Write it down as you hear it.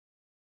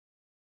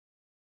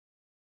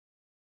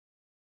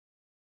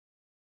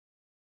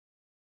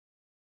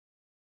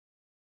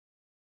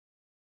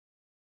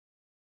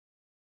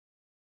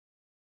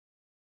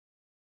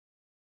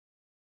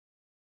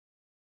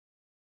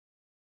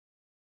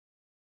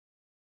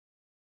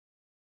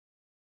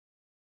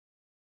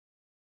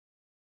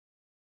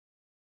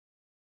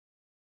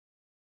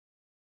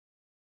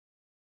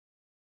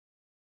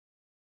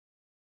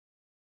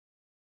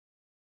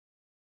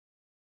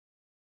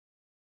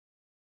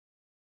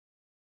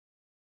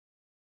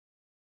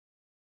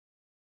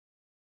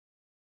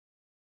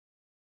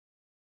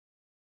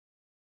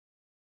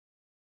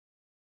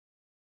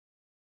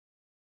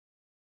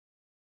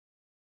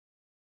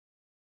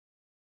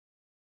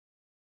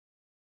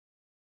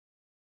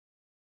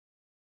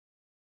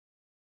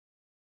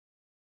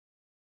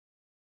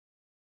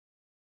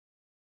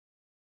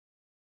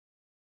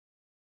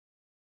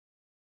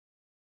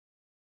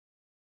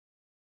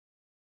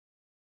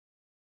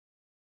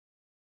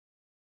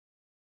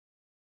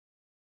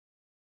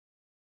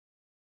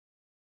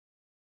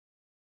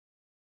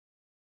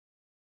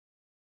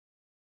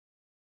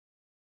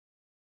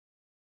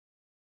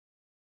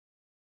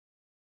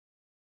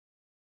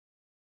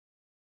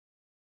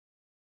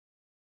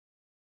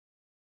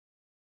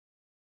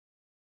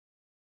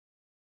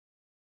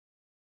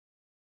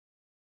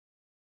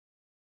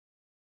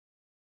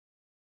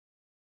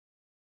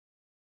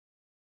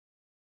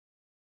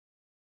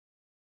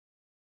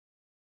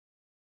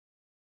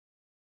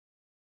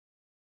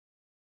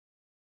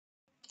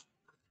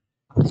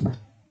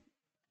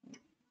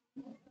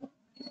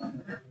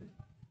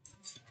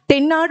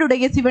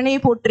தென்னாடுடைய சிவனே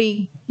போற்றி,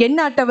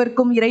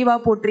 எந்நாட்டவர்க்கும் இறைவா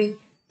போற்றி.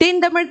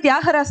 தேன்தமிழ்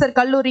தியாகராசர்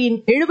கல்லூரியின்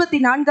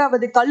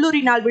 74வது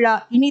கல்லூரி நாள் விழா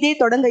இனிதே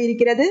தொடங்க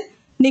இருக்கிறது.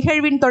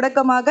 நிகழ்வின்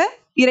தொடக்கமாக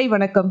இறை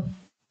வணக்கம்.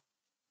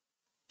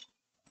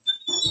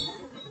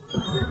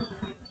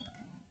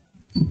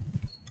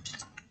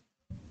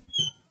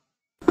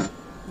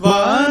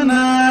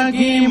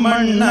 வானாகி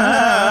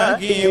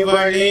மண்ணாகி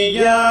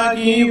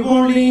வழியாகி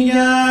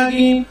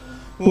ஒளியாகி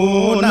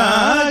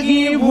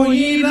ஊனாகி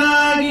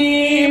உயிராகி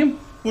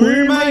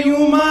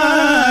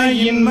உள்மையுமாய்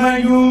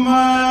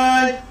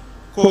இன்மையுமாய்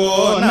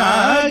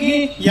கோனாகி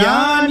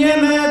யான்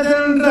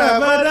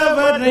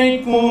எனதென்றவரவரை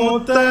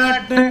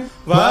கூத்தாட்டு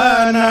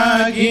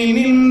வானாகி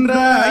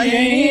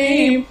நின்றாயை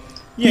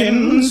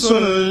என்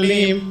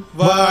சொல்லி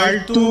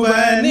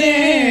வாழ்த்துவனே.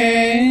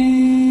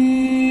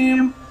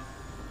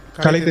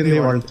 கலைத்தெறிய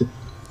வாழ்த்து.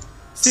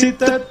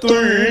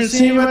 சித்தத்துள்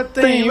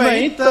சிவத்தை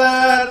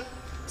வைத்தார்,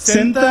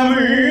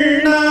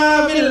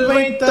 செந்தமிழ்நாவில்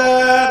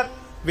வைத்தார்,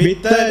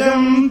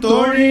 வித்தகம்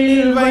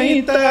தொழில்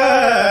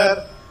வைத்தார்,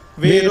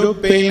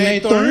 விருப்பினை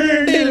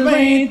தொண்டில்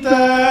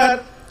வைத்தார்,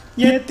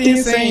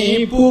 எத்திசை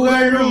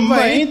புகழும்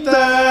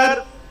வைத்தார்,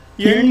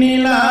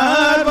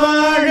 எண்ணிலார்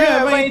வாழ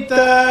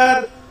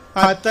வைத்தார்,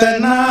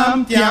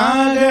 அத்தனாம்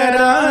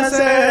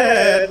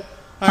தியாகராசர்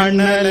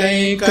அண்ணலை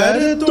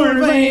கருத்துள்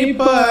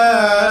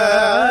வைப்பார்.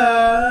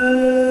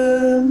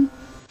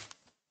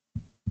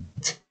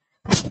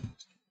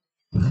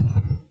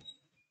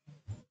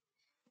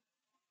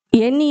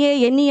 எண்ணிய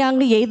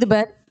எண்ணியாங்கு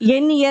எய்துவர்,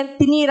 எண்ணியர்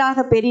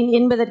திண்ணீராக பெறின்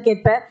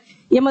என்பதற்கேற்ப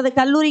எமது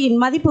கல்லூரியின்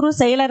மதிப்புறு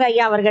செயலர்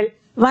ஐயா அவர்கள்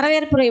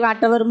வரவேற்புரை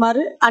வாட்ட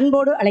வருமாறு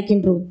அன்போடு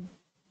அழைக்கின்றோம்.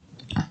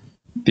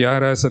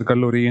 தியாகராசர்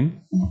கல்லூரியின்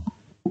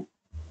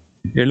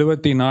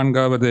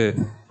 74வது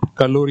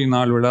கல்லூரி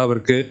நாள்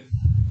விழாவிற்கு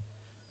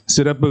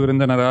சிறப்பு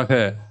விருந்தினராக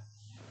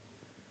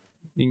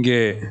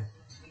இங்கே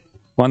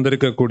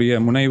வந்திருக்கக்கூடிய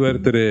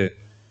முனைவர் திரு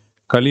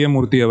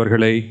கலியமூர்த்தி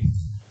அவர்களை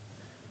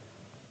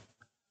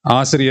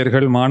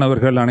ஆசிரியர்கள்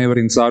மாணவர்கள்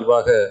அனைவரின்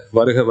சார்பாக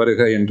வருக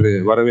வருக என்று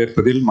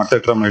வரவேற்பதில்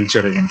மட்டற்ற மகிழ்ச்சி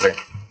அடைகின்றேன்.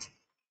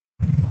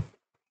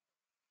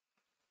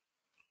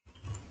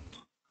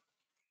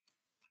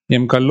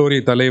 எம் கல்லூரி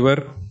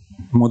தலைவர்,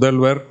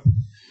 முதல்வர்,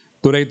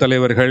 துறை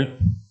தலைவர்கள்,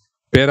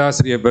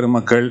 பேராசிரியர்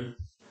பெருமக்கள்,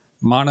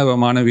 மாணவ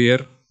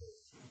மாணவியர்,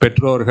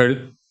 பெற்றோர்கள்,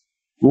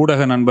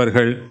 ஊடக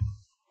நண்பர்கள்,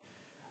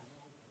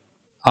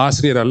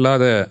 ஆசிரியர்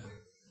அல்லாத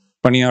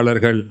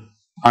பணியாளர்கள்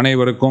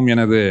அனைவருக்கும்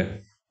எனது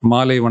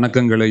மாலை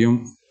வணக்கங்களையும்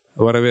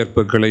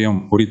வரவேற்புகளையும்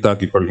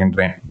உரித்தாக்கிக்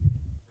கொள்கின்றேன்.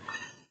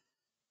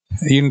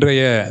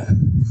 இன்றைய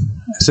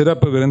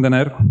சிறப்பு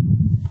விருந்தினர்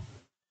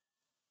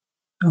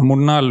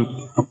முன்னாள்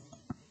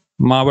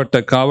மாவட்ட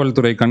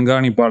காவல்துறை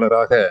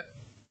கண்காணிப்பாளராக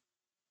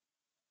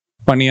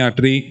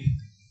பணியாற்றி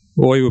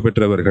ஓய்வு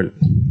பெற்றவர்கள்.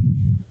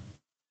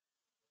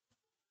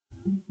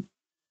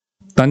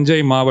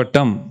 தஞ்சை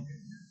மாவட்டம்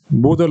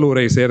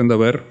பூதலூரை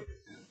சேர்ந்தவர்.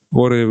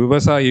 ஒரு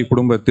விவசாயி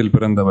குடும்பத்தில்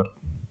பிறந்தவர்.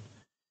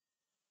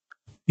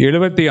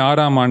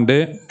 76ஆம் ஆண்டு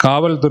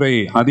காவல்துறை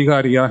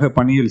அதிகாரியாக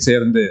பணியில்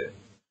சேர்ந்து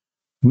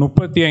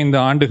 35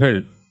 ஆண்டுகள்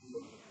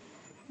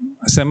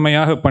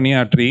செம்மையாக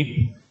பணியாற்றி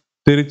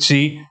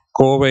திருச்சி,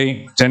 கோவை,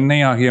 சென்னை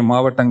ஆகிய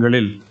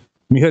மாவட்டங்களில்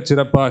மிகச்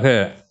சிறப்பாக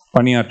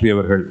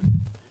பணியாற்றியவர்கள்.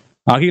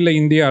 அகில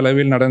இந்திய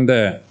அளவில் நடந்த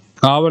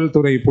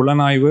காவல்துறை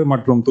புலனாய்வு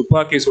மற்றும்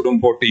துப்பாக்கி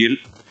சுடும் போட்டியில்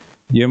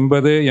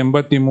 80,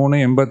 83,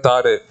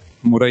 86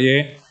 முறையே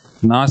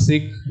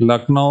நாசிக்,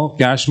 லக்னோ,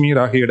 காஷ்மீர்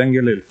ஆகிய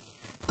இடங்களில்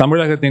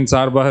தமிழகத்தின்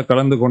சார்பாக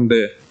கலந்து கொண்டு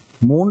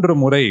 3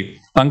 முறை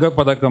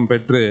தங்கப்பதக்கம்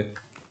பெற்று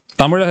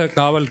தமிழக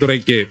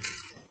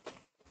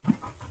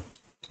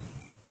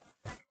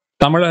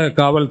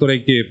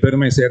காவல்துறைக்கு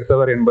பெருமை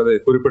சேர்த்தவர் என்பது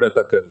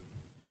குறிப்பிடத்தக்கது.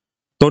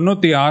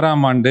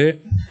 96ஆம் ஆண்டு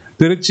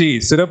திருச்சி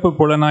சிறப்பு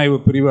புலனாய்வு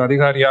பிரிவு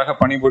அதிகாரியாக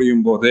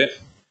பணிபுரியும் போது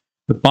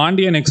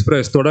பாண்டியன்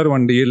எக்ஸ்பிரஸ் தொடர்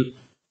வண்டியில்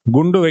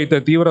குண்டு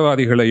வைத்த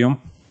தீவிரவாதிகளையும்,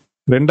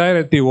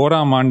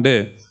 2001ஆம் ஆண்டு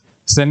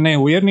சென்னை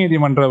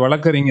உயர்நீதிமன்ற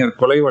வழக்கறிஞர்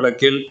கொலை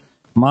வழக்கில்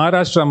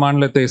மகாராஷ்டிரா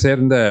மாநிலத்தை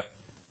சேர்ந்த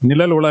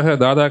நிழல் உலக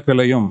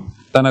தாதாக்களையும்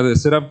தனது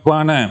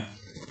சிறப்பான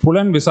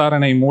புலன்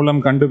விசாரணை மூலம்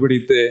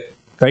கண்டுபிடித்து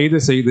கைது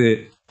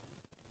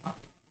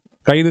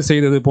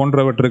செய்தது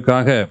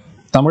போன்றவற்றுக்காக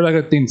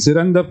தமிழகத்தின்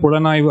சிறந்த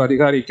புலனாய்வு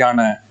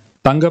அதிகாரிக்கான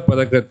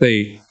தங்கப்பதக்கத்தை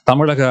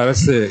தமிழக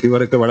அரசு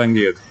இவருக்கு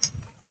வழங்கியது.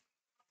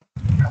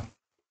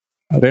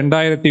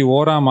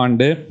 2001ஆம்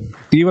ஆண்டு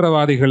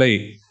தீவிரவாதிகளை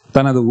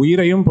தனது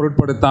உயிரையும்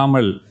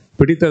பொருட்படுத்தாமல்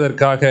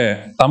பிடித்ததற்காக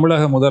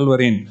தமிழக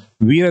முதல்வரின்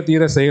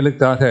வீரதீர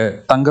செயலுக்காக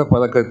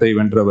தங்கப்பதக்கத்தை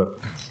வென்றவர்.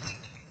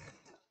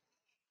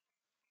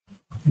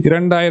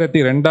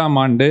 2002ஆம்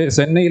ஆண்டு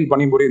சென்னையில்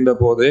பணிபுரிந்த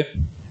போது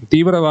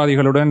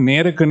தீவிரவாதிகளுடன்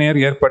நேருக்கு நேர்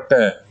ஏற்பட்ட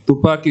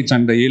துப்பாக்கி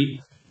சண்டையில்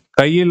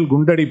கையில்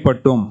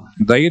குண்டடிப்பட்டும்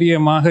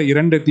தைரியமாக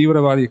 2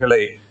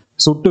 தீவிரவாதிகளை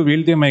சுட்டு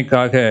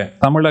வீழ்த்தியமைக்காக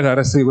தமிழக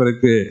அரசு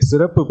இவருக்கு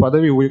சிறப்பு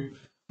பதவி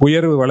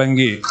உயர்வு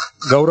வழங்கி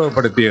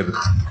கௌரவப்படுத்தியது.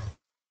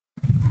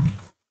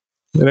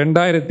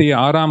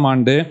 2006ஆம்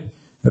ஆண்டு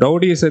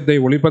ரவுடிசத்தை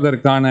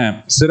ஒழிப்பதற்கான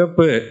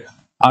சிறப்பு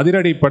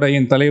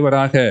அதிரடிப்படையின்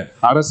தலைவராக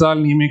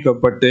அரசால்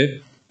நியமிக்கப்பட்டு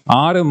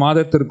 6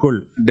 மாதத்திற்குள்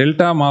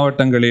டெல்டா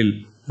மாவட்டங்களில்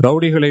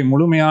ரவுடிகளை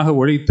முழுமையாக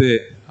ஒழித்து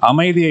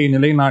அமைதியை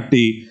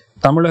நிலைநாட்டி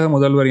தமிழக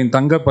முதல்வரின்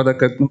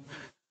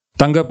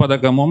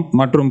தங்கப்பதக்கமும்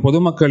மற்றும்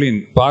பொதுமக்களின்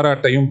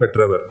பாராட்டையும்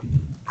பெற்றவர்.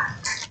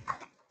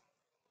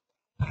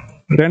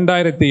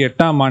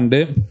 2008ஆம் ஆண்டு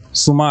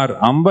சுமார்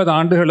 50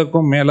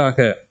 ஆண்டுகளுக்கும்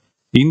மேலாக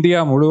இந்தியா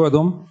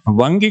முழுவதும்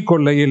வங்கி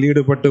கொள்ளையில்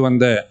ஈடுபட்டு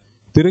வந்த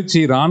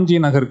திருச்சி ராம்ஜி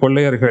நகர்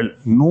கொள்ளையர்கள்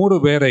 100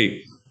 பேரை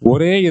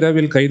ஒரே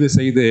இரவில் கைது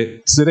செய்து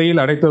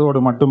சிறையில் அடைத்ததோடு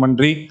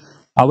மட்டுமன்றி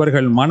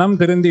அவர்கள் மனம்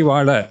திருந்தி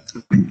வாழ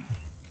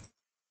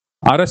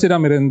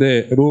அரசிடமிருந்து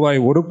ரூபாய்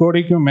 1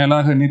 கோடிக்கும்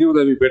மேலாக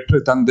நிதியுதவி பெற்று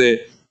தந்து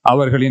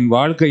அவர்களின்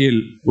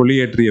வாழ்க்கையில்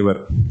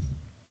ஒளியேற்றியவர்.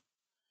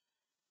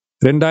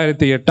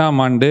 2008ஆம்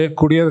ஆண்டு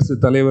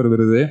குடியரசுத் தலைவர்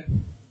விருது,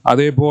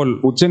 அதேபோல்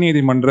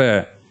உச்சநீதிமன்ற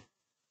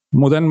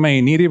முதன்மை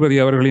நீதிபதி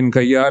அவர்களின்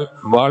கையால்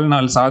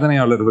வாழ்நாள்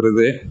சாதனையாளர்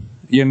விருது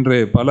என்று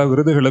பல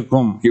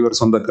விருதுகளுக்கும் இவர்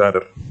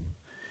சொந்தக்காரர்.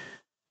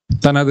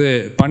 தனது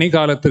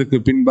பணிக்காலத்திற்கு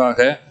பின்பாக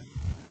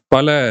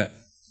பல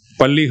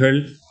பள்ளிகள்,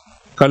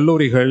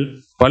 கல்லூரிகள்,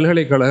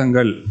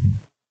 பல்கலைக்கழகங்கள்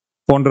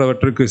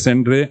போன்றவற்றுக்கு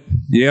சென்று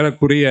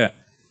ஏறக்குறைய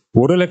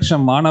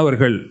 1,00,000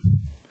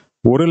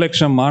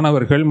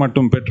 மாணவர்கள்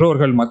மற்றும்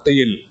பெற்றோர்கள்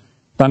மத்தியில்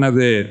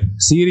தனது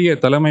சீரிய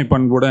தலைமை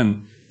பண்புடன்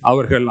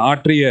அவர்கள்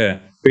ஆற்றிய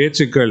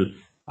பேச்சுக்கள்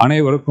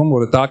அனைவருக்கும்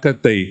ஒரு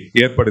தாக்கத்தை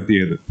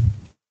ஏற்படுத்தியது.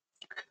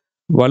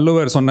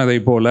 வள்ளுவர் சொன்னதை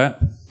போல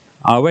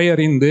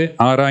அவையறிந்து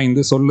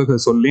ஆராய்ந்து சொல்லுக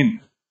சொல்லின்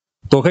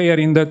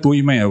தொகையறிந்த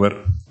தூய்மை அவர்.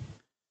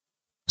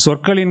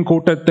 சொற்களின்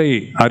கூட்டத்தை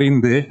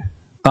அறிந்து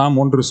தாம்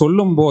ஒன்று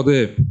சொல்லும் போது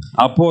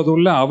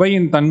அப்போதுள்ள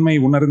அவையின் தன்மை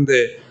உணர்ந்து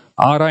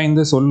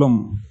ஆராய்ந்து சொல்லும்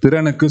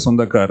திறனுக்கு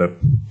சொந்தக்காரர்.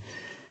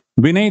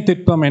 வினை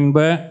திட்பம்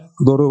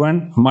என்பதொருவன்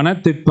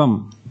மனத்திட்பம்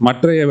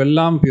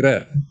மற்றையவெல்லாம் பிற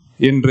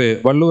என்று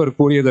வள்ளுவர்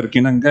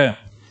கூறியதற்கிணங்க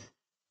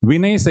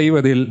வினை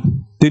செய்வதில்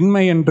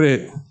திண்மை என்று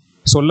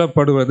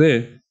சொல்லப்படுவது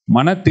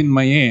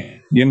மனத்தின்மையே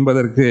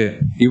என்பதற்கு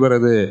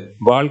இவரது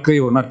வாழ்க்கை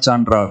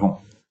உணர்ச்சான்றாகும்.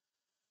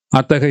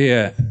 அத்தகைய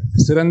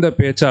சிறந்த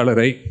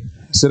பேச்சாளரை,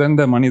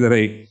 சிறந்த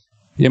மனிதரை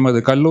எமது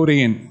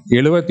கல்லூரியின்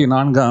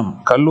 74ஆம்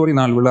கல்லூரி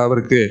நாள்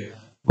விழாவிற்கு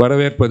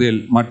வரவேற்பதில்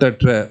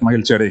மற்றற்ற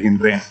மகிழ்ச்சி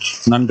அடைகின்றேன்.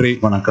 நன்றி,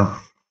 வணக்கம்.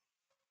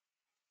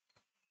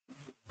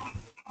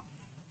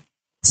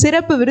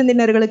 சிறப்பு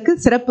விருந்தினர்களுக்கு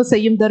சிறப்பு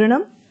செய்யும்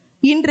தருணம்.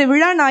 இன்று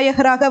விழா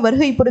நாயகராக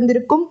வருகை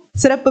புரிந்திருக்கும்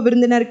சிறப்பு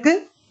விருந்தினருக்கு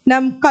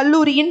நம்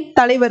கல்லூரியின்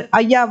தலைவர்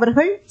ஐயா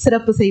அவர்கள்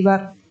சிறப்பு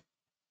செய்வார்.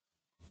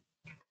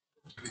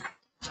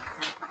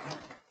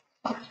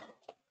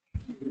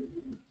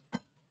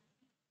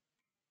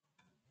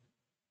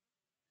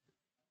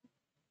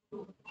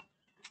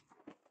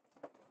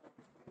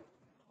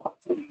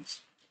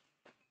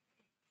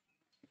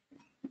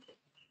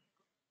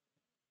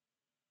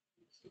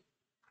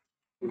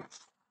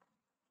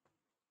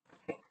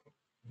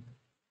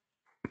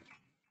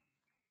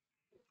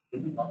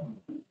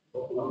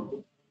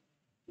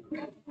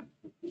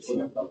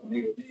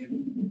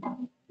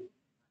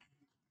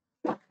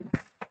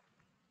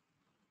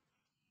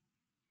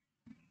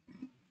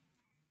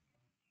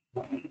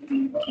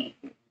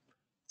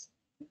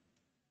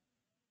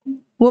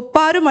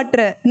 ஒப்பாறுமற்ற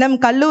நம்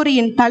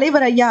கல்லூரியின்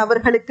தலைவர் ஐயா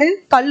அவர்களுக்கு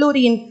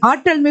கல்லூரியின்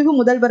ஆற்றல் மிகு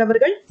முதல்வர்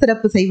அவர்கள்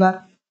சிறப்பு செய்வார்.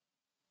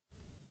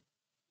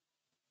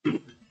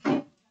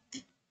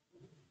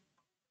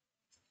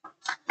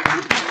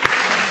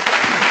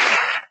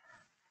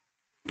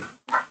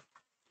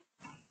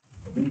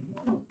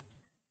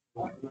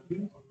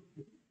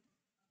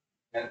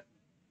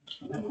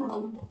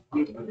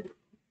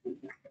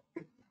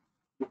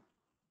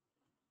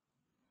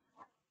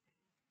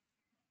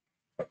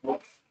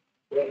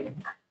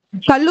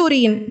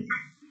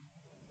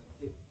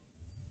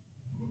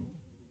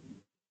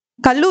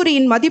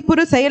 கல்லூரியின்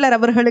மதிப்புறு செயலர்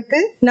அவர்களுக்கு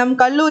நம்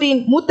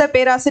கல்லூரியின் மூத்த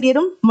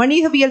பேராசிரியரும்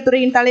வணிகவியல்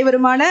துறையின்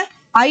தலைவருமான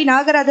ஐ.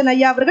 நாகராஜன்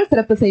ஐயா அவர்கள்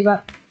சிறப்பு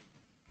செய்வார்.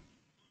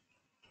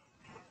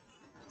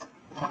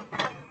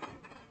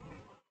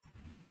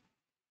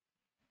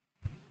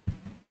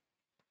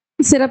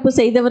 சிறப்பு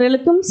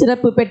செய்தவர்களுக்கும்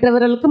சிறப்பு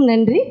பெற்றவர்களுக்கும்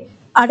நன்றி.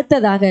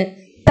 அடுத்ததாக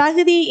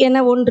தகுதி என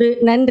ஒன்று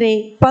நன்றே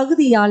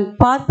பகுதியால்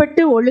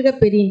பார்ப்பட்டு ஒழுக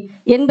பெறின்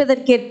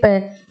என்பதற்கேற்ப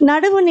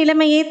நடுவு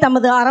நிலைமையை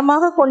தமது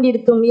அறமாக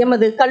கொண்டிருக்கும்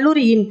எமது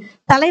கல்லூரியின்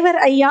தலைவர்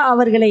ஐயா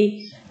அவர்களை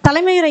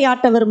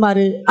தலைமையுரையாற்ற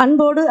வருமாறு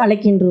அன்போடு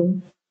அழைக்கின்றோம்.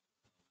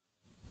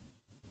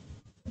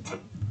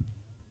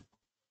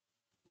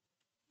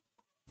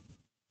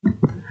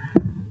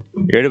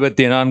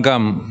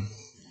 எழுபத்தி4ஆம்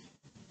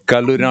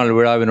கல்லூரி நாள்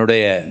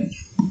விழாவினுடைய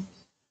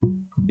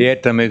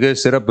ஏற்றமிகு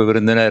சிறப்பு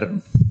விருந்தினர்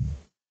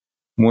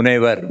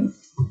முனைவர்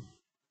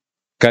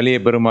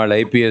கலியபெருமாள்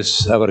ஐபிஎஸ்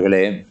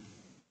அவர்களே,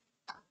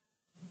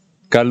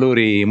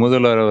 கல்லூரி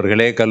முதல்வர்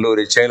அவர்களே,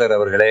 கல்லூரி செயலர்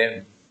அவர்களே,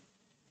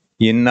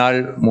 இந்நாள்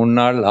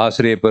முன்னாள்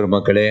ஆசிரியர்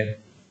பெருமக்களே,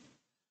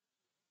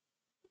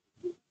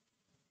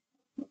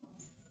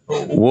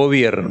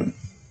 ஓவியர்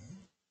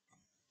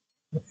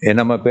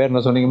என்னம்மா பேர்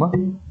என்ன சொன்னீங்கம்மா?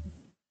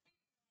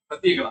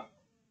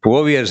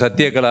 ஓவியர்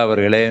சத்யகலா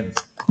அவர்களே,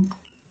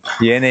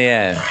 ஏனைய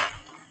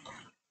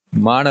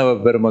மாணவ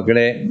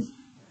பெருமக்களே,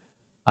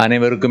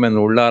 அனைவருக்கும்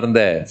என்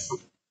உள்ளார்ந்த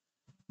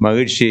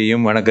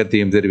மகிழ்ச்சியையும்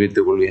வணக்கத்தையும்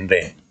தெரிவித்துக்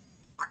கொள்கின்றேன்.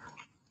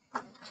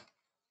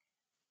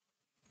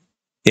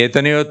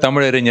 எத்தனையோ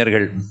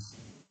தமிழறிஞர்கள்,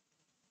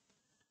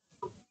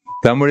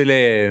 தமிழிலே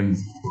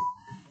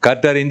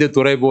கற்றறிந்து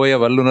துறை போய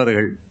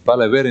வல்லுநர்கள்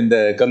பல பேர் இந்த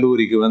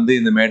கல்லூரிக்கு வந்து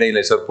இந்த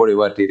மேடையில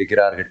சொற்பொழிவாற்றி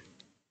இருக்கிறார்கள்.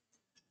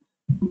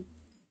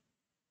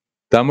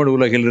 தமிழ்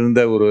உலகில்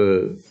இருந்த ஒரு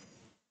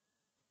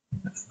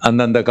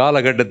அந்தந்த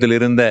காலகட்டத்தில்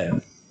இருந்த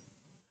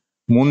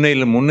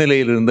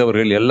முன்னிலையில்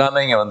இருந்தவர்கள் எல்லாமே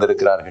இங்க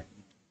வந்திருக்கிறார்கள்.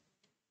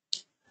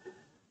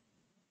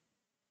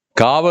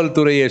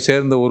 காவல்துறையை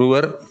சேர்ந்த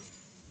ஒருவர்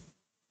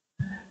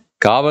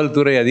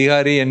காவல்துறை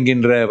அதிகாரி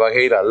என்கின்ற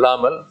வகையில்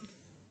அல்லாமல்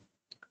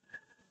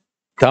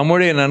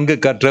தமிழை நன்கு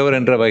கற்றவர்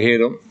என்ற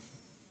வகையிலும்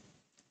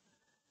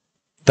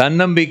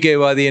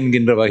தன்னம்பிக்கைவாதி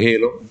என்கின்ற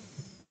வகையிலும்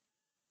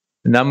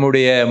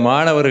நம்முடைய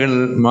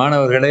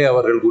மாணவர்களை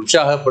அவர்கள்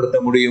உற்சாகப்படுத்த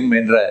முடியும்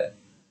என்ற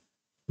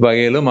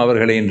வகையிலும்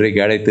அவர்களை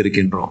இன்றைக்கு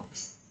அழைத்திருக்கின்றோம்.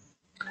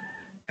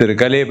 திரு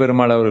கலிய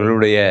பெருமாள்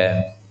அவர்களுடைய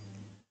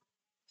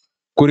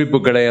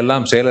குறிப்புகளை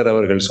எல்லாம் செயலர்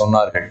அவர்கள்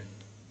சொன்னார்கள்.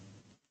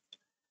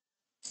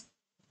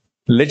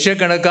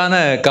 லட்சக்கணக்கான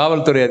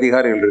காவல்துறை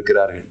அதிகாரிகள்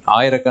இருக்கிறார்கள்,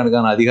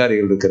 ஆயிரக்கணக்கான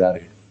அதிகாரிகள்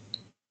இருக்கிறார்கள்.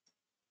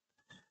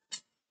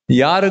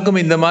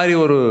 யாருக்கும் இந்த மாதிரி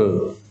ஒரு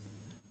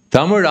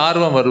தமிழ்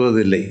ஆர்வம்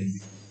வருவதில்லை.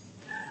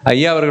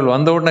 ஐயா அவர்கள்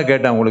வந்த உடனே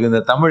கேட்டேன், உங்களுக்கு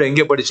இந்த தமிழ்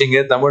எங்கே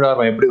படிச்சீங்க, தமிழ்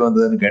ஆர்வம் எப்படி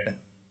வந்ததுன்னு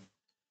கேட்டேன்.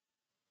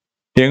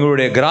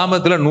 எங்களுடைய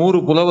கிராமத்துல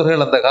 100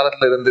 புலவர்கள் அந்த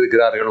காலத்துல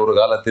இருந்திருக்கிறார்கள். ஒரு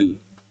காலத்தில்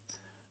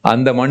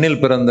அந்த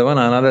மண்ணில் பிறந்தவன்,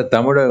 அதனால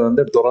தமிழை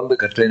தொடர்ந்து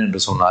கற்றேன் என்று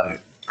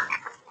சொன்னார்கள்.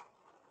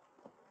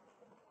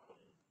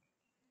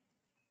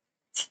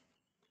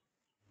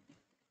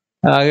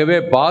 ஆகவே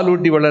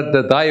பாலூட்டி வளர்த்த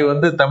தாய்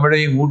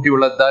தமிழையும் ஊட்டி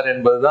வளர்த்தார்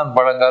என்பதுதான்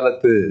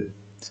பழங்காலத்து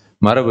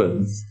மரபு.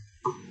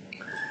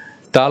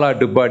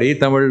 தாலாட்டு பாடி,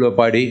 தமிழ்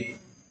பாடி,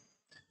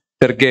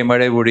 தெற்கே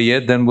மழை பொழிய,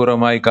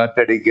 தென்புறமாய்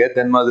காற்றடிக்க,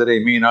 தென்மதுரை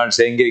மீனாள்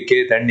செங்கைக்கே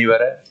தண்ணி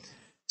வர,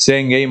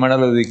 சேங்கை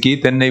மணல் ஒதுக்கி,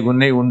 தென்னை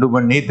புன்னை உண்டு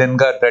பண்ணி,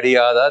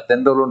 தென்காற்றடியாதா,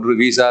 தென்றல் ஒன்று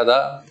வீசாதா,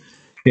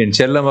 என்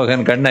செல்ல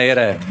மகன் கண்ணயர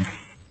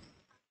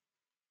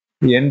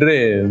என்று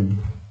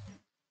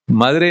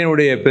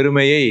மதுரையினுடைய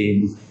பெருமையை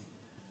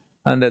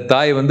அந்த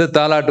தாய்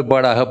தாலாட்டு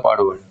பாடாக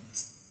பாடுவாள்.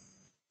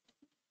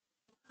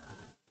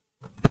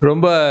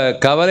 ரொம்ப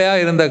கவலையா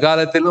இருந்த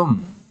காலத்திலும்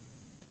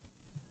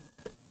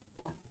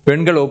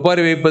பெண்கள்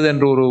ஒப்பாரி வைப்பது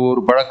என்று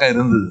ஒரு பழக்கம்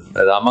இருந்தது.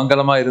 அது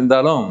அமங்கலமா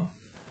இருந்தாலும்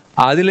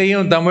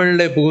அதிலேயும்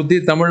தமிழ்ல புகுத்தி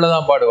தமிழ்ல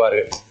தான்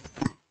பாடுவார்கள்.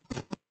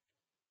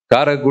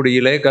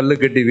 காரைக்குடியிலே,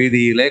 கல்லுக்கட்டி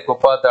வீதியிலே,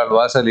 கொப்பாத்தாள்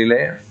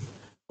வாசலிலே,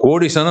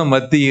 கோடிசனம்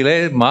மத்தியிலே,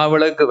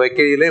 மாவிளக்கு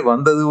வைக்கையிலே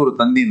வந்தது ஒரு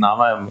தந்தி.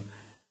 அவன்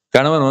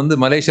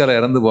கணவன் மலேசியால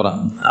இறந்து போறான்,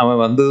 அவன்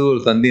வந்தது ஒரு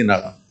தந்தி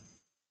நாளம்.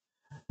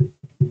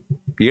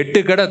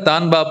 8 கடை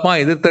தான்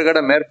பார்ப்பான், எதிர்த்த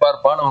கடை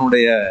மேற்பார்ப்பான்.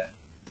 அவனுடைய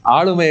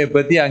ஆளுமையை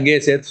பத்தி அங்கேயே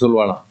சேர்த்து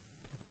சொல்வாளாம்.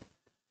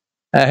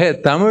 ஆக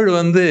தமிழ்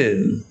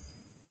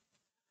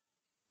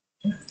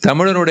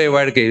தமிழனுடைய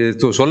வாழ்க்கை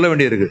சொல்ல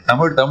வேண்டியிருக்கு.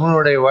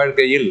 தமிழனுடைய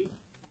வாழ்க்கையில்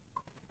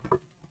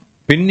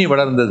பின்னி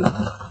வளர்ந்தது.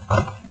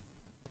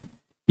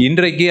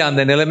 இன்றைக்கு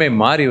அந்த நிலைமை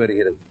மாறி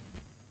வருகிறது.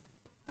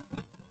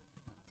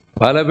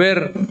 பல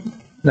பேர்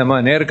நம்ம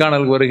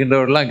நேர்காணலுக்கு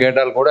வருகின்றவர்கள்லாம்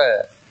கேட்டால் கூட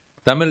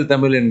தமிழ்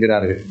தமிழ்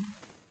என்கிறார்கள்.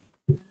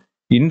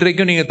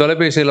 இன்றைக்கும் நீங்க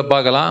தொலைபேசியில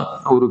பார்க்கலாம்,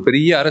 ஒரு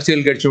பெரிய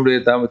அரசியல் கட்சியுடைய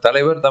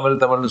தலைவர்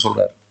தமிழ் தமிழ்னு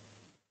சொல்றார்.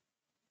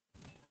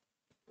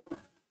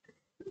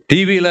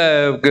 டிவியில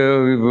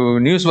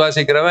நியூஸ்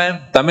வாசிக்கிறவன்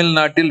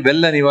தமிழ்நாட்டில்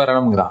வெள்ள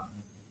நிவாரணம்ங்கிறான்.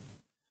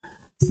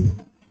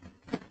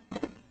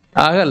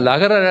 ஆக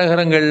லகர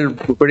நகரங்கள்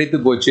பிடித்து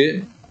போச்சு.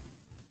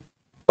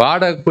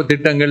 பாட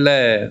திட்டங்கள்ல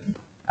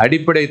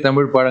அடிப்படை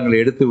தமிழ் பாடங்களை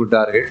எடுத்து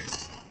விட்டார்கள்.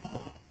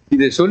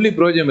 இதை சொல்லி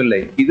பிரயோஜனம் இல்லை.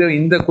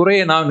 இந்த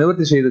குறையை நாம்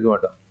நிவர்த்தி செய்துக்க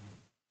மாட்டோம்.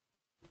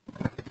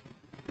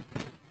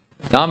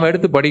 நாம்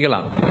எடுத்து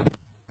படிக்கலாம்,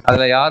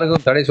 அதுல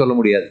யாருக்கும் தடை சொல்ல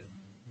முடியாது.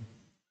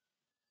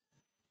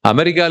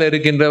 அமெரிக்காவில்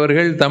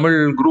இருக்கின்றவர்கள் தமிழ்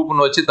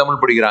குரூப்னு வச்சு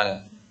தமிழ் படிக்கிறாங்க.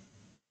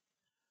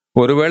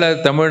 ஒருவேளை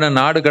தமிழை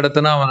நாடு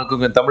கடத்தினா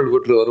அவனுக்கு தமிழ்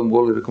வீட்டு வரும்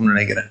போல் இருக்கும்னு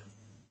நினைக்கிறேன்.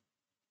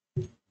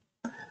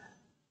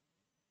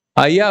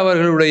 ஐயா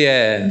அவர்களுடைய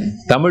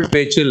தமிழ்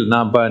பேச்சில்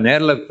நான்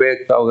நேரில்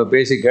அவங்க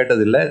பேசி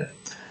கேட்டதில்லை,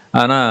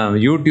 ஆனா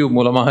யூடியூப்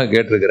மூலமாக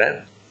கேட்டிருக்கிறேன்.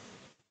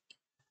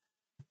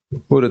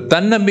 ஒரு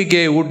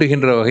தன்னம்பிக்கையை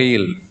ஊட்டுகின்ற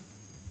வகையில்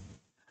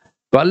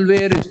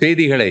பல்வேறு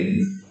செய்திகளை,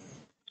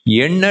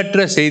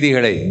 எண்ணற்ற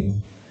செய்திகளை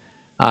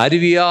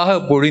அருவியாக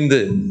பொழிந்து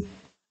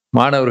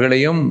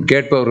மாணவர்களையும்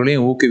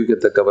கேட்பவர்களையும்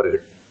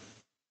ஊக்குவிக்கத்தக்கவர்கள்.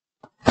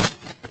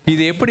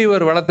 இது எப்படி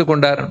இவர் வளர்த்து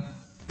கொண்டார்?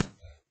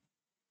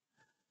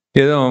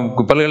 ஏதோ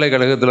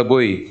பல்கலைக்கழகத்தில்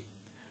போய்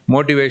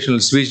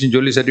மோட்டிவேஷனல் ஸ்பீச்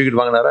சொல்லி சர்டிஃபிகேட்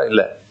வாங்கினாரா?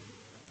 இல்லை,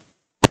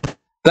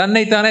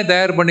 தன்னைத்தானே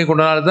தயார் பண்ணி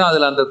கொண்டனால்தான்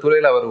அதில் அந்த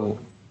துறையில் அவர்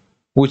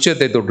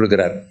உச்சத்தை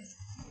தொட்டிருக்கிறார்.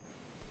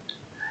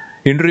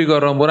 இன்டர்வியூக்கு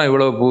வர்றவங்க பூரா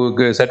இவ்வளவு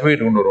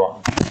சர்டிஃபிகேட் கொண்டு வருவான்.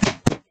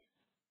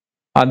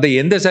 அந்த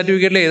எந்த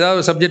சர்டிஃபிகேட்ல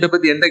ஏதாவது சப்ஜெக்டை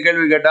பத்தி எந்த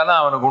கேள்வி கேட்டாலும்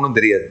அவனுக்கு ஒன்றும்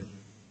தெரியாது.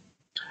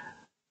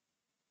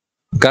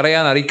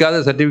 கரையான் அரிக்காத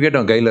சர்டிஃபிகேட்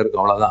அவன் கையில்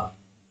இருக்கும், அவ்வளவுதான்.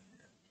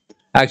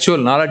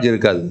 ஆக்சுவல் நாலேஜ்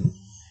இருக்காது.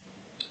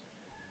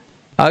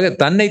 ஆக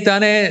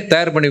தன்னைத்தானே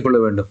தயார் பண்ணிக்கொள்ள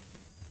வேண்டும்.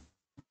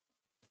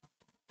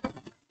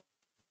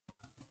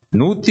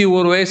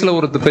 101 வயசுல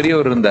ஒரு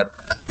பெரியவர் இருந்தார்.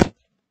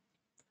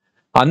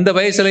 அந்த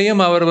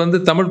வயசுலையும் அவர்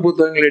தமிழ்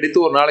புத்தகங்கள்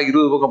எடுத்து ஒரு நாளைக்கு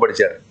 20 பக்கம்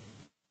படிச்சார்.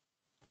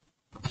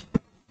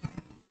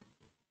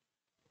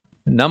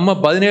 நம்ம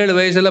 17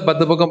 வயசுல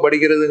 10 பக்கம்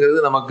படிக்கிறதுங்கிறது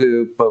நமக்கு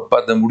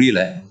பார்த்த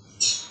முடியல.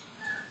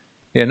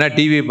 ஏன்னா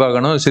டிவி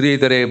பார்க்கணும், சிறிய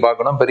திரையை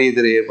பார்க்கணும், பெரிய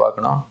திரையை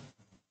பார்க்கணும்.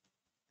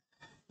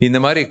 இந்த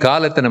மாதிரி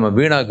காலத்தை நம்ம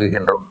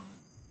வீணாக்குகின்றோம்.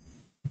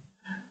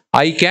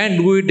 ஐ கேன்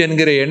டூ இட்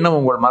என்கிற எண்ணம்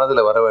உங்கள்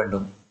மனதில் வர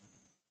வேண்டும்.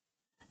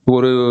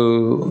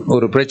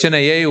 ஒரு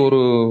பிரச்சனையை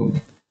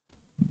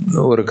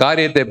ஒரு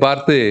காரியத்தை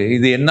பார்த்து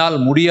இது என்னால்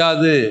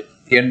முடியாது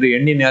என்று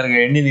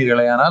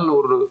எண்ணினீர்களேயானால்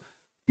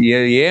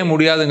ஏன்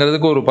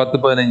முடியாதுங்கிறதுக்கு ஒரு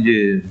 10-15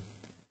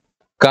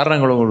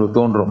 காரணங்கள் உங்களுக்கு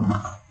தோன்றும்.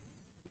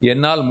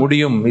 என்னால்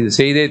முடியும், இது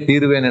செய்தே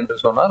தீருவேன் என்று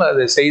சொன்னால்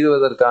அதை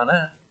செய்வதற்கான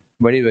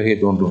வழிவகை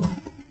தோன்றும்.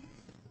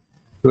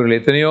 இவர்கள்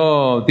எத்தனையோ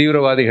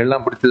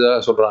தீவிரவாதிகள்லாம் பிடித்ததாக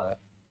சொல்றாங்க.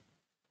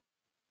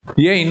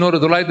 ஏன் இன்னொரு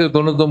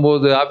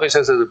 999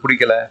 ஆபீசர்ஸ் அது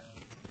பிடிக்கல?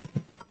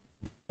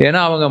 ஏன்னா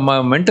அவங்க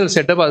மென்டல்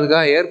செட்டப்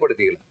அதுக்காக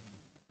ஏற்படுத்திக்கல.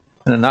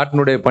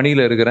 நாட்டினுடைய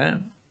பணியில் இருக்கிறேன்,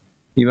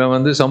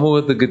 இவன்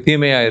சமூகத்துக்கு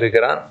தீமையாக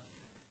இருக்கிறான்,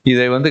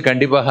 இதை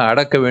கண்டிப்பாக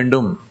அடக்க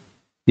வேண்டும்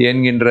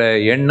என்கின்ற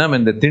எண்ணம்,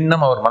 இந்த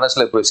திண்ணம் அவர்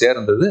மனசுல போய்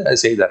சேர்ந்தது. அது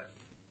செய்தார்.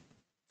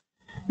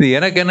 இது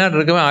எனக்கு என்ன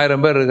இருக்கவன்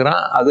 1000 பேர்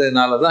இருக்கிறான்,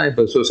 அதனாலதான்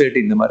இப்ப சொசைட்டி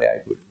இந்த மாதிரி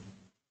ஆகிப்போயிடுது.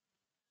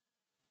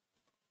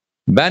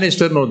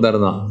 பேனிஸ்டர்னு ஒருத்தர்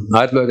தான்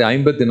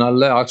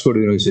 1954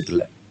 ஆக்ஸ்போர்ட்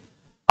யூனிவர்சிட்டியில.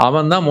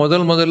 அவன் தான்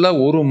முதல்ல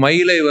 1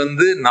 மைலை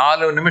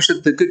 4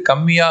 நிமிஷத்துக்கு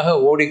கம்மியாக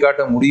ஓடி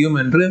காட்ட முடியும்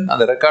என்று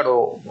அந்த ரெக்கார்டு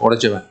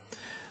உடைச்சவன்.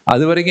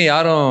 அது வரைக்கும்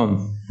யாரும்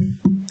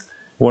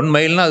 1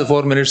 மைல்னா அது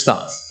 4 மினிட்ஸ்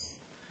தான்.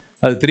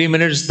 அது 3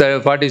 மினிட்ஸ்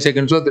 40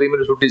 செகண்ட்ஸோ 3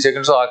 மினிட்ஸ் 50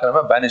 செகண்ட்ஸோ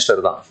ஆக்கிறவன்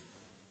பேனிஸ்டர் தான்.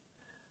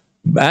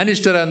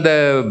 பேனிஸ்டர் அந்த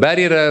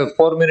பேரியரை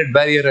 4 மினிட்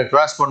பேரியரை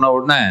கிராஸ் பண்ண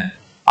உடனே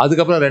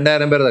அதுக்கப்புறம்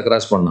 2000 பேர் அதை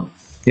கிராஸ் பண்ணான்.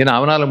 ஏன்னா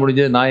அவனால்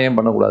முடிஞ்சது நான் ஏன்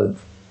பண்ணக்கூடாது?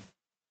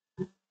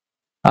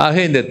 ஆக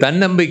இந்த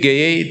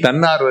தன்னம்பிக்கையை,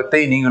 தன்னார்வத்தை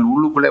நீங்கள்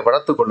உள்ளுக்குள்ளே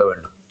வளர்த்து கொள்ள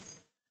வேண்டும்.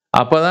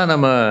 அப்பதான்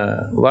நம்ம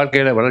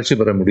வாழ்க்கையில வளர்ச்சி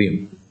பெற முடியும்.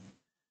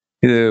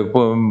 இது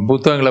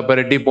புத்தகங்களை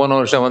பரட்டி போன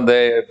வருஷம் வந்த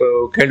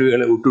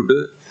கேள்விகளை விட்டுட்டு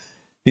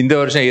இந்த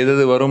வருஷம்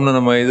எது வரும்னு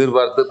நம்ம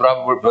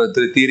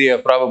எதிர்பார்த்து தியரி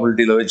ஆஃப்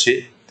ப்ராபபிலிட்டியில வச்சு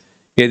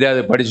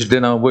எதையாவது படிச்சுட்டு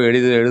நம்ம போய்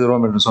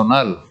எழுதுறோம் என்று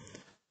சொன்னால்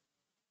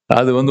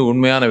அது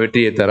உண்மையான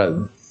வெற்றியை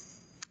தராது.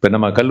 இப்போ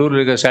நம்ம கல்லூரியில்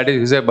இருக்கிற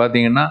ஸ்டாட்டிஸ்டிக்ஸே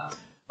பார்த்தீங்கன்னா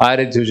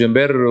 1000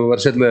 பேர்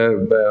வருஷத்துல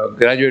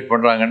கிராஜுவேட்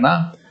பண்றாங்கன்னா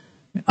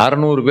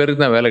 600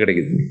 பேருக்கு தான் வேலை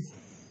கிடைக்குது.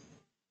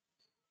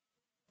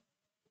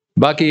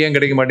 பாக்கி ஏன்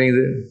கிடைக்க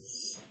மாட்டேங்குது?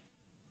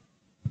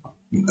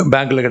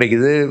 பேங்க்ல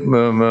கிடைக்குது,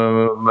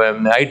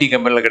 ஐடி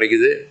கம்பெனில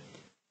கிடைக்குது,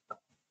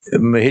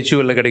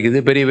 ஹெச்யூஎல்ல கிடைக்குது,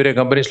 பெரிய பெரிய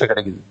கம்பெனிஸ்ல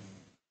கிடைக்குது.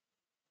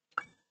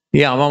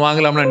 ஏன் அவன்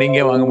வாங்கலாம்னா நீங்க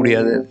வாங்க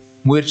முடியாது?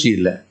 முயற்சி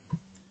இல்லை,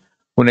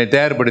 உன்னை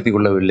தயார்படுத்திக்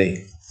கொள்ளவில்லை.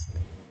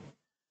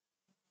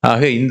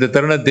 ஆக இந்த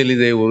தருணத்தில்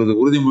இதை ஒரு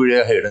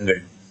உறுதிமொழியாக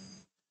எடுங்கள்.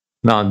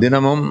 நான்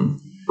தினமும்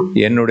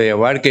என்னுடைய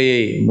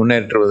வாழ்க்கையை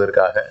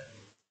முன்னேற்றுவதற்காக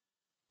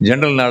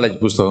ஜெனரல்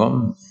நாலேஜ் புஸ்தகம்,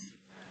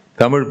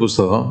 தமிழ்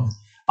புஸ்தகம்,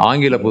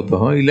 ஆங்கில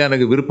புத்தகம், இல்லை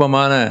எனக்கு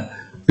விருப்பமான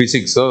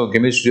பிசிக்ஸோ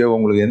கெமிஸ்ட்ரியோ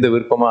உங்களுக்கு எந்த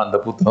விருப்பமோ அந்த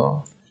புத்தகம்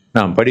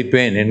நான்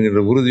படிப்பேன்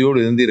என்கிற உறுதியோடு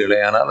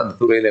இருந்தீர்களே, ஆனால் அந்த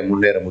துறையில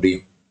முன்னேற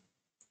முடியும்.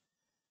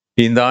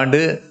 இந்த ஆண்டு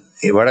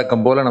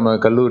வழக்கம் போல நம்ம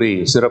கல்லூரி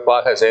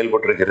சிறப்பாக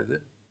செயல்பட்டிருக்கிறது.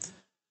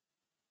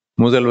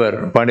 முதல்வர்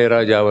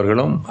பாண்டியராஜா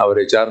அவர்களும்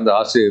அவரை சார்ந்த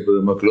ஆசிரியர்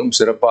பெருமக்களும்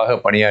சிறப்பாக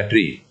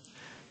பணியாற்றி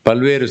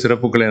பல்வேறு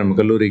சிறப்புகளை நம்ம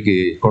கல்லூரிக்கு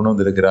கொண்டு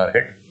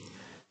வந்திருக்கிறார்கள்.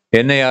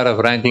 NIRF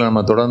ரேங்க்ல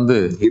நம்ம தொடர்ந்து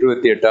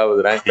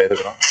 28வது ரேங்க்ல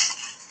இருக்கிறோம்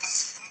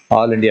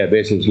ஆல் இண்டியா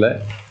பேசிஸ்ல.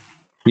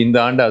 இந்த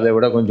ஆண்டு அதை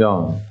விட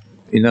கொஞ்சம்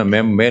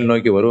இன்னும் மேல்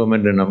நோக்கி வருவோம்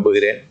என்று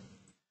நம்புகிறேன்.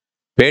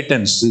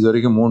 பேட்டன்ஸ் இது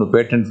வரைக்கும் 3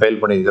 பேட்டன்ட்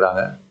ஃபைல்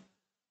பண்ணியிருக்கிறாங்க,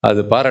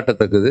 அது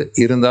பாராட்டத்தக்கது.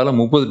 இருந்தாலும்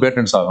 30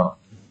 பேட்டன்ட்ஸ் ஆகணும்.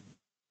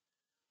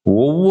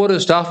 ஒவ்வொரு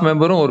ஸ்டாஃப்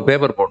மெம்பரும் ஒரு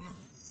பேப்பர் போடணும்.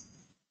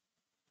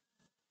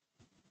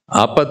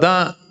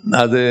 அப்பதான்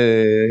அது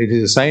it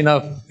is sign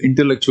of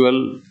intellectual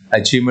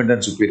achievement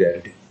and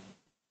superiority.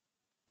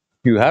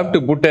 You have to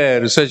put a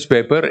research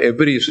paper,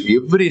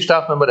 every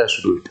staff member has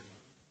to do it.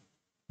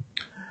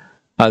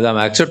 அதை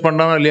அவன் அக்செப்ட்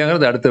பண்ணாலும்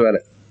இல்லையாங்கிறது அடுத்த வேலை.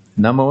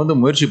 நம்ம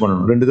முயற்சி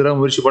பண்ணணும். 2 தடவை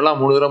முயற்சி பண்ணலாம்,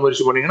 3 தடவை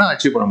முயற்சி பண்ணீங்கன்னா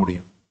அச்சீவ் பண்ண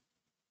முடியும்.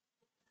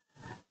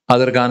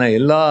 அதற்கான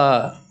எல்லா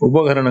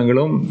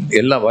உபகரணங்களும்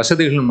எல்லா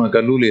வசதிகளும் நம்ம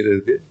கல்லூரியில்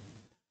இருக்கு.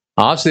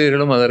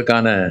 ஆசிரியர்களும்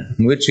அதற்கான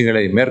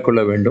முயற்சிகளை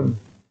மேற்கொள்ள வேண்டும்.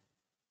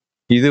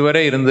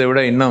 இதுவரை இருந்ததை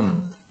விட இன்னும்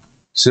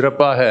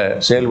சிறப்பாக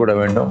செயல்பட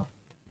வேண்டும்.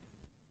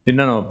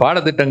 இன்னும் நம்ம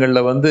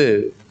பாடத்திட்டங்களில்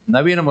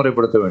நவீன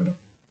முறைப்படுத்த வேண்டும்.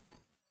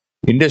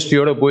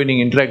 இண்டஸ்ட்ரியோட போய்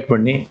நீங்கள் இன்ட்ராக்ட்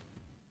பண்ணி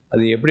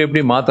அது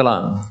எப்படி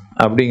மாற்றலாம்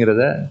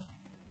அப்படிங்கிறத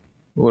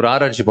ஒரு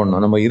ஆராய்ச்சி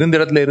பண்ணணும். நம்ம இருந்த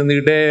இடத்துல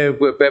இருந்துக்கிட்டே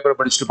பேப்பரை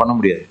படிச்சுட்டு பண்ண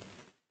முடியாது.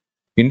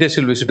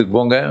 இண்டஸ்ட்ரியல் விசிட்டுக்கு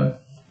போங்க.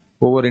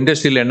 ஒவ்வொரு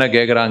இண்டஸ்ட்ரியில் என்ன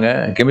கேட்குறாங்க,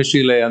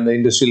 கெமிஸ்ட்ரியில் அந்த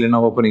இண்டஸ்ட்ரியில்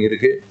என்ன ஓப்பனிங்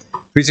இருக்குது,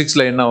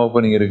 ஃபிசிக்ஸில் என்ன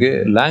ஓப்பனிங்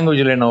இருக்குது,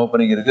 லாங்குவேஜில் என்ன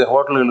ஓப்பனிங் இருக்குது.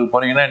 ஹோட்டல்களுக்கு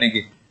போனீங்கன்னா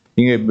இன்றைக்கி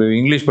இங்கே இப்போ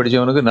இங்கிலீஷ்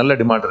படித்தவனுக்கு நல்ல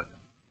டிமாண்ட் இருக்குது,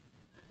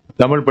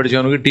 தமிழ்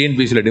படித்தவனுக்கு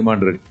டிஎன்பிசியில்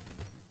டிமாண்ட் இருக்குது.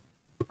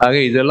 ஆக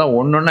இதெல்லாம்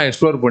ஒன்றொன்னா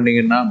எக்ஸ்ப்ளோர்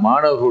பண்ணிங்கன்னா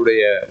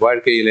மாணவர்களுடைய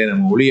வாழ்க்கையிலே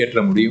நம்ம ஒளியேற்ற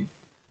முடியும்.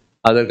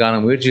 அதற்கான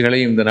முயற்சிகளை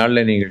இந்த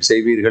நாளில் நீங்கள்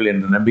செய்வீர்கள்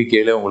என்ற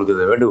நம்பிக்கையில் உங்களுக்கு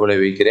இந்த வேண்டுகோளை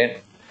வைக்கிறேன்.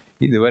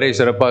 இதுவரை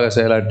சிறப்பாக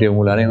செயலாற்றிய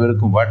உங்கள்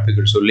அனைவருக்கும்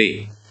வாழ்த்துக்கள் சொல்லி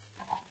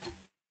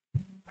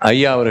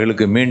ஐயா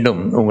அவர்களுக்கு மீண்டும்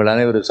உங்கள்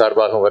அனைவரும்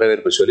சார்பாக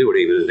வரவேற்பு சொல்லி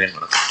விடைபெறுகிறேன்.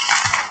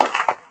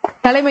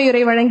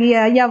 தலைமையுரை வழங்கிய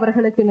ஐயா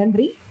அவர்களுக்கு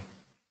நன்றி.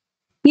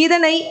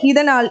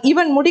 இதனால்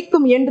இவன்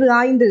முடிக்கும் என்று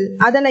ஆய்ந்து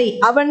அதனை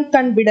அவன்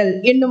கண் விடல்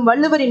என்னும்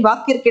வள்ளுவரின்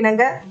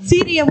வாக்கிற்கிணங்க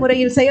சீரிய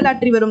முறையில்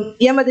செயலாற்றி வரும்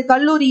எமது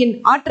கல்லூரியின்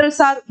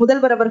ஆற்றல்சார்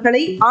முதல்வர்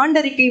அவர்களை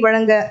ஆண்டறிக்கை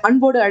வழங்க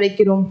அன்போடு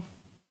அழைக்கிறோம்.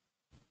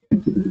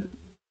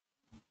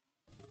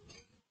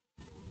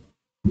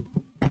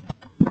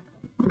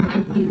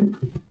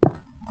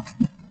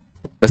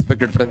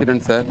 Respected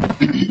President Sir,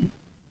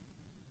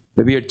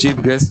 revered Chief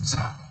Guest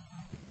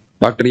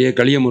Dr. A.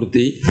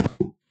 Kaliyamurthy,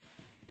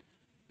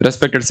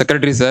 respected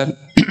Secretary Sir,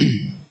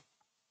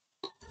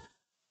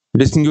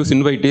 distinguished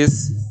invitees,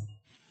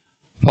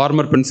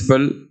 former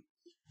principal,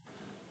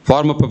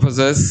 former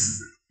professors,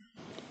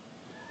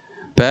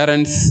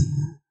 parents,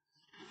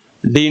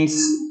 deans,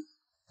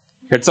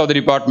 heads of the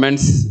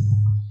departments,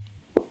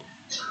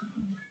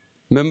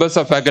 members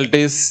of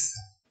faculties,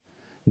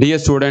 dear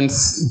students,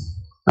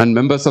 and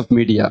members of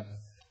media.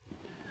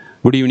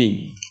 Good evening.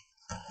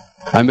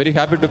 I am very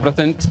happy to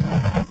present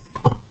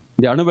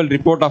the annual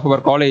report of our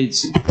college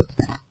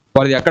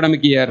for the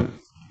academic year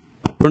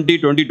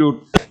 2022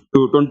 to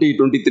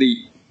 2023.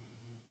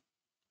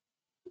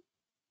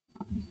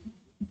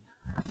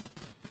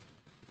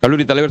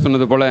 கல்லூரி தலைவர்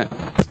சொன்னது போல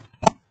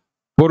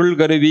பொருள்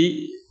கருவி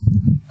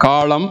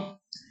காலம்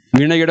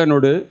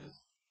வினையிடனொடு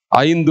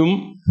ஐந்தும்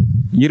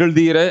இருள்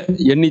தீர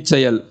எண்ணிச்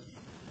செயல்.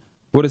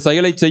 ஒரு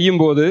செயலை செய்யும்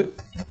போது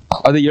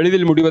அது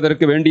எளிதில்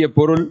முடிவதற்கு வேண்டிய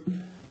பொருள்,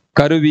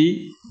 கருவி,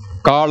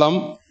 காலம்,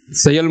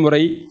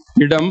 செயல்முறை,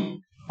 இடம்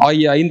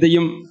ஆகிய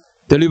ஐந்தையும்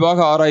தெளிவாக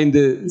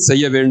ஆராய்ந்து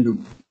செய்ய வேண்டும்.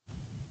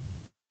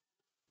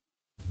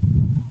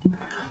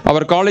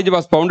 Our college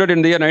was founded in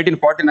the year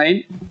 1949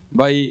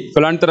 by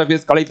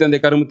philanthropist Kalaithandai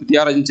Karumuthu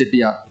Thiagarajan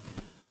Chettiar,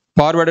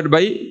 forwarded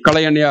by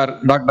Kalayanyar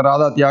Dr.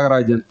 Radha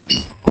Thiagarajan.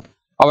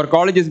 Our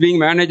college is being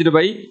managed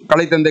by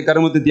Kalaithandai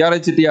Karumuthu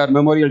Thiagarajan Chettiar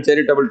Memorial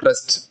Charitable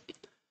Trust.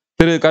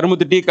 Thiru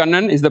Karumuthu T.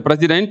 Kannan is the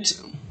president,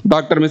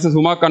 Dr. Mrs.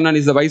 Uma Kannan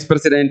is the vice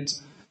president,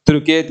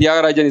 Thiru K.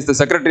 Thiagarajan is the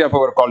secretary of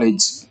our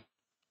college.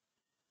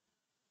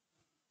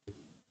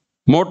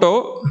 Motto: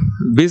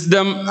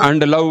 wisdom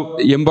and love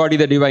embody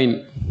the divine.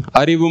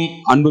 Arivum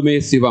anbume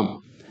sivam.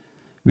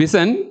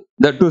 Vision: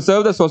 that to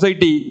serve the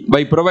society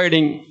by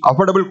providing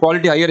affordable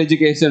quality higher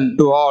education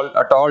to all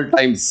at all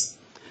times.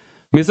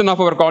 Mission of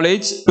our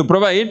college: to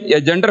provide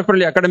a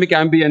gender-friendly academic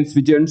ambience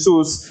which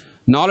ensures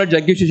knowledge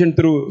acquisition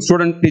through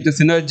student-teacher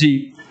synergy,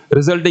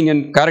 resulting in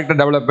character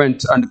development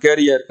and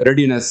career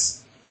readiness.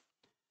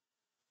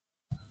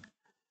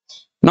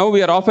 Now we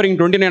are offering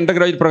 29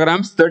 undergraduate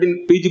programs, 13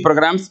 PG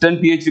programs, 10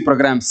 PhD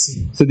programs.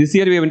 So this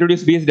year we have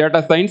introduced BS Data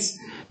Science.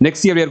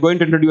 Next year we are going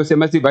to introduce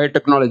MSc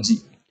Biotechnology.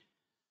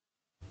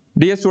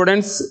 Dear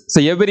students, so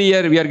every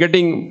year we are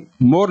getting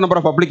more number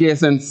of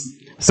applications.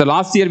 So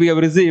last year we have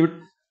received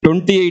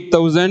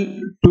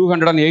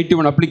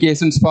 28,281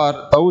 applications for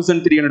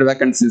 1,300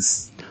 vacancies.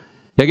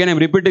 Again I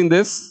am repeating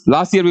this.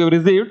 Last year we have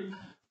received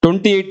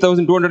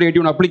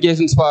 28,281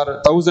 applications for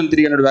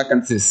 1,300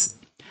 vacancies.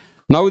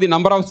 Now the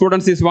number of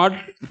students is what?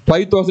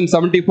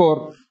 5,074.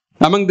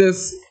 Among this,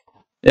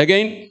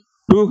 again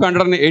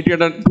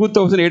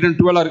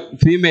 2,812 are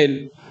female,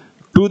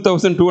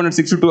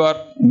 2,262 are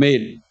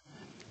male.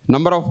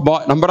 Number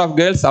of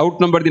girls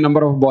outnumber the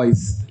number of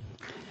boys.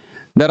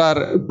 There are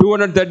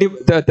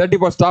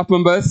 234 staff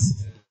members.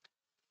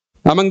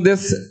 Among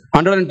this,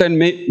 110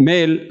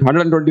 male,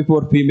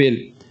 124 female.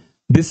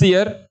 This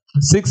year,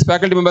 6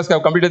 faculty members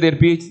have completed their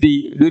PhD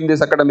during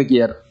this academic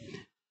year.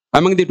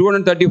 Among the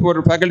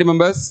 234 faculty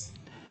members,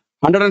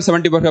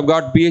 174 have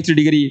got PhD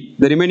degree,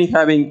 the remaining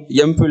having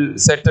MPhil,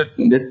 SET,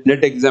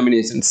 NET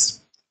examinations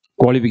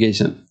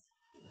qualification.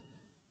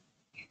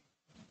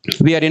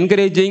 We are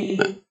encouraging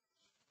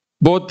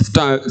both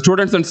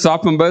students and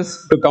staff members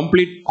to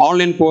complete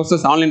online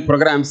courses, online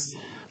programs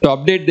to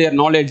update their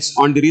knowledge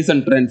on the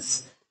recent trends.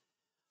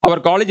 Our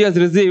college has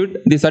received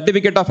the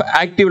certificate of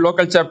active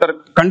local chapter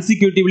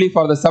consecutively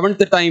for the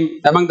 7th time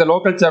among the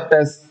local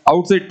chapters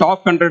outside top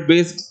 100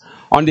 based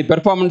on the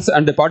performance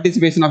and the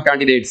participation of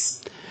candidates.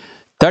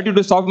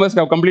 32 staff members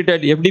have completed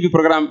FDP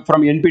program from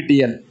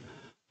NPTL.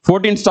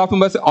 14 staff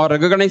members are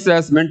recognized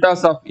as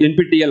mentors of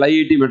NPTL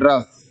IIT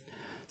Madras.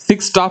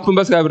 6 staff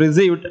members have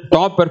received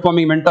top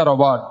performing mentor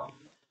award.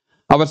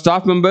 Our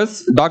staff members,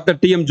 Dr.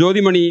 T.M.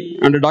 Jodhimani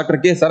and Dr.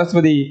 K.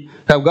 Saraswati,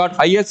 have got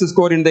highest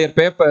score in their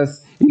papers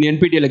in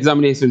NPTL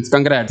examinations.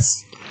 Congrats.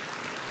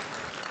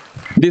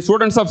 The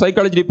students of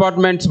psychology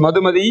departments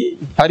Madhumati,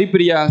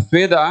 Haripriya,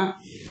 Sweda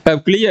have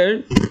cleared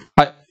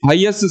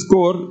highest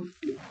score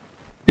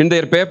in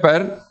their paper.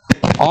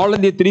 All of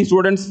the 3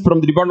 students from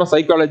the Department of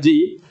Psychology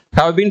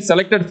have been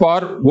selected for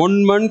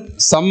 1 month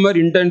summer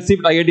intensive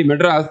at IIT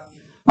Madras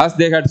as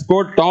they had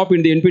scored top in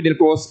the NPTEL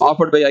course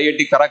offered by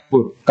IIT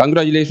Kharagpur.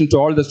 Congratulations to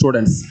all the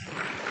students.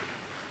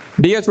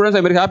 Dear students, I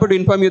am very happy to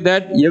inform you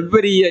that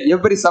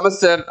every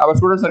semester our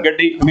students are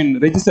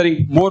registering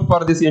more for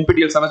this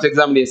NPTEL semester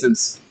examinations.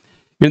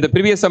 In the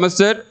previous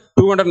semester,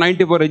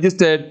 294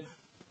 registered.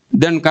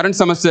 Then current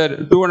semester,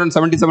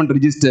 277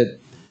 registered.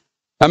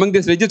 Among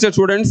these registered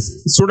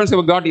students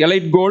have got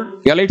Elite Gold,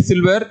 Elite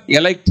Silver,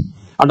 Elite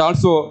and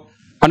also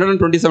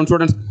 127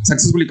 students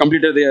successfully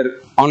completed their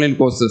online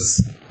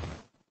courses.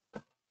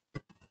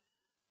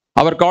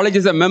 Our college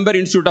is a member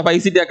institute of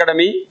ICT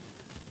Academy.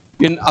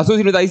 In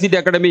association with ICT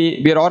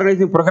Academy, we are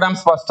organizing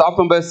programs for staff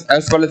members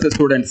as well as the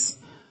students.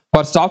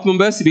 For staff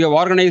members, we have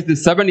organized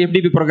 7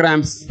 FDP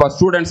programs. For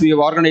students, we have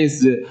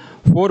organized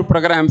 4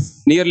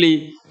 programs.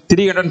 Nearly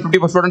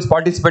 354 students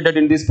participated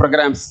in these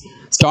programs.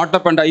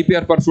 Startup and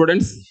IPR for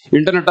students,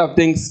 Internet of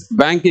Things,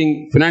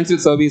 banking, financial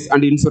service,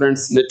 and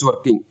insurance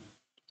networking.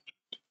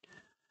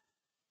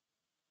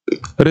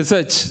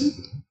 Research.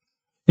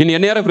 In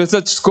NIRF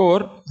research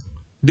score,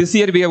 this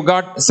year we have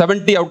got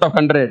 70 out of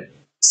 100.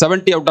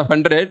 70 out of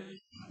 100.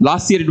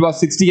 Last year it was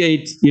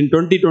 68. In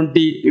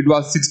 2020 it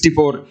was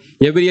 64.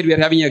 Every year we are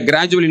having a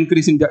gradual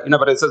increase in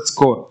our research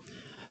score.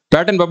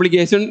 Patent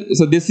publication.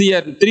 So this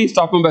year 3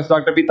 staff members,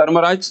 Dr. P.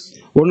 Thiagarajar,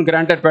 1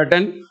 granted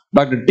patent.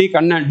 Dr. D.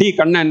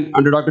 Kannan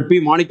and Dr. P.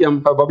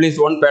 Manikam have published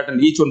 1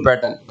 patent, each 1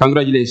 patent.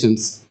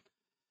 Congratulations.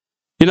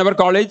 In our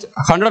college,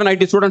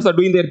 190 students are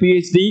doing their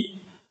PhD.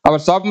 Our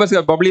staff members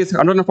have published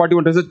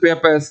 141 research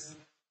papers.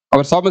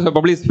 Our staff members have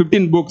published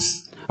 15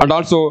 books, and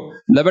also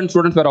 11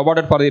 students were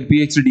awarded for their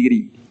PhD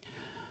degree.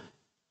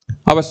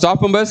 Our staff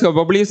members have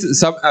published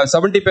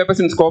 70 papers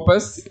in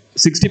Scopus,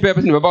 60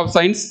 papers in Web of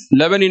Science,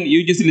 11 in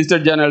UGC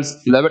listed journals,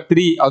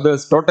 3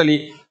 others,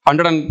 totally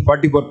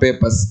 144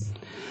 papers.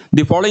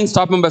 The following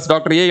staff members,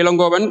 Dr. A.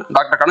 Ilangovan,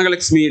 Dr.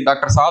 Kanagalakshmi,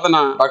 Dr.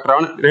 Sadhana,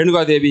 Dr.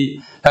 Renuka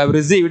Devi, have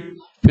received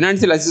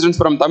financial assistance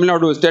from Tamil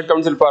Nadu State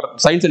Council for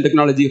Science and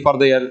Technology for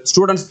their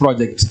students'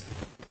 project.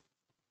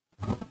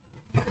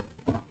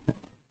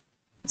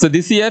 So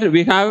this year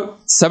we have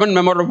 7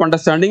 memorandum of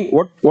understanding,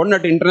 1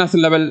 at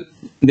international level,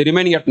 the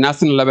remaining at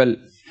national level.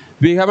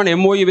 We have an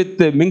MOU with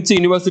the Mingchi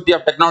University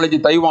of Technology,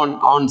 Taiwan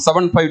on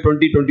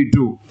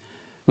 7/5/2022.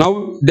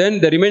 Now then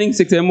the remaining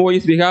 6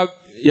 MOUs, we have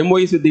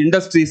MOUs with the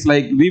industries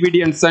like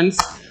VVD and Sons,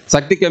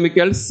 Sakti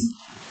Chemicals,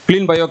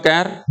 Clean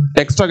Biocare,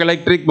 Textile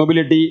Electric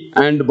Mobility,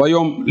 and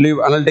Biome Live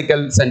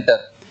Analytical Center.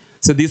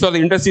 So these are the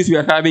industries we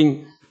are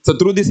having. So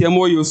through these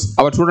MOUs,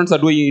 our students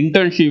are doing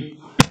internship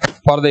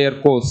for their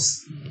course.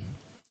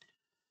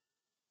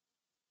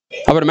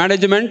 Our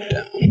management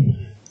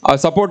are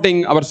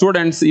supporting our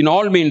students in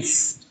all means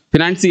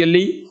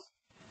financially.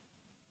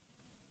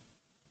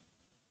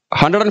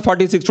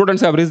 146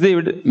 students have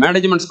received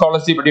management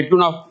scholarship at a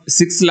tune of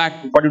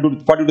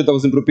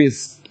 6,42,000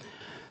 rupees.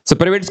 So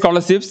private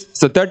scholarships,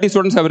 so 30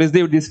 students have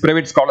received these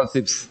private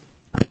scholarships.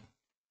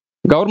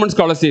 Government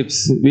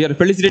scholarships, we are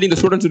felicitating the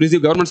students who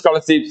receive government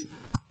scholarships.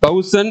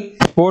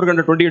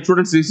 1,428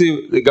 students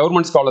receive the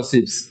government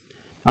scholarships.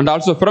 And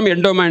also from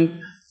endowment,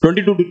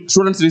 22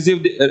 students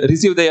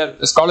received their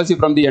scholarship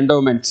from the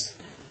endowments.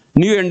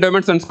 New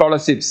endowments and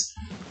scholarships.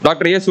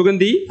 Dr. A.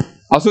 Sugandhi,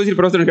 Associate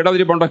Professor and Head of the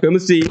Department of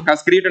Chemistry,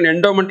 has created an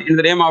endowment in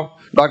the name of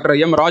Dr.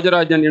 M.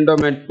 Rajarajan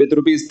endowment with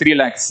rupees 3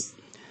 lakhs.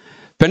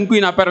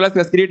 Penguin Apparel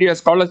has created a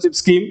scholarship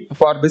scheme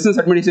for Business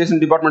Administration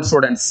Department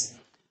students.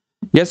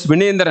 Yes,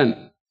 Vinendran,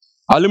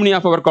 alumni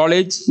of our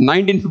college,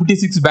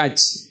 1956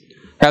 batch,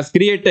 has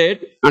created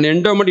an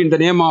endowment in the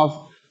name of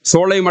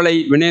Salai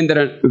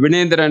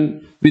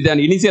Vinendran with an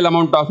initial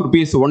amount of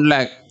rupees 1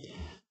 lakh.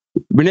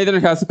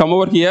 Vinendran has come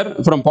over here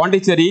from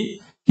Pondicherry.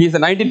 He is a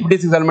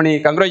 1956 alumni.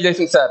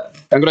 Congratulations, sir.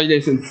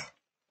 Congratulations.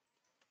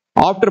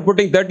 After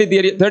putting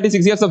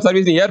 36 years of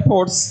service in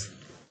airports,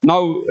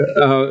 now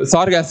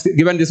sir has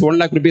given this 1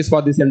 lakh rupees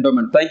for this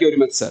endowment. Thank you very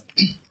much, sir.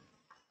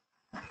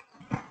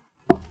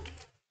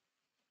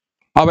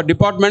 Our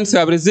departments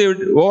have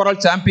received overall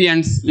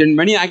champions in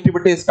many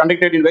activities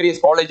conducted in various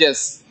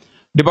colleges.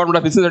 Department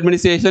of Business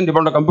Administration,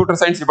 Department of Computer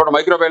Science, Department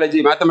of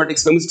Microbiology,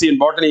 Mathematics, Chemistry, and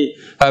Botany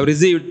have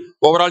received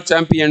overall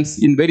champions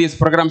in various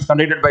programs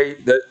conducted by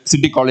the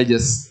city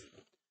colleges.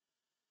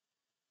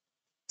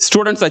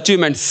 Students'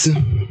 achievements.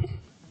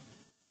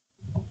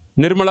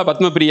 Nirmala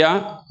Padmapriya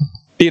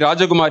T.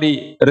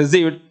 Rajakumari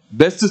received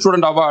Best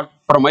Student Award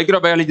from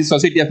Microbiology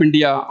Society of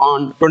India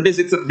on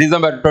 26th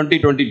December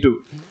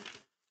 2022.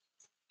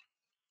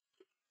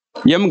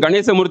 M.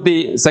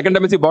 Ganesamurthy, Second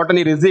MSc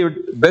Botany, received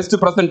Best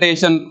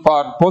Presentation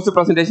for Post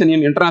Presentation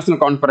in International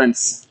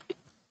Conference.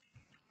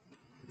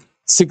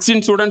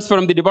 16 students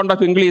from the Department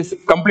of English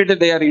completed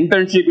their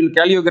internship in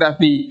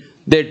calligraphy.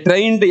 They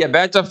trained a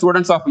batch of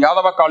students of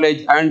Yadava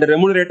College and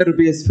remunerated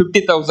rupees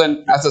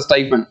 50,000 as a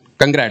stipend.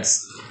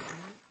 Congrats.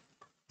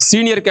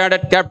 Senior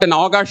Cadet Captain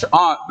Agash,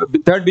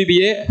 3rd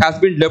BBA, has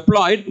been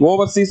deployed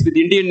overseas with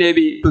Indian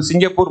Navy to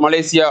Singapore,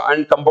 Malaysia,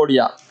 and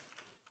Cambodia.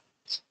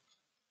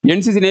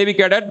 NCC Navy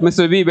Cadet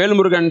Mr. V.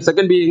 Velmurugan,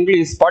 2nd BA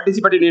English,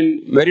 participated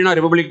in Marina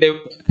Republic Day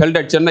held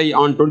at Chennai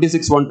on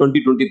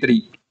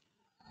 26/1/2023.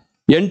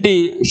 NT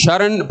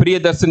Sharan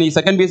Priyadarshini,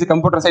 2nd BSc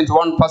Computer Science,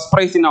 won first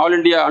prize in All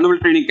India Annual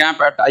Training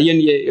Camp at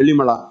INA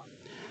Elimala.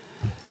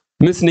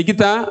 Ms.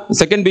 Nikita,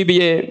 2nd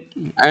BBA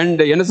and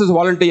NSS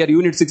Volunteer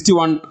Unit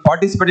 61,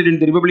 participated in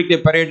the Republic Day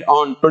Parade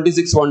on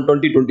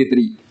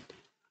 26/1/2023.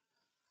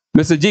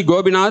 Mr. G.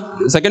 Gobinath,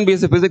 2nd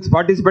BSc Physics,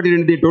 participated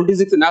in the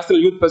 26th National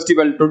Youth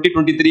Festival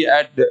 2023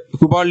 at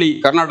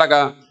Hubballi,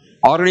 Karnataka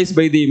organized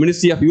by the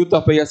Ministry of Youth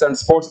Affairs and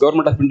Sports,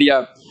 Government of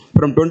India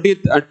from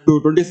 20th to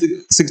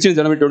 16th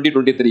January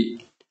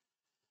 2023.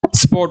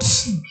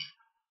 Sports.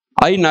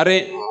 I,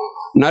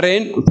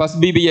 Naren, first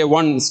BBA,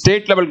 won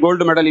state level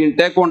gold medal in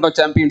Taekwondo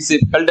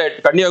Championship held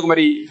at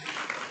Kanyakumari.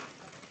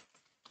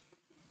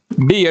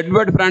 D.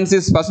 Edward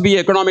Francis, first BA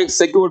Economics,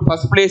 secured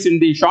first place in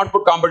the shot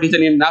put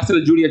competition in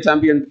National Junior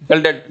Champion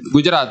held at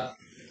Gujarat.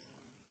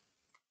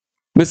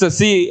 Mr.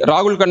 C.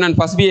 Rahul Kannan,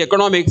 first BA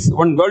Economics,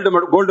 won gold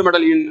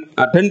medal in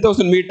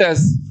 10,000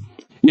 meters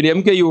in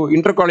MKU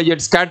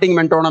Intercollegiate Skating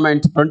Men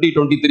Tournament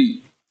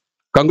 2023.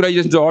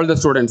 Congratulations to all the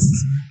students.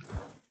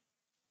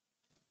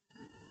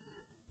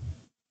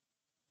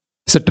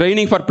 So,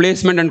 training for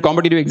placement and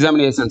competitive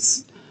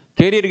examinations.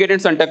 Career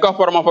guidance and tech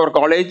forum of our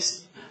college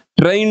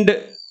trained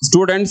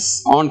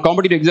students on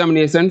competitive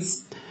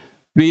examinations.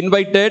 We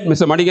invited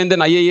Mr.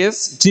 Manigandan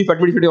IAS, Chief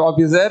Administrative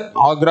Officer,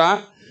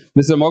 Agra,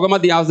 Mr.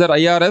 Mohammad Yazar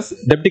IRS,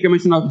 Deputy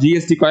Commissioner of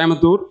GST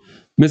Coimbatore,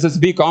 Mrs.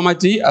 B.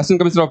 Kamachi, Assistant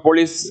Commissioner of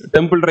Police,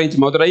 Temple Range,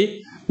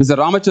 Madurai, Mr.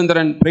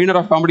 Ramachandran, Trainer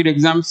of Competitive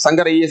Exams,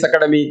 Sangar IAS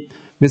Academy,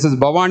 Mrs.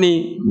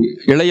 Bhavani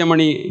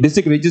Ilayamani,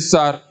 District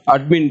Registrar,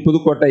 Admin,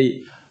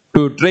 Pudukkottai,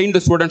 to train the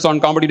students on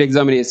competitive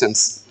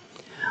examinations.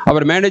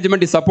 Our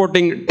management is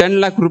supporting 10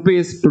 lakh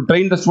rupees to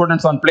train the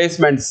students on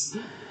placements.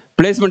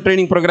 Placement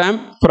training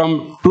program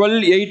from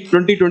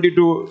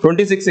 12/8/2022,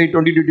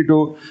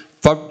 26/8/2022,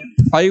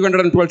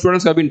 512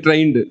 students have been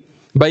trained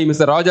by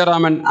Mr.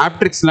 Rajaraman,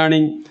 Aptrix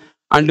Learning,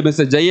 and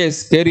Mr.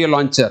 Jayes, Career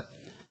Launcher.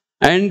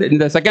 And in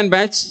the second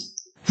batch,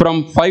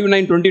 from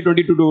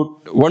 5/9/2022 to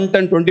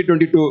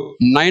 1/10/2022,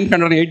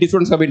 980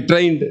 students have been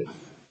trained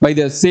by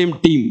the same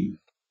team.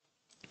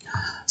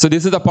 So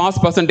this is the pass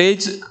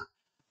percentage.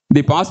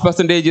 The pass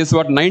percentage is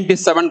what?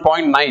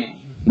 97.9.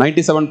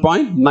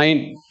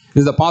 97.9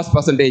 is the pass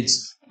percentage.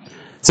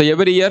 So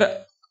every year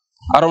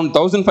around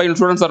 1,500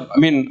 students are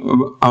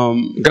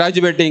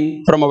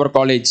graduating from our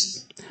college.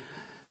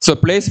 So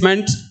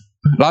placement,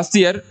 last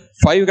year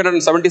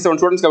 577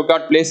 students have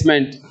got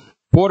placement,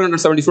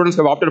 470 students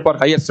have opted for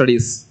higher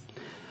studies.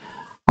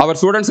 Our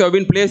students have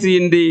been placed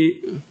in the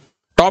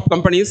top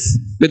companies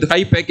with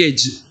high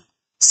package.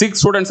 6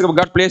 students have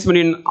got placement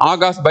in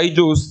August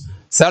Byju's.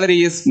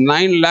 Salary is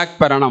 9 lakh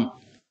per annum.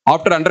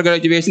 After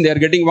undergraduation, they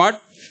are getting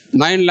what?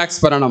 9 lakhs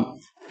per annum.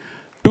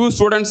 2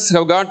 students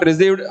have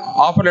received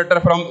offer letter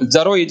from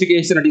Zero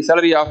Education at a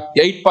salary of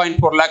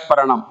 8.4 lakh per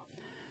annum.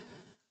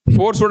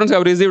 4 students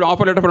have received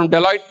offer letter from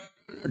Deloitte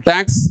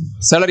Tax,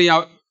 salary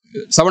of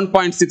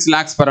 7.6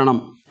 lakhs per annum.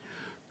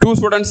 2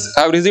 students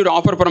have received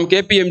offer from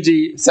KPMG,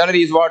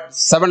 salary is what?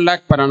 7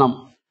 lakh per annum.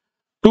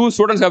 2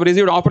 students have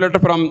received offer letter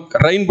from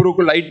Rainbrook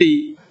IT,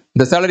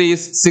 the salary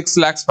is 6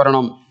 lakhs per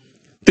annum.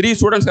 3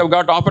 students have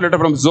got offer letter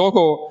from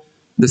Zoho,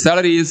 the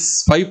salary is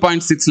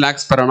 5.6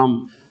 lakhs per annum.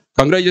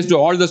 Congratulations to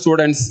all the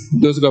students,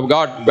 those who have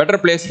got better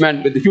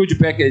placement with a huge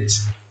package.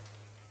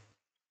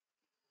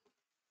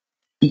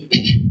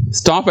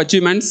 Staff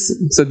achievements.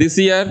 So this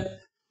year,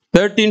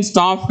 13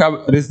 staff have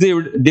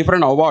received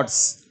different awards.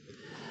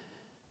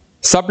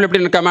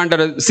 Sub-Lieutenant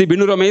Commander C.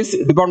 Binu Ramesh,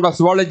 Department of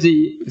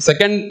Zoology,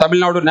 2nd Tamil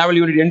Nadu Naval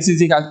Unit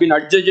NCC, has been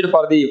adjudged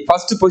for the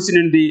first position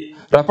in the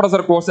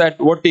refresher course at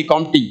OT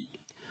Comty.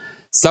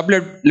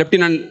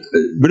 Sub-Lieutenant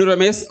Binu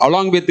Ramesh,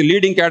 along with the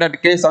leading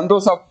cadet K.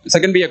 Santosh of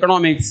 2nd B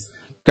Economics,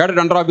 Cadet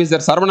Under Officer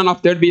Sarvanan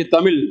of 3rd B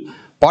Tamil,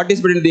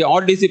 participated in the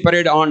RDC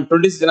parade on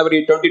 20th January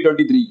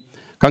 2023.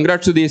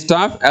 Congrats to the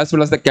staff as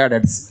well as the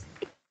cadets.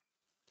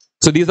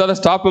 So these are the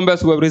staff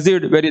members who have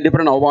received very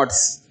different awards.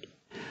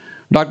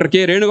 Dr.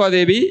 K. Renuka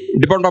Devi,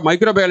 Department of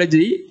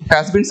Microbiology,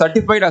 has been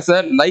certified as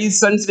a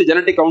licensed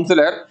genetic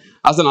counselor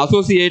as an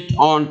associate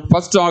on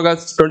 1st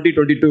August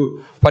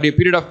 2022 for a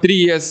period of 3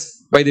 years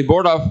by the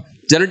Board of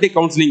Genetic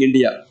Counseling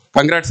India.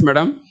 Congrats,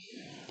 madam.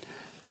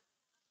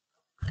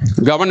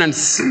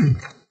 Governance.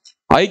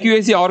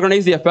 IQAC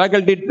organized a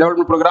faculty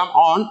development program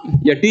on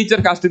a teacher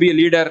has to be a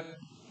leader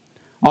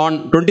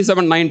on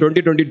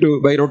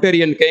 27/9/2022 by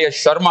Rotarian K.S.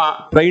 Sharma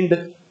trained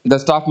the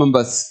staff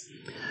members.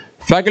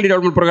 Faculty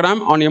development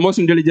program on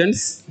emotional intelligence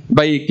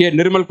by K.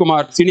 Nirmal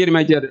Kumar, senior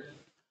major.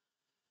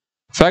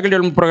 Faculty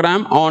development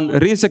program on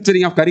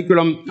restructuring of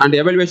curriculum and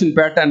evaluation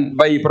pattern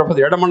by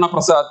Professor Edamanna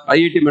Prasad,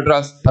 IIT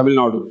Madras, Tamil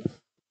Nadu.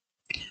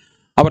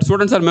 Our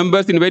students are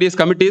members in various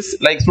committees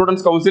like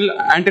Students Council,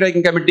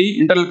 Anti-Ragging Committee,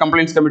 Internal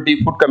Complaints Committee,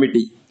 Food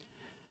Committee.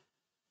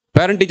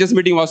 Parent teachers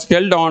meeting was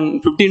held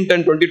on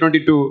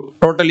 15/10/2022.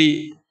 Totally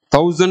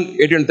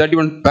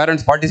 1,831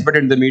 parents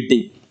participated in the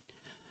meeting.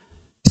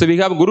 So we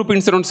have Group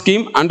Insurance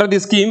Scheme. Under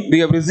this scheme, we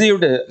have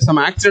received some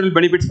accidental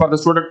benefits for the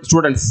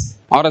students.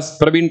 R.S.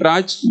 Praveen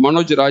Raj,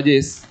 Manoj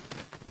Rajesh,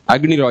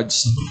 Agni Raj.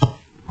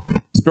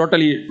 It's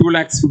totally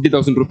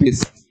 2,50,000 rupees.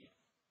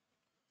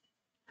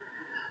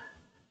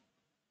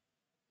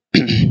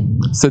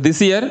 So this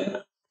year,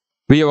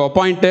 we have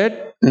appointed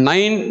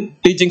 9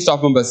 teaching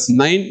staff members.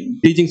 9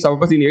 teaching staff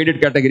members in aided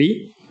category.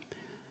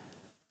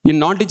 In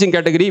non-teaching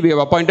category, we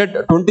have appointed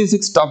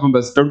 26 staff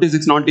members.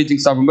 26 non-teaching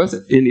staff members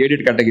in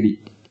aided category.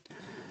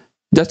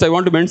 Just I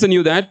want to mention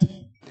you that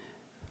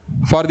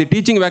for the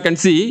teaching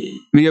vacancy,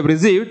 we have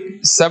received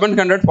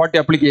 740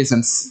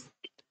 applications.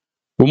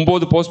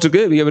 9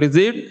 போஸ்ட்டுக்கு we have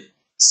received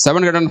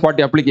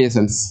 740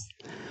 applications.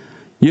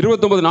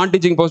 29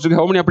 non-teaching போஸ்ட்டுக்கு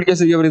how many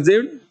applications we have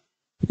received?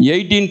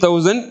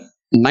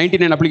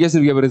 18,099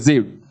 applications we have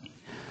received.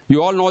 You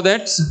all know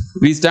that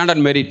we stand on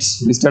merit.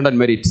 We stand on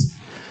merit.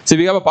 So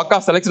we have a pakka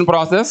selection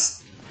process.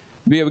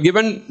 We have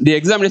given the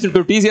examination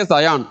to TCS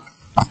Ion.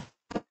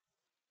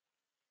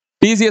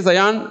 TCS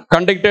Ion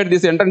conducted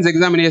these entrance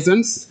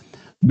examinations.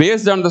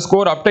 Based on the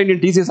score obtained in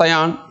TCS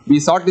Ion, we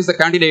shortlist the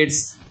candidates.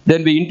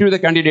 Then we interview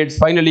the candidates.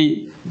 Finally,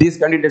 these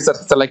candidates are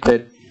selected.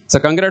 So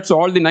congrats to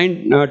all the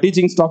 9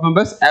 teaching staff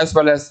members as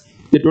well as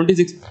the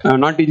 26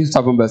 non-teaching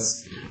staff members.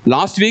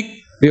 Last week,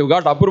 we have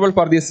got approval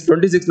for these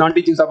 26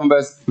 non-teaching staff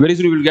members. Very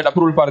soon we will get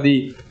approval for the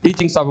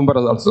teaching staff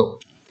members also.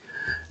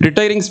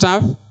 Retiring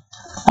staff,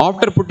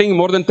 after putting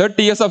more than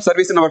 30 years of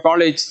service in our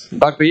college,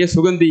 Dr. A.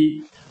 Sugandhi,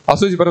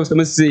 Associate Professor of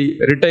Chemistry,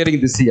 retiring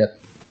this year.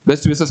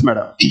 Best wishes,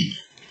 madam.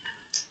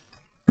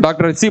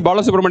 Dr. C.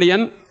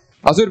 Balasubramanian,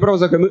 Associate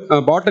Professor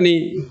of Botany,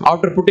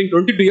 after putting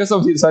 22 years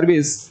of his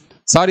service,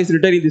 sir is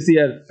retiring this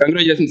year.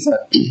 Congratulations, sir.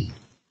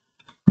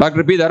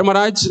 Dr. P.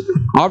 Dharmaraj,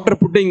 after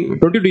putting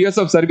 22 years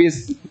of service,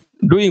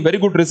 doing very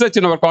good research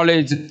in our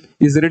college,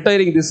 is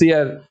retiring this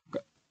year.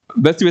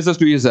 Best wishes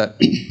to you, sir.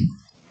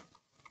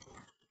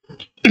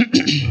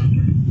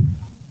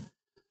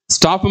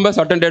 Staff members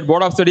attended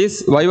Board of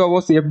Studies,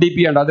 Vivavos,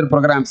 FDP and other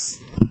programs.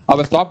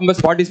 Our staff members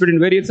participate in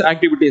various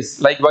activities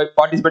like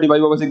participating in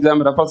Vivavos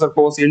exam, reference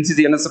course,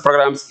 NCC, NSS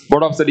programs,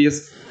 Board of Studies,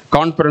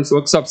 conference,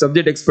 workshops,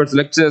 subject experts,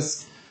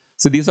 lectures.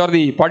 So these are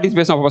the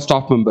participation of our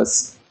staff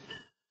members.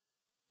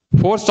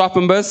 4 staff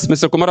members,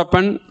 Mr.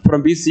 Kumarappan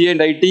from BCA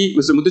and IT,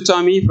 Mr.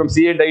 Muthuchami from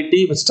CA and IT,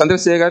 Mr.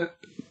 Chandrasekhar,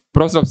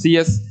 Professor of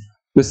CS,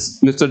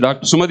 Mr.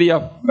 Dr. Sumadi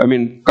of,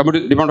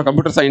 Department of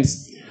Computer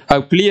Science,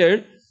 have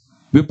cleared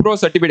Wipro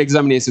certified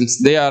examinations.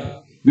 They are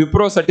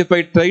Wipro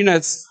certified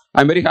trainers.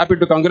 I am very happy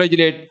to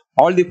congratulate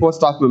all the 4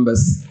 staff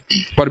members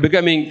for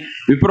becoming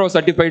Wipro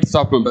certified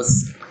staff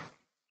members.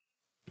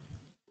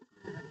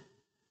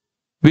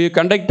 We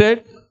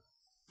conducted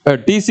a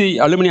TC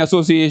Alumni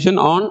Association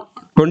on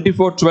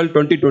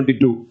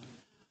 24/12/2022.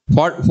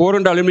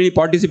 400 alumni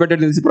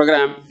participated in this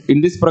program.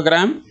 In this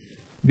program,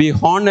 we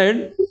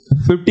honored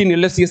 15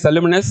 illustrious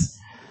alumnus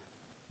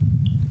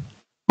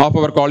of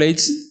our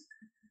college.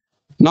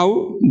 Now,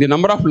 the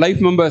number of life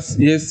members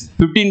is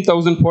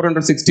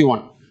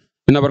 15,461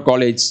 in our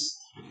college.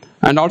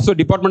 And also,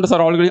 departments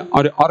are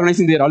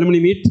organizing their alumni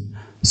meet.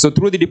 So,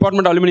 through the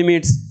department alumni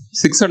meets,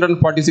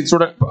 646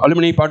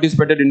 alumni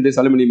participated in this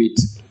alumni meet.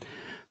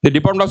 The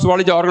Department of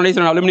Zoology organized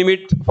an alumni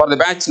meet for the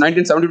batch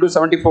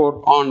 1972-74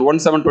 on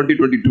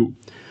 1/7/2022.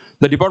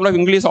 The Department of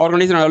English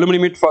organized an alumni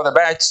meet for the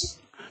batch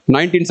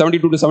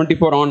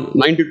 1972-74 on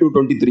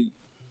 9/2/23.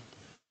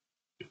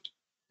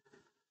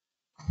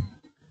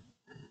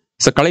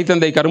 So,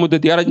 Kalaithandai Karumuthu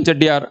Thiagarajan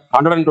Chettiar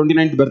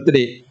 129th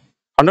birthday.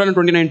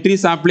 129 tree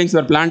samplings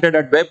were planted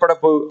at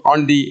Vepadapu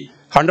on the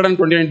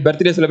 129th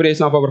birthday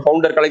celebration of our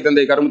founder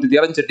Kalaithandai Karumuthu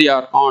Thiagarajan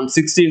Chettiar on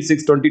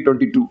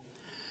 16/6/2022.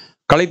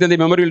 Kalaithandai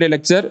Memorial Day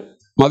Lecture,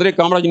 Madurai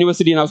Kamarajar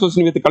University in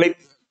association with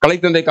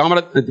Kalaithandai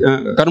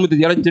Karumuthu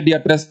Thiagarajan Chettiar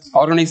Trust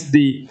organized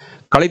the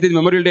Kalaithandai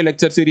Memorial Day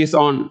Lecture Series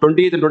on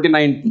 28th and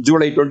 29th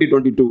July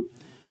 2022.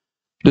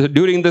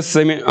 During this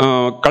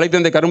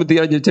Kalaithandai Karumuthu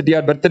Thiagarajan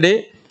Chettiar birthday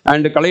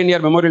and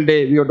Kalainiyar Memorial Day,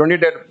 we have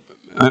donated,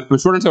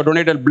 students have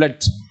donated blood.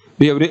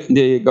 We have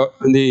the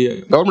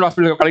government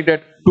hospital have collected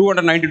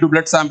 292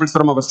 blood samples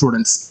from our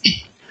students.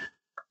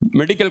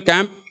 Medical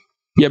camp.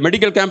 A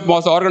medical camp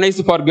was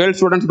organized for girl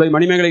students by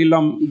Manimegala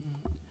Illam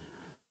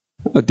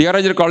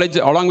Thiagarajar College,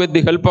 along with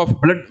the help of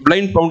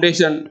Blind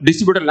Foundation,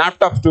 distributed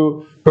laptops to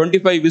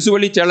 25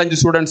 visually challenged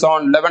students on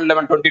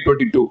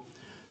 11/11/2022.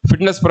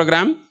 Fitness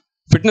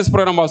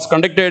program was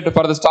conducted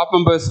for the staff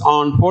members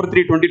on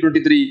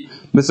 4/3/2023.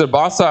 Mr.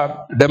 Basa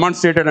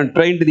demonstrated and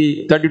trained the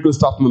 32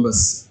 staff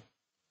members.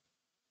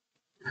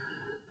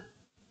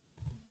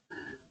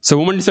 So,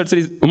 Women's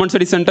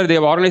Studies Center, they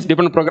have organized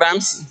different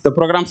programs. The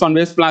programs on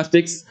waste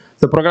plastics,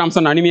 the programs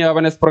on anemia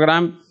awareness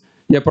program,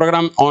 a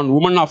program on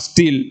Women of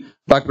Steel.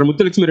 Dr.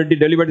 Muthulakshmi Reddy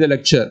delivered the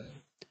lecture.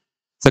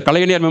 So,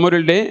 Kalainiyar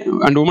Memorial Day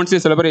and Women's Day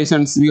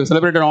celebrations, we have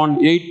celebrated on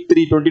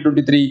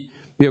 8/3/2023.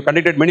 We have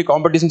conducted many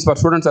competitions for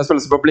students as well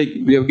as public.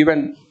 We have given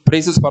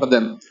prizes for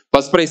them.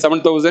 First prize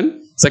 7,000,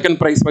 second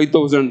prize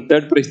 5,000,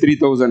 third prize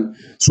 3,000.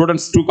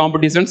 Students 2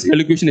 competitions,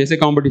 elocution essay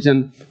competition,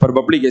 for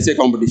public essay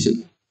competition.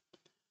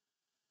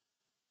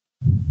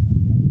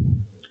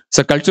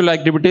 So, cultural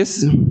activities.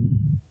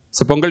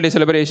 So, Pongal Day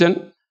celebration,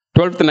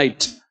 12th night.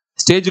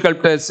 Stage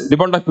sculptors,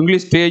 Department of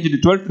English staged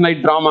 12th night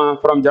drama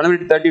from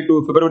January 30 to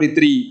February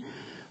 3.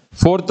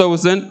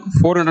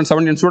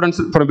 4,417 students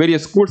from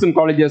various schools and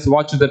colleges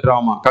watched the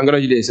drama.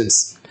 Congratulations.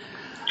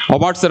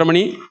 Award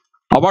ceremony.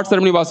 Award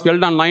ceremony was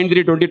held on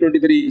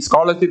 9/3/2023.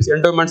 Scholarships,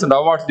 endowments and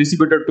awards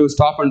distributed to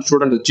staff and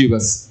student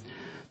achievers.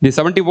 The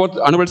 74th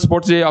annual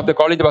sports day of the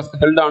college was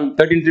held on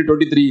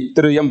 13/3/23.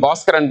 Through M.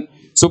 Bhaskaran,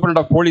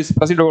 Superintendent of Police,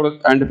 presided over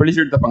and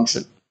felicitated the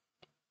function.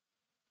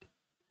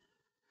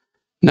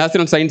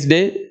 National Science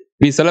Day.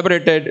 We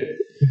celebrated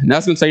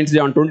National Science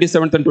Day on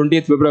 27th and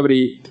 28th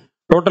February.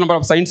 Total number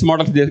of science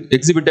models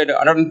exhibited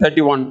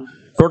 131.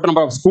 Total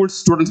number of schools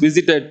students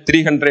visited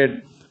 300.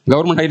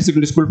 Government Higher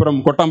Secondary School from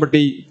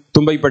Kottambatti,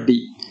 Tumbaipatti.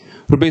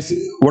 Rupees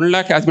 1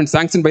 lakh has been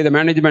sanctioned by the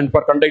management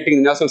for conducting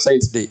the National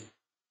Science Day.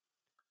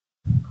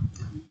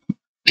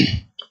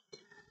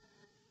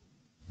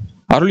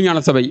 அருள்ஞான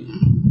சபை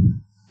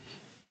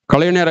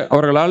கலைஞர்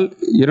அவர்களால்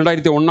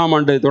 2001ஆம்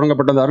ஆண்டு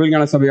தொடங்கப்பட்ட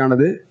அருள்ஞான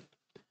சபையானது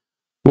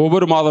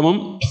ஒவ்வொரு மாதமும்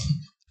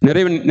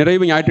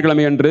நிறைவு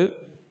ஞாயிற்றுக்கிழமை அன்று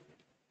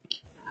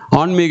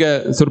ஆன்மீக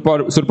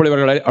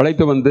சொற்பொழிவர்களை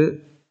அழைத்து வந்து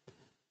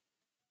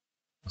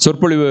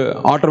சொற்பொழிவு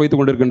ஆற்ற வைத்துக்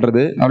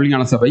கொண்டிருக்கின்றது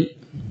அருள்ஞான சபை.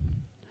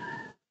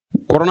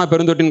 கொரோனா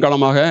பெருந்தொற்றின்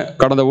காலமாக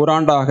கடந்த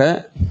ஓராண்டாக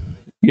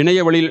இணைய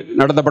வழியில்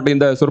நடத்தப்பட்ட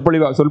இந்த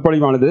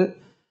சொற்பொழிவானது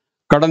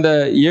கடந்த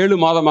 7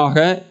 மாதமாக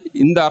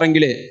இந்த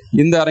அரங்கிலே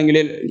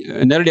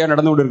நேரடியாக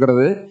நடந்து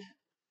கொண்டிருக்கிறது.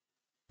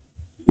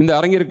 இந்த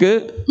அரங்கிற்கு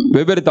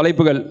வெவ்வேறு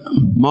தலைப்புகள்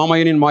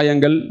மாமயனின்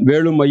மாயங்கள்,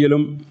 வேலும்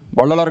மயிலும்,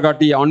 வள்ளலார்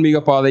காட்டிய ஆன்மீக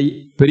பாதை,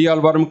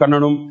 பெரியாழ்வாரும்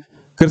கண்ணனும்,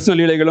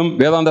 கிருஷ்ணலீலைகளும்,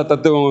 வேதாந்த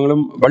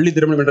தத்துவங்களும், வள்ளி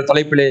திருமணம் என்ற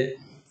தலைப்பிலே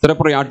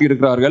சிறப்புரை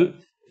ஆட்டியிருக்கிறார்கள்.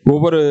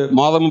 ஒவ்வொரு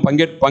மாதமும்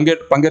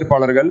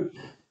பங்கேற்பாளர்கள்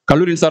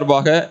கல்லூரியின்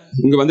சார்பாக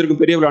இங்கு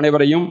வந்திருக்கும் பெரியவர்கள்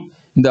அனைவரையும்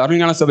இந்த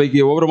அருள்ஞான சபைக்கு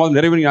ஒவ்வொரு மாதம்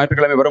நிறைவு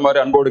ஞாயிற்றுக்கிழமை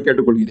வருமாறு அன்போடு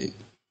கேட்டுக்கொள்கிறேன்.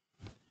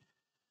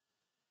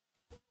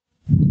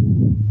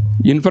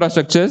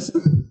 Infrastructures.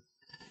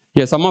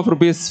 A sum of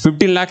rupees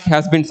 15 lakh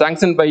has been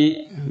sanctioned by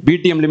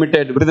BTM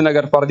Limited,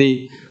 Virudhunagar, for the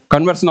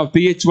conversion of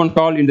PH1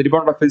 hall in the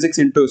Department of Physics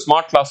into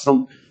smart classroom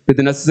with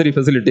the necessary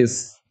facilities.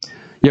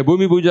 A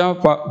Bhumi Puja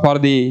for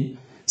the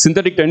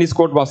synthetic tennis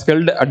court was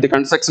held at the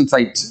construction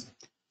site.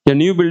 A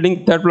new building,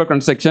 third floor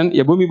construction.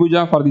 A Bhumi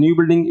Puja for the new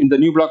building in the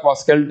new block was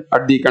held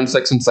at the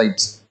construction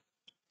site.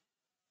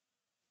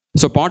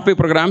 So part pay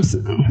programs.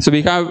 So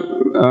we have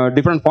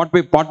different part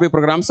pay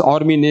programs.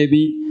 Army,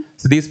 Navy.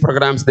 So these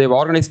programs, they have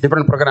organized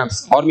different programs.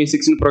 Army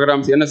 16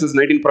 programs, NSS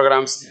 19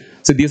 programs.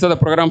 So these are the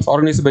programs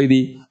organized by the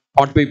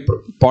part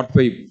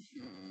pay.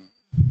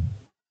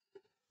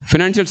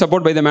 Financial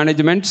support by the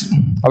management.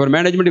 Our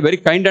management is very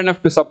kind enough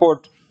to support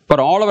for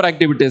all our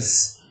activities.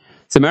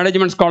 So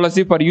management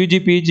scholarship for UG,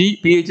 PG,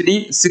 PhD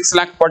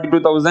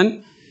 6,42,000.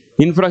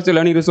 Infrastructure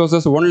learning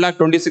resources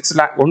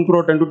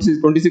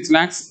 1,26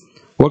 lakhs.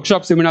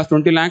 Workshop seminars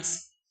 20 lakhs.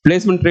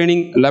 Placement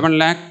training 11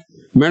 lakh.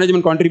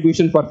 Management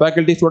contribution for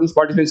faculty students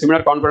participating in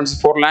seminar conference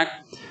 4 lakh.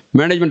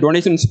 Management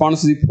donation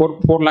sponsorship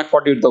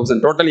 4,48,000.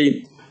 Totally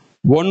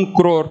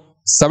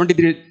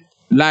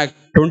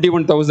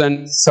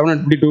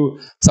 1,73,21,752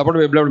 supported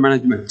by beloved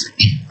management.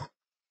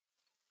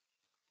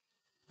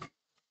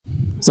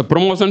 So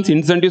promotions,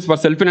 incentives for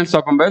self-finance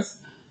staff members.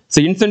 So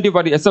incentive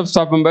for the SF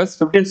staff members,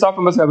 15 staff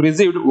members have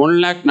received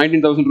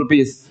 1,19,000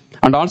 rupees.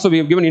 And also we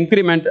have given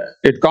increment,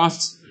 it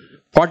costs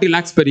 40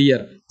 lakhs per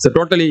year. So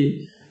totally,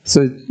 so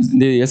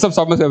the SF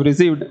staff members have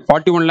received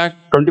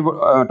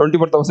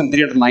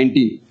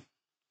 41,24,319.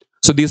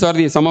 So these are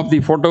some of the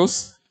photos.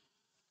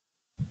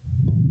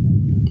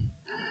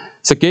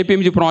 So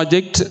KPMG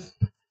project,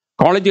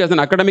 college has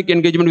an academic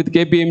engagement with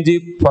KPMG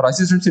for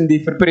assistance in the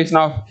preparation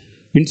of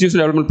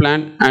institutional development plan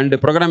and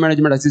program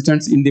management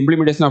assistance in the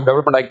implementation of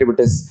development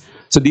activities.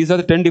 So these are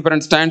the 10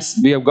 different strands.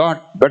 We have got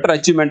better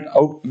achievement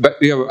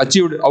we have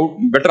achieved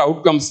better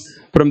outcomes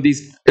from these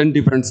 10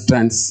 different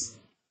strands.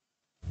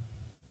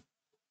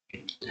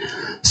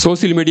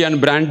 Social media and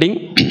branding.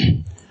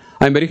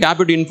 I am very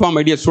happy to inform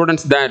my dear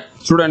students that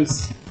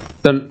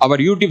our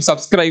YouTube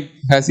subscribe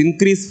has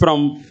increased from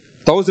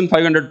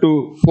 1,500 to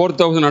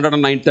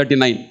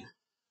 4,139.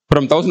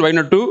 From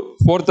 1,500 to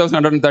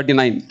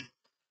 4,139.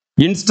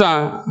 Insta,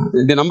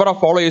 the number of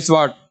followers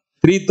was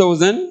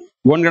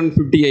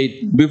 3,158.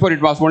 Before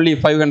it was only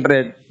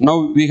 500. Now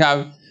we have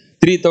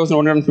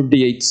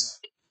 3,158.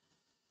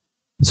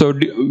 So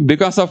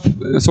because of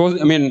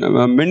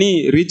many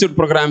reached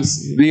programs,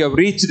 we have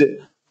reached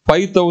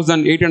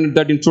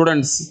 5,813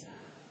 students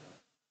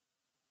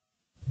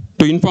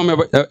to inform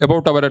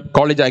about our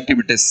college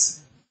activities.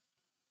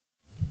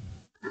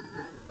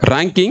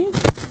 Ranking.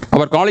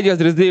 Our college has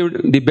received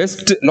the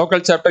best local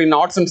chapter in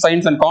arts and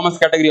science and commerce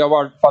category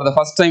award for the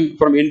first time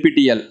from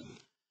NPTEL.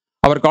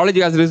 Our college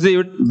has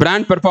received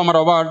brand performer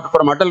award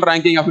from Atal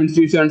ranking of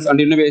institutions and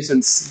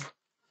innovations.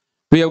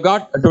 We have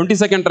got a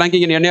 22nd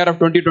ranking in NIRF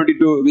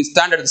 2022. We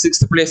stand at the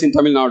 6th place in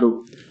Tamil Nadu.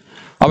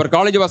 Our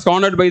college was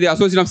honored by the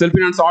Association of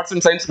Self-Finance Arts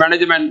and Science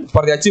Management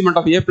for the achievement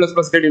of A++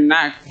 grade in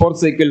NAAC 4th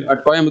cycle at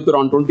Coimbatore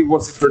on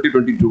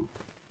 24/6/2022.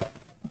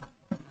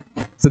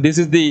 So this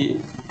is the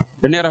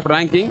NIRF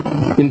ranking.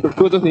 In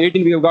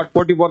 2018 we have got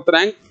 44th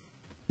rank,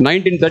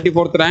 19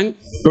 34th rank,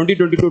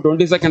 2022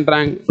 22nd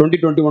rank,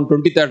 2021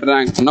 23rd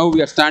rank. Now we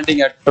are standing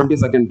at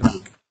 22nd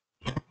rank.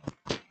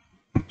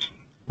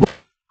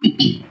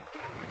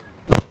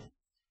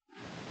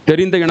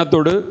 தெரிந்த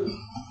இனத்தோடு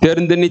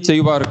தேர்ந்தெண்ணி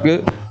செய்வார்க்கு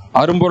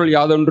அரும்பொருள்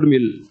யாதொன்றும்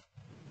இல்.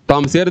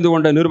 தாம் சேர்ந்து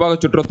கொண்ட நிர்வாக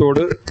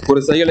சுற்றத்தோடு ஒரு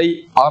செயலை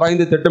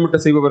ஆராய்ந்து திட்டமிட்டு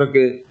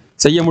செய்பவருக்கு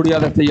செய்ய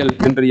முடியாத செயல்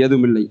என்று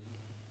ஏதுமில்லை.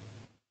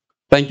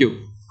 தேங்க்யூ.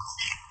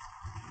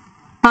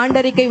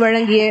 ஆண்டறிக்கை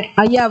வழங்கிய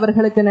ஐயா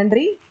அவர்களுக்கு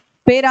நன்றி.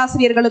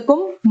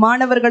 பேராசிரியர்களுக்கும்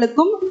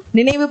மாணவர்களுக்கும்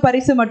நினைவு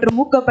பரிசு மற்றும்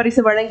ஊக்க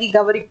பரிசு வழங்கி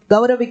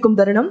கௌரவிக்கும்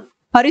தருணம்.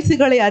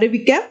 பரிசுகளை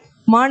அறிவிக்க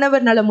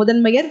மாணவர் நல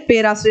முதன்மையர்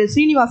பேராசிரியர்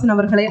ஸ்ரீனிவாசன்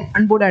அவர்களை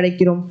அன்போடு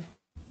அழைக்கிறோம்.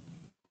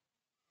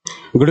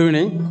 Good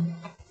evening.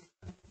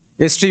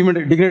 Esteemed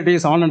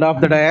dignitaries on and off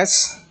the dais.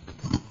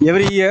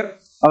 Every year,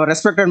 our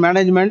respected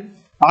management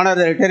honor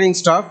the retiring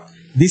staff.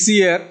 This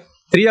year,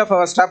 3 of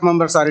our staff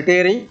members are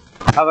retiring.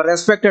 Our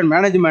respected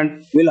management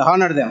will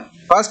honor them.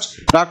 First,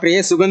 Dr.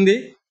 A. Sugandhi,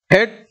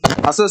 Head,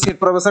 Associate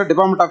Professor,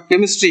 Department of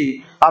Chemistry,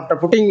 after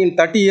putting in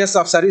 30 years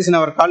of service in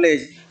our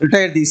college,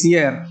 retired this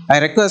year. I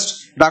request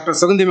Dr.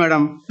 Sugandhi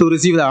Madam to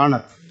receive the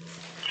honor.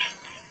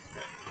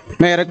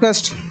 May I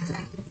request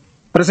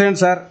President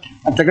Sir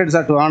and Secretary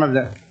Sir to honor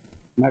the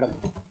Madam.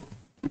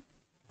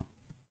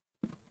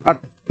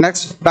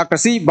 Next, Dr.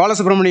 C.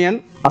 Balasubramanian,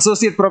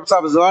 Associate Professor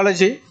of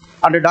Zoology,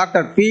 and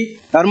Dr. P.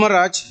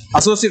 Kamarajar,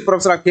 Associate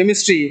Professor of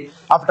Chemistry,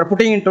 after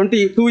putting in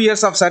 22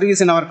 years of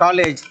service in our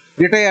college,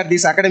 retired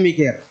this academic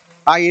year.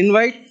 I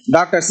invite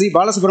Dr. C.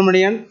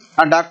 Balasubramanian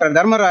and Dr.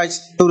 Kamarajar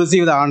to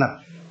receive the honor.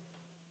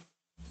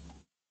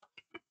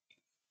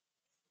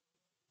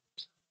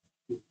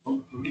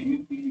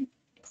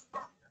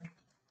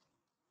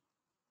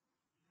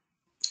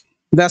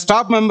 The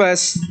staff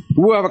members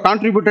who have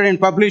contributed in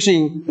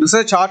publishing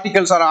research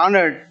articles are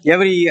honored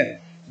every year.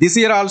 This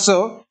year also,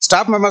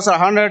 staff members are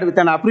honored with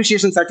an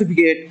appreciation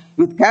certificate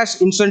with cash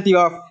incentive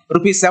of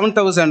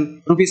 ₹7,000,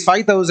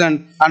 ₹5,000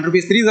 and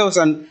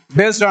 ₹3,000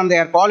 based on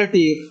their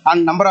quality and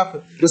number of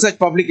research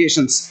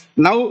publications.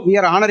 Now we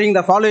are honoring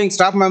the following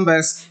staff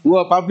members who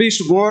have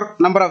published more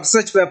number of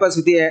research papers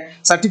with a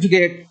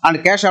certificate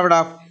and cash award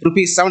of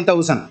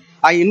 ₹7,000.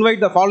 I invite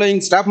the following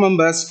staff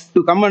members to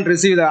come and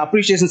receive the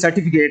appreciation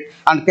certificate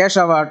and cash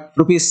award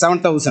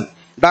 ₹7,000.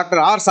 Dr.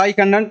 R. Sai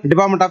Kannan,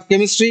 Department of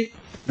Chemistry,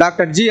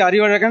 Dr. G.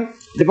 Arivalagan,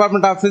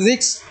 Department of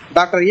Physics,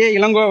 Dr. A.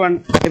 Ilangovan,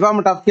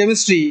 Department of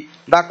Chemistry,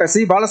 Dr.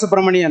 C.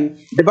 Balasubramanian,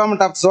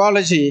 Department of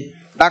Zoology,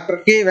 Dr.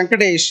 K.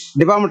 Venkatesh,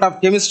 Department of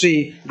Chemistry,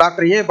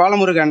 Dr. A.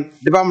 Balamurugan,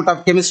 Department of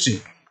Chemistry.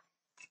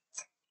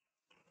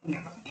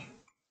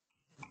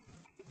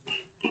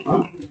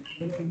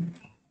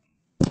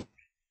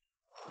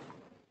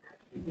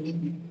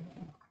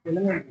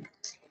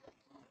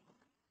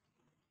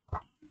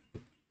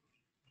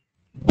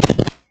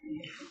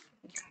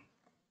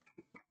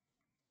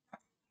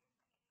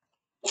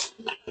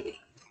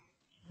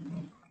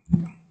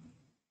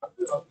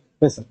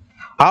 Yes, sir.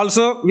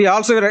 We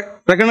also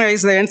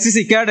recognize the NCC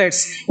cadets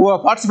who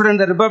have participated in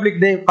the Republic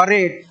Day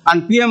Parade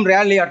and PM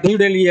rally at New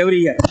Delhi every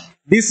year.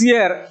 This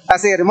year,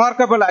 as a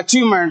remarkable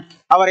achievement,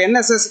 our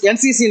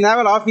NCC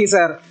Naval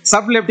Officer,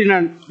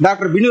 Sub-Lieutenant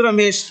Dr. Binu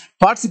Ramesh,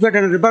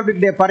 participated in the Republic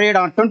Day Parade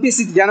on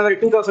 26 January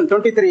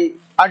 2023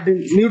 at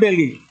New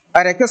Delhi.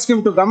 I request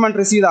him to come and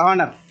receive the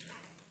honor.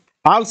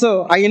 Also,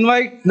 I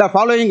invite the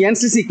following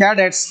NCC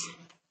cadets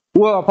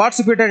who have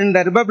participated in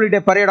the Republic Day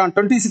Parade on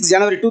 26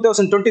 January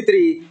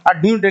 2023 at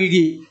New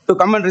Delhi to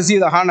come and receive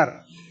the honor.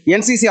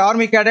 NCC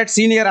Army Cadet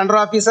Senior Under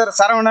Officer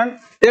Saravanan,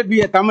 3rd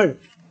BA Tamil,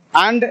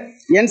 and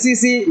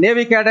NCC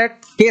Navy Cadet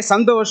K.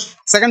 Santosh,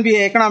 2nd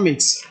BA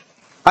Economics.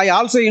 I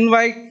also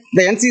invite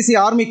the NCC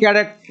Army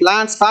Cadet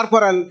Lance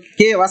Corporal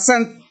K.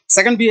 Vasant,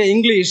 2nd BA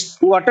English,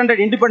 who attended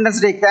Independence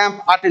Day Camp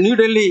at New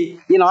Delhi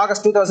in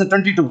August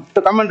 2022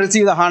 to come and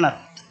receive the honor.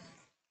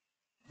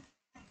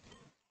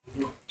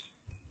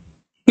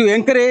 To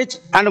encourage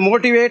and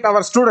motivate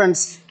our students,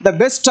 the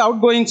best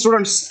outgoing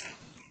students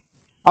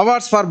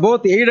awards for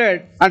both aided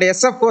and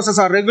SF courses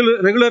are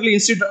regularly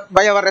instituted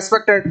by our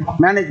respected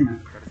management.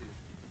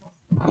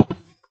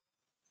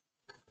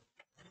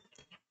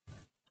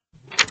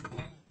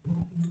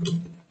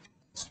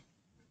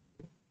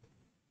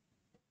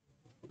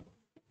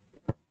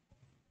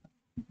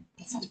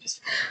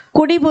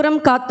 குடிபுறம்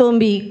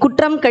காத்தோம்பி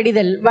குற்றம்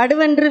கடிதல்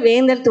வடுவென்று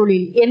வேந்தல்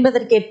தொழில்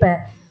என்பதற்கேற்ப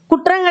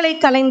குற்றங்களை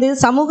களைந்து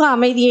சமூக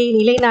அமைதியை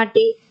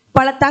நிலைநாட்டி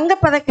பல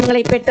தங்கப்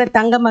பதக்கங்களை பெற்ற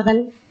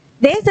தங்கமகன்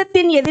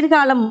தேசத்தின்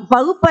எதிர்காலம்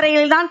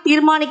வகுப்பறையில்தான்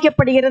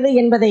தீர்மானிக்கப்படுகிறது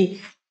என்பதை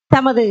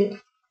தமது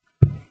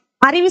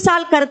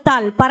அறிவுசால்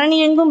கருத்தால்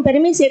பரணியெங்கும்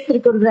பெருமை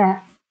சேர்த்திருக்கின்ற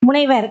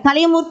முனைவர்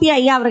கலையமூர்த்தி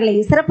ஐயா அவர்களை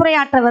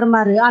சிறப்புரையாற்ற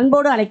வருமாறு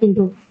அன்போடு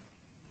அழைக்கின்றோம்.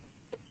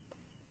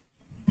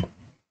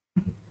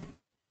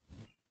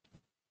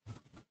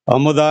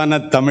 அமுதான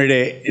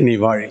தமிழே நீ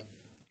வாழி,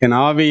 என்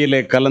ஆவியிலே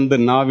கலந்து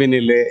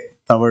நாவினிலே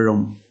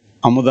தவழும்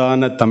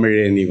அமுதான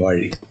தமிழே நீ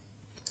வாழி.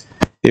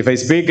 If I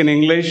speak in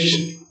English,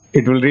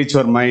 it will reach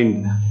your mind.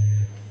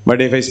 But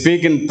if I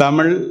speak in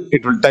Tamil,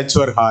 it will touch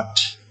your heart.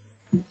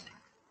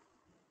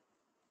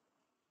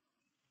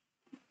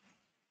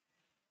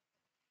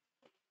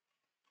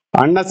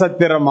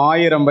 அன்னசத்திரம்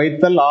 1000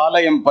 வைத்தல்,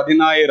 ஆலயம்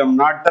 10000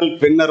 நாட்டல்,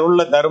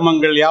 பின்னருள்ள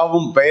தர்மங்கள்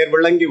யாவும் பெயர்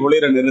விளங்கி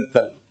ஒளிர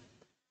நிறுத்தல்,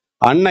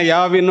 அன்ன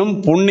யாவினும்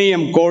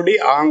புண்ணியம் கோடி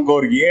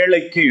ஆங்கோர்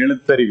ஏழைக்கு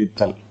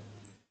எழுத்தறிவித்தல்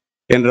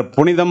என்ற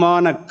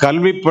புனிதமான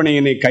கல்வி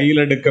பணியினை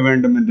கையில் எடுக்க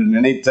வேண்டும் என்று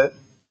நினைத்து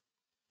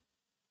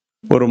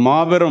ஒரு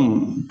மாபெரும்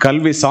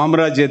கல்வி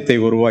சாம்ராஜ்யத்தை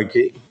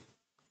உருவாக்கி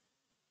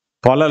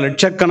பல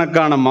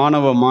லட்சக்கணக்கான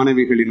மாணவ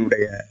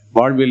மாணவிகளினுடைய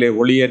வாழ்விலே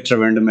ஒளியேற்ற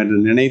வேண்டும் என்று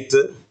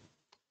நினைத்து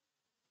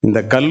இந்த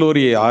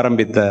கல்லூரியை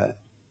ஆரம்பித்த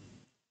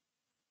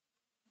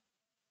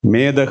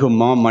மேதகு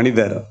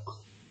மனிதர்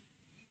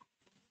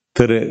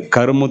திரு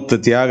கருமுத்து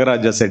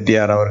தியாகராஜ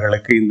செட்டியார்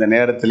அவர்களுக்கு இந்த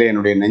நேரத்திலே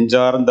என்னுடைய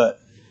நெஞ்சார்ந்த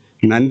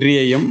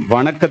நன்றியையும்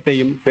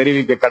வணக்கத்தையும்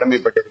தெரிவிக்க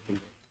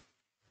கடமைப்பட்டிருக்கின்றேன்.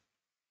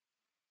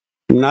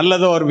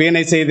 நல்லதோர்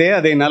வீணை செய்தே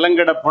அதை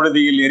நலங்கட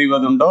பொழுதியில்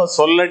எறிவதுண்டோ,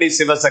 சொல்லடி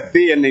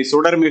சிவசக்தி என்னை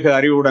சுடர்மிகு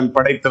அறிவுடன்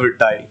படைத்து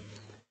விட்டாய்,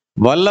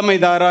 வல்லமை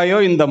தாராயோ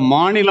இந்த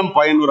மாநிலம்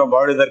பயனுற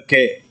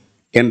வாழுதற்கே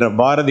என்ற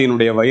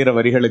பாரதியினுடைய வைர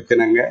வரிகளுக்கு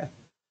இணங்க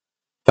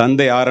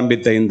தந்தை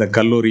ஆரம்பித்த இந்த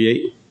கல்லூரியை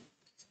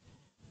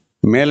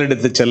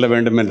மேலெடுத்து செல்ல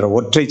வேண்டும் என்ற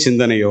ஒற்றை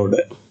சிந்தனையோடு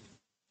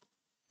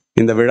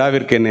இந்த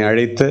விழாவிற்கு என்னை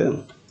அழைத்து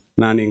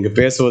நான் இங்கு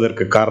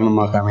பேசுவதற்கு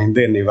காரணமாக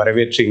அமைந்து என்னை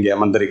வரவேற்று இங்கே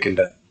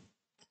அமர்ந்திருக்கின்ற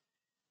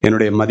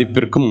என்னுடைய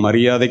மதிப்பிற்கும்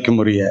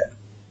மரியாதைக்கும் உரிய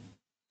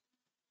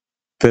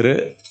திரு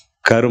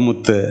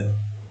கருமுத்து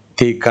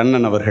தி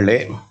கண்ணன் அவர்களே,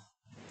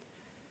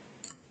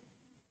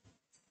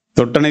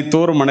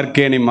 தொட்டனைத்தோறும்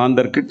மணற்கேணி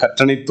மாந்தர்க்கு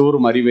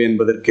கற்றனைத்தோறும் அறிவு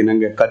என்பதற்கு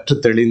இணங்க கற்று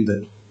தெளிந்து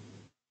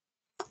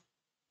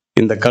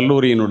இந்த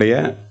கல்லூரியினுடைய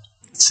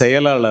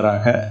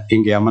செயலாளராக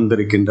இங்கே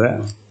அமர்ந்திருக்கின்ற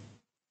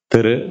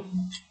திரு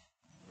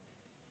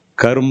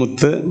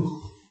கருமுத்து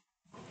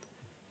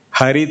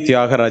ஹரி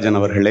தியாகராஜன்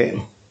அவர்களே,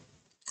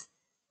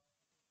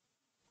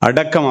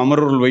 அடக்கம்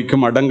அமருள்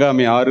வைக்கும்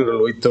அடங்காமை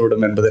ஆறுகள்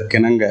வைத்துவிடும்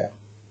என்பதற்கிணங்க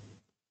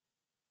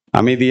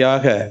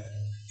அமைதியாக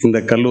இந்த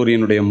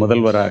கல்லூரியினுடைய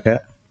முதல்வராக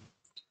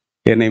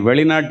என்னை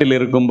வெளிநாட்டில்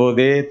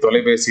இருக்கும்போதே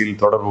தொலைபேசியில்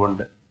தொடர்பு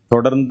கொண்டு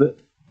தொடர்ந்து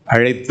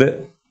அழைத்து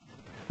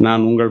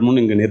நான் உங்கள் முன்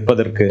இங்கு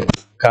நிற்பதற்கு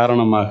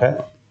காரணமாக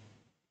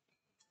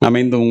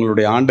அமைந்து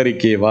உங்களுடைய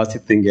ஆண்டறிக்கையை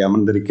வாசித்து இங்கே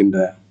அமர்ந்திருக்கின்ற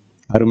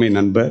அருமை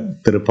நண்பர்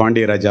திரு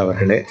பாண்டியராஜா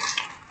அவர்களே,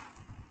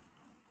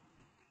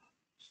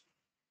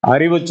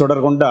 அறிவு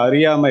சுடர் கொண்டு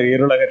அறியாமல்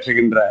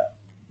இருளகற்றுகின்ற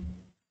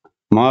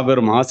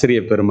மாபெரும் ஆசிரிய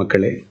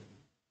பெருமக்களே,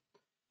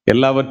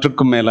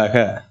 எல்லாவற்றுக்கும்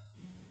மேலாக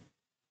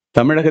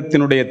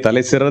தமிழகத்தினுடைய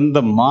தலை சிறந்த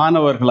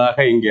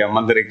மாணவர்களாக இங்கே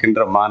அமர்ந்திருக்கின்ற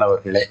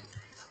மாணவர்களே,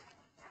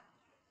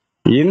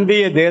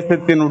 இந்திய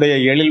தேசத்தினுடைய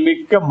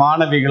எழில்மிக்க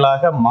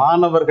மாணவிகளாக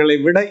மாணவர்களை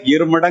விட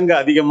 2 மடங்கு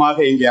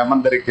அதிகமாக இங்கே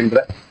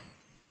அமர்ந்திருக்கின்ற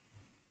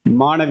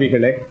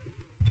மாணவிகளே,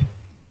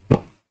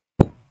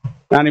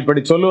 நான்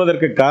இப்படி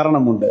சொல்லுவதற்கு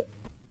காரணம் உண்டு.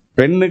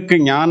 பெண்ணுக்கு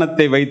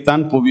ஞானத்தை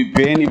வைத்தான் புவி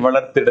பேணி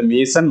வளர்த்திடும்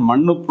ஈசன்,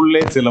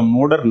 மண்ணுக்குள்ளே சில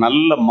மூடர்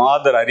நல்ல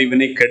மாதர்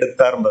அறிவினை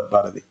கெடுத்தார்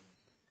பாரதி.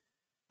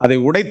 அதை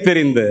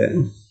உடைத்தெறிந்து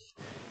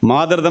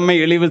மாதர் தம்மை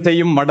இழிவு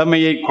செய்யும்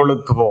மடமையை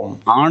கொளுத்துவோம்,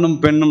 ஆணும்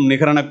பெண்ணும்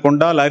நிகரன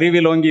கொண்டால்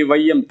அறிவில் ஓங்கி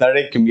வையம்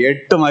தழைக்கும்,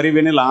 8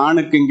 அறிவினில்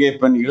ஆணுக்கு இங்கே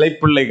பெண்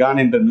இளைப்பிள்ளை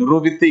கான் என்று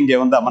நிரூபித்து இங்கே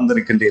வந்து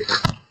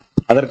அமர்ந்திருக்கின்றீர்கள்.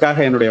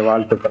 அதற்காக என்னுடைய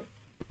வாழ்த்துக்கள்.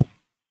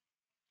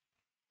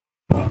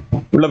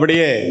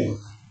 உள்ளபடியே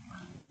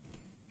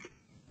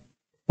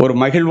ஒரு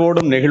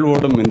மகிழ்வோடும்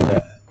நெகிழ்வோடும் இந்த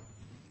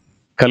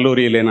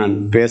கல்லூரியிலே நான்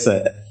பேச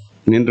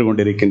நின்று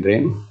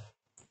கொண்டிருக்கின்றேன்.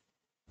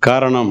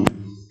 காரணம்,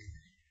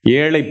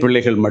 ஏழை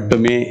பிள்ளைகள்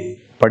மட்டுமே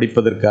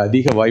படிப்பதற்கு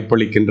அதிக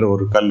வாய்ப்பளிக்கின்ற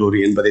ஒரு கல்லூரி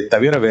என்பதை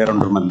தவிர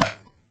வேறொன்றுமல்ல.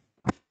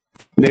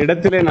 இந்த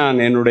இடத்திலே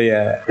நான் என்னுடைய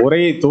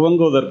உரையை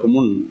துவங்குவதற்கு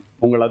முன்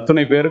உங்கள்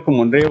அத்துணை பேருக்கும்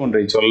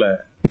ஒன்றை சொல்ல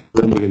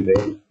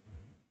விரும்புகின்றேன்.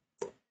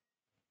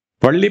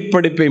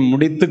 பள்ளிப்படிப்பை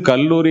முடித்து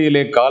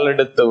கல்லூரியிலே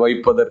காலெடுத்து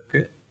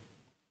வைப்பதற்கு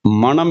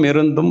மனம்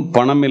இருந்தும்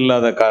பணம்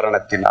இல்லாத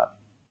காரணத்தினால்,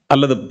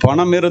 அல்லது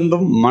பணம்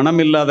இருந்தும்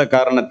மனம் இல்லாத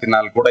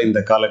காரணத்தினால் கூட இந்த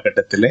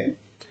காலகட்டத்திலே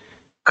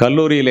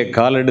கல்லூரியிலே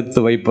காலெடுத்து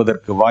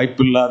வைப்பதற்கு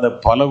வாய்ப்பில்லாத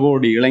பல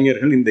கோடி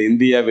இளைஞர்கள் இந்த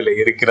இந்தியாவில்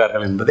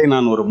இருக்கிறார்கள் என்பதை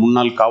நான் ஒரு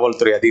முன்னாள்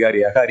காவல்துறை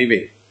அதிகாரியாக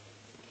அறிவேன்.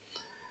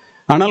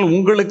 ஆனால்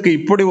உங்களுக்கு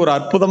இப்படி ஒரு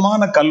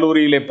அற்புதமான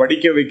கல்லூரியிலே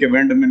படிக்க வைக்க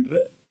வேண்டும்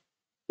என்று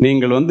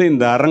நீங்கள்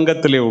இந்த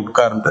அரங்கத்திலே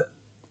உட்கார்ந்து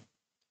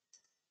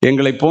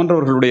எங்களை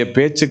போன்றவர்களுடைய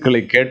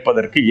பேச்சுக்களை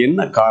கேட்பதற்கு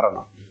என்ன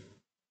காரணம்?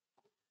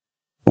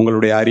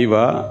 உங்களுடைய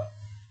அறிவா,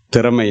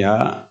 திறமையா,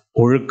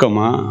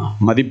 ஒழுக்கமா,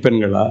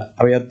 மதிப்பெண்களா?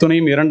 அவை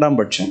அத்துணையும் 2ஆம்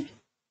பட்சம்.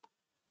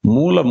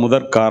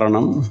 முதற்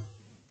காரணம்,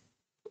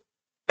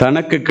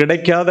 தனக்கு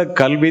கிடைக்காத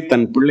கல்வி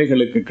தன்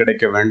பிள்ளைகளுக்கு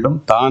கிடைக்க வேண்டும்,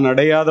 தான்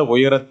அடையாத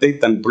உயரத்தை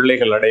தன்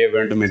பிள்ளைகள் அடைய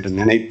வேண்டும் என்று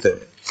நினைத்து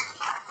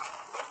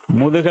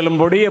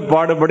முதுகெலும்பொடிய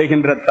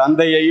பாடுபடுகின்ற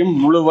தந்தையையும்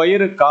முழு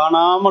வயிறு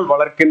காணாமல்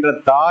வளர்க்கின்ற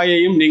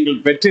தாயையும்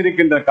நீங்கள்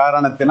பெற்றிருக்கின்ற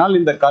காரணத்தினால்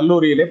இந்த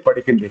கல்லூரியிலே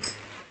படிக்கின்றீர்கள்.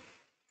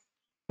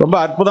 ரொம்ப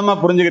அற்புதமா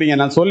புரிஞ்சுக்கிறீங்க.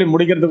 நான் சொல்லி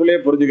முடிக்கிறதுக்குள்ளே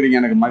புரிஞ்சுக்கிறீங்க.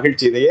 எனக்கு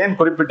மகிழ்ச்சி. இதை ஏன்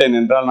குறிப்பிட்டேன்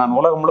என்றால், நான்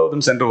உலகம்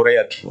முழுவதும் சென்று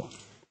உரையாற்றுவோம்.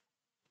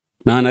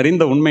 நான்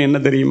அறிந்த உண்மை என்ன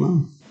தெரியுமா?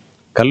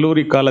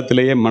 கல்லூரி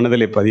காலத்திலேயே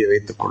மனதிலே பதிய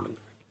வைத்துக்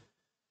கொள்ளுங்கள்.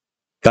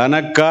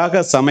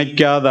 தனக்காக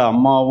சமைக்காத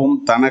அம்மாவும்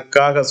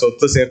தனக்காக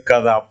சொத்து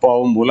சேர்க்காத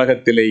அப்பாவும்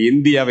உலகத்திலே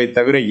இந்தியாவை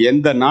தவிர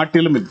எந்த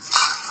நாட்டிலும் இல்லை.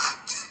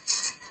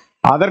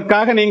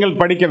 அதற்காக நீங்கள்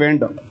படிக்க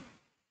வேண்டும்.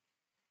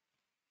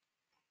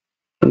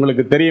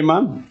 உங்களுக்கு தெரியுமா,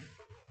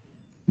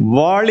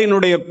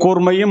 வாளினுடைய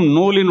கூர்மையும்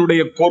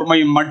நூலினுடைய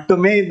கூர்மையும்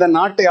மட்டுமே இந்த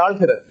நாட்டை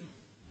ஆள்கிறது.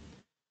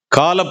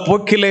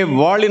 காலப்போக்கிலே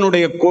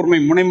வாளினுடைய கூர்மை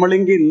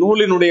முனைமழுங்கி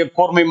நூலினுடைய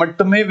கூர்மை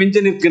மட்டுமே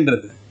விஞ்சி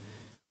நிற்கின்றது.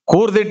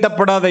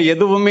 கூர்திட்டப்படாத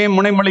எதுவுமே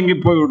முனைமழுங்கி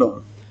போய்விடும்.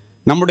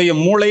 நம்முடைய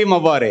மூளையும்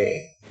அவ்வாறே.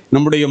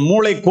 நம்முடைய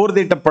மூளை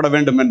கூர்திட்டப்பட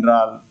வேண்டும்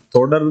என்றால்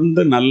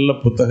தொடர்ந்து நல்ல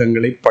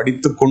புத்தகங்களை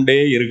படித்துக் கொண்டே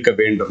இருக்க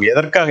வேண்டும்.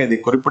 எதற்காக இதை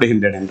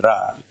குறிப்பிடுகின்றேன்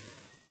என்றால்,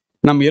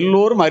 நம்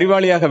எல்லோரும்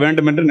அறிவாளியாக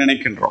வேண்டும் என்று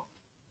நினைக்கின்றோம்.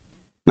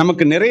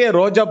 நமக்கு நிறைய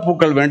ரோஜா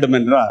பூக்கள் வேண்டும்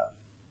என்றால்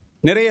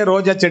நிறைய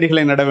ரோஜா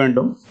செடிகளை நட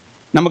வேண்டும்.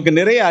 நமக்கு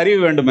நிறைய அறிவு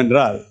வேண்டும்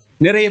என்றால்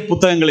நிறைய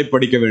புத்தகங்களை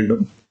படிக்க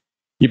வேண்டும்.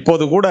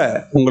 இப்போது கூட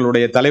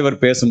உங்களுடைய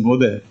தலைவர்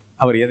பேசும்போது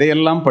அவர்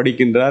எதையெல்லாம்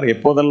படிக்கின்றார்,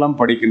 எப்போதெல்லாம்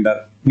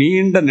படிக்கின்றார்.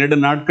 நீண்ட நெடு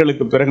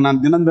நாட்களுக்கு பிறகு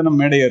நான் தினம் தினம்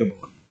மேடை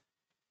ஏறுவேன்.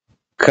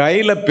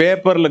 கையில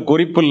பேப்பர்ல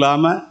குறிப்பு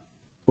இல்லாம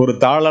ஒரு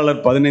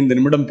தாளாளர் 15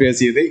 நிமிடம்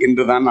பேசியதை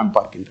இன்றுதான் நான்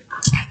பார்க்கின்றேன்.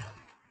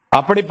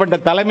 அப்படிப்பட்ட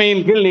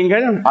தலைமையின் கீழ்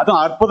நீங்கள்,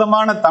 அதுவும்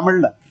அற்புதமான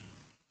தமிழ்ல,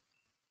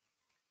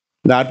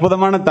 இந்த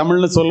அற்புதமான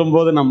தமிழ்னு சொல்லும்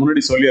போது நான்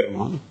முன்னாடி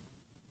சொல்லிடணும்,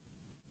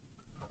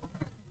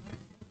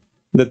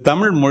 இந்த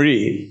தமிழ் மொழி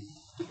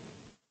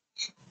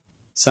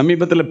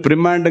சமீபத்தில்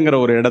பிரிமாண்டுங்கிற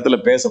ஒரு இடத்துல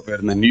பேச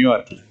போயிருந்தேன்,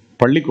 நியூயார்க்ல.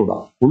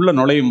 பள்ளிக்கூடம் உள்ள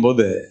நுழையும்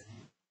போது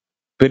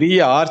பெரிய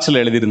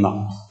ஆர்ச்சில்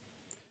எழுதியிருந்தான்,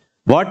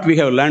 what we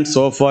have learnt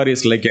so for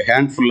is like a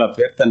handful of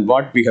earth and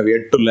what we have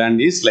Ed to learn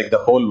is like the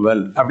whole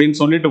world அப்படின்னு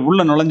சொல்லிட்டு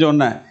உள்ள நுழைஞ்ச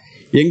உடனே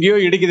எங்கேயோ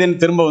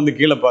இடிக்குதுன்னு திரும்ப வந்து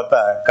கீழே பார்த்தா,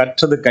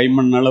 கற்றது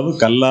கைமண் அளவு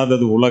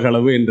கல்லாதது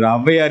உலகளவு என்று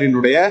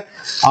ஔவையாரினுடைய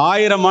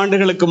 1000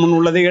 ஆண்டுகளுக்கு முன்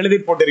உள்ளதை எழுதி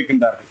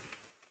போட்டிருக்கின்றார்கள்.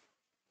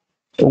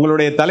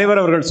 உங்களுடைய தலைவர்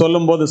அவர்கள்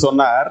சொல்லும் போது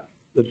சொன்னார்,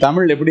 இந்த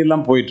தமிழ் எப்படி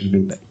எல்லாம் போயிட்டு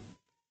இருக்கு.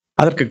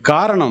 அதற்கு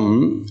காரணம்,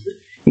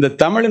 இந்த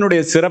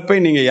தமிழினுடைய சிறப்பை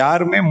நீங்க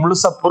யாருமே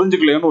முழுசா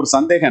புரிஞ்சுக்கலையோன்னு ஒரு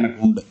சந்தேகம்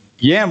எனக்கு உண்டு.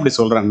 ஏன் அப்படி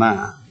சொல்றேன்னா,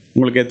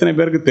 உங்களுக்கு எத்தனை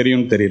பேருக்கு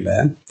தெரியும்னு தெரியல,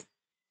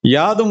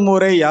 யாதும்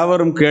ஊரே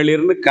யாவரும்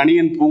கேளீர்னு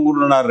கணியன்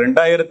பூங்குன்றனார்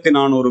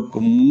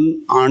 2400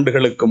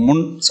 ஆண்டுகளுக்கு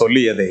முன்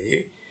சொல்லியதை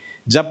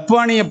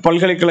ஜப்பானிய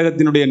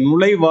பல்கலைக்கழகத்தினுடைய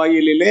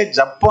நுழைவாயிலே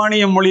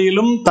ஜப்பானிய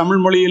மொழியிலும்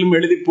தமிழ் மொழியிலும்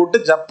எழுதி போட்டு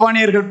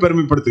ஜப்பானியர்கள்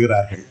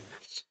பெருமைப்படுத்துகிறார்கள்.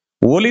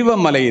 ஒலிவ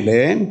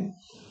மலையிலே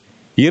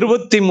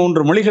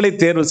 23 மொழிகளை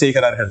தேர்வு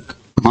செய்கிறார்கள்.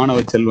 மாணவ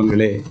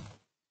செல்வங்களே,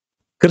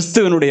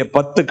 கிறிஸ்துவனுடைய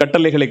 10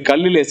 கட்டளைகளை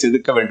கல்லிலே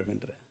செதுக்க வேண்டும்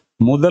என்ற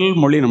முதல்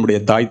மொழி நம்முடைய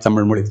தாய்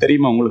தமிழ் மொழி.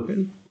 தெரியுமா உங்களுக்கு?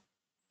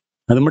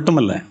 அது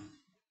மட்டுமல்ல,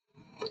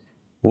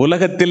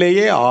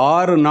 உலகத்திலேயே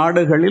 6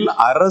 நாடுகளில்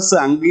அரசு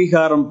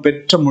அங்கீகாரம்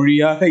பெற்ற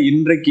மொழியாக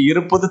இன்றைக்கு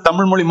இருப்பது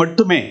தமிழ் மொழி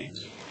மட்டுமே.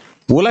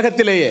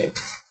 உலகத்திலேயே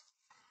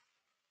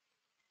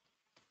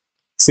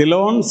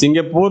Ceylon,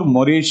 Singapore,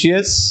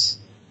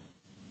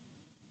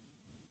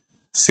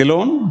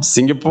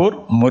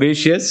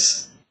 Mauritius,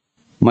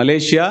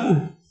 Malaysia,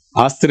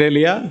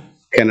 Australia,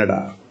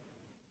 Canada.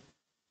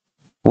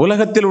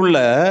 உலகத்தில் உள்ள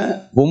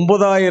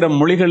 9000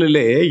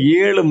 மொழிகளிலே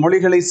 7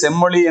 மொழிகளை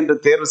செம்மொழி என்று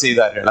தேர்வு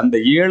செய்தார்கள். அந்த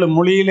 7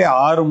 மொழியிலே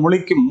 6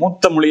 மொழிக்கு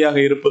மூத்த மொழியாக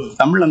இருப்பது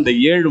தமிழ். அந்த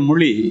 7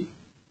 மொழி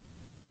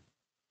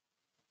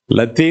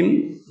லத்தீன்,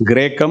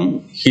 கிரேக்கம்,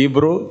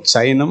 ஹீப்ரு,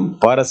 சைனம்,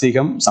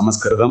 பாரசீகம்,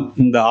 சமஸ்கிருதம்.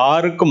 இந்த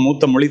 6க்கும்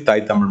மூத்த மொழி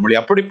தாய் தமிழ் மொழி.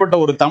 அப்படிப்பட்ட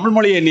ஒரு தமிழ்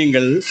மொழியை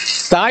நீங்கள்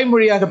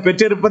தாய்மொழியாக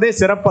பெற்றிருப்பதே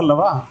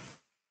சிறப்பல்லவா?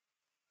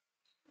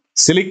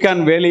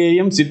 சிலிக்கான்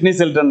வேலையையும் சிட்னி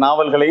செல்டன்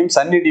நாவல்களையும்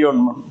சன்னி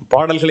டியோன்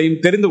பாடல்களையும்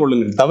தெரிந்து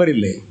கொள்ளுங்கள்,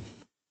 தவறில்லை.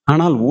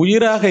 ஆனால்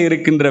உயிராக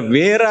இருக்கின்ற,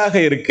 வேறாக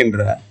இருக்கின்ற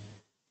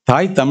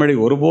தாய் தமிழை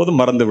ஒருபோதும்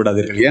மறந்து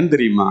விடாதீர்கள். ஏன்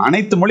தெரியுமா?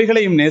 அனைத்து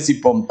மொழிகளையும்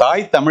நேசிப்போம்,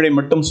 தாய் தமிழை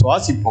மட்டும்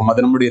சுவாசிப்போம்.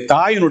 அது நம்முடைய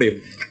தாயினுடைய.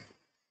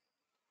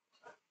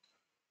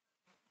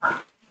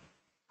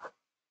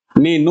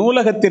 நீ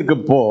நூலகத்திற்கு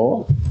போ,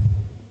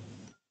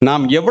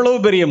 நாம் எவ்வளவு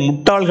பெரிய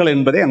முட்டாள்கள்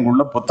என்பதை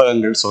அங்குள்ள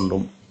புத்தகங்கள்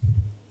சொல்லும்.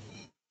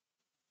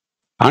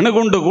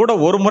 அணுகுண்டு கூட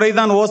ஒரு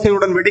முறைதான்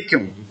ஓசையுடன்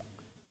வெடிக்கும்.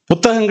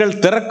 புத்தகங்கள்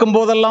திறக்கும்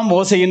போதெல்லாம்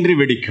ஓசையின்றி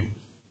வெடிக்கும்.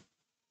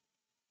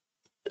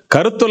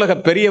 கருத்துலக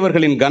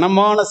பெரியவர்களின்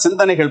கனமான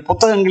சிந்தனைகள்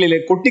புத்தகங்களிலே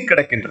கொட்டி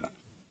கிடக்கின்றன.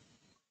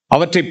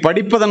 அவற்றை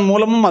படிப்பதன்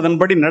மூலமும்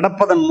அதன்படி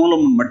நடப்பதன்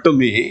மூலமும்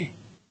மட்டுமே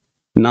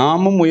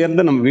நாமும்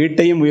உயர்ந்து நம்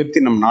வீட்டையும்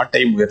உயர்த்தி நம்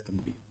நாட்டையும் உயர்த்த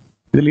முடியும்.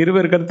 இதில்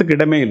இருவர் கருத்துக்கு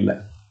இடமே இல்லை.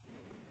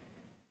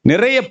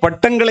 நிறைய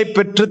பட்டங்களை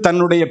பெற்று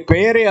தன்னுடைய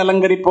பெயரை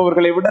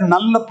அலங்கரிப்பவர்களை விட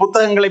நல்ல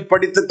புத்தகங்களை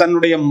படித்து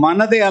தன்னுடைய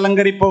மனதை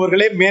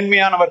அலங்கரிப்பவர்களே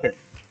மேன்மையானவர்கள்.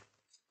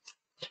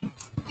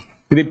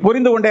 இதை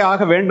புரிந்து கொண்டே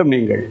ஆக வேண்டும்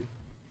நீங்கள்.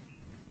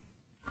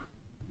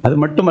 அது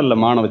மட்டுமல்ல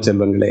மாணவ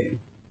செல்வங்களே,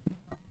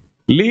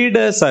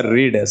 leaders are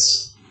readers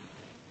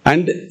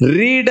and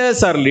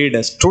readers R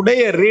leaders. Today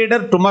a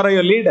reader, tomorrow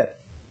a leader.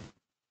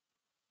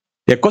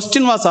 A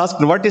question was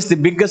asked, what is the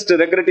biggest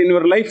regret in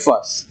your life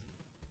was?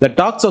 The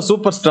talks of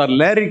superstar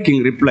Larry King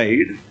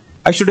replied,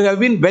 I should have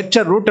been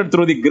better rooted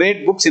through the great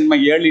books in my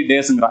early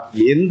days.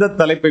 எந்த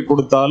தலைப்பை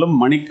கொடுத்தாலும்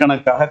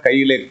மணிக்கணக்காக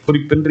கையிலே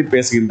குறிப்பின்றி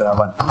பேசுகின்ற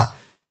அவன்,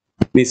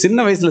 நீ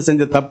சின்ன வயசுல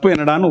செஞ்ச தப்பு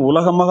என்னடான்னு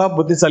உலகமாக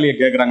புத்திசாலியை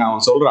கேட்கிறாங்க.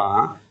 அவன் சொல்றான்,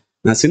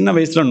 நான் சின்ன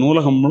வயசுல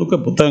நூலகம் முழுக்க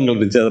புத்தகங்கள்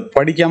இருந்துச்சு, அதை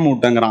படிக்காம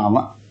விட்டாங்கிறான்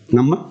அவன்.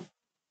 நம்ம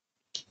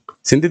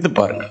சிந்தித்து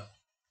பாருங்க.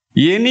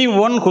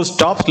 Anyone who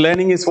stops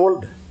learning is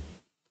old.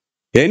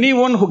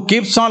 Anyone who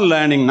keeps on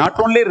learning not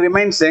only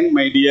remains young,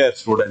 my dear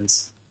students,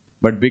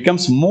 but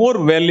becomes more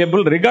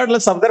valuable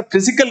regardless of their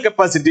physical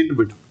capacity to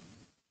be.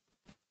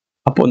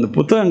 அப்போ இந்த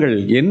புத்தகங்கள்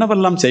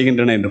என்னவெல்லாம்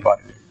செய்கின்றன என்று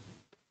பாருங்கள்.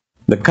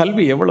 இந்த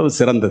கல்வி எவ்வளவு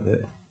சிறந்தது,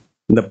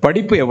 இந்த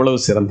படிப்பு எவ்வளவு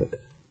சிறந்தது,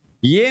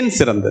 ஏன்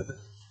சிறந்தது?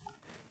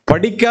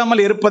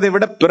 படிக்காமல் இருப்பதை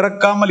விட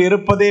பிறக்காமல்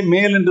இருப்பதே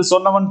மேல் என்று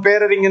சொன்னவன்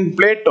பேரறிஞன்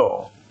பிளேட்டோ.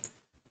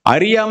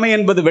 அறியாமை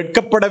என்பது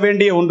வெட்கப்பட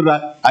வேண்டிய ஒன்று,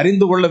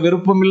 அறிந்து கொள்ள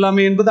விருப்பம்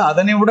இல்லாமை என்பது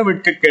அதனை விட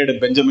வெட்கக்கேடு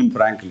பெஞ்சமின்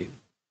பிராங்க்லின்.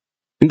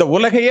 இந்த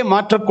உலகையே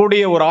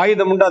மாற்றக்கூடிய ஒரு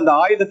ஆயுதம் உண்டு. அந்த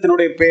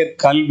ஆயுதத்தினுடைய பெயர்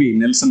கல்வி.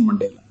 Nelson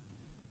Mandela.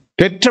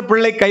 பெற்ற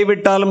பிள்ளை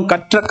கைவிட்டாலும்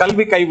கற்ற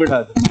கல்வி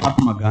கைவிடாது.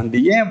 மகாத்மா காந்தி.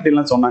 ஏன்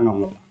அப்படிலாம் சொன்னாங்க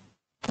அவங்க?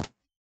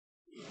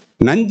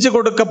 நஞ்சு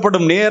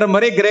கொடுக்கப்படும் நேரம்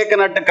வரை கிரேக்க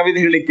நாட்டு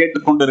கவிதைகளை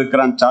கேட்டுக்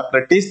கொண்டிருக்கிறான்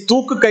சாக்ரட்டிஸ்.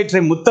 தூக்கு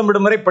கயிற்றை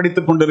முத்தமிடும் வரை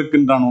படித்துக்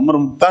கொண்டிருக்கின்றான் உமர்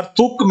முக்தார்.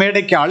 தூக்கு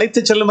மேடைக்கு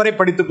அழைத்து செல்லும் வரை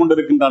படித்துக்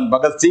கொண்டிருக்கின்றான்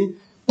பகத்சிங்.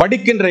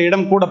 படிக்கின்ற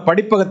இடம் கூட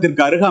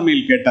படிப்பகத்திற்கு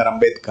அருகாமையில் கேட்டார்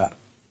அம்பேத்கர்.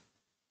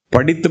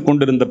 படித்துக்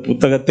கொண்டிருந்த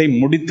புத்தகத்தை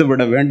முடித்து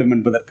விட வேண்டும்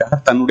என்பதற்காக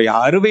தன்னுடைய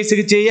அறுவை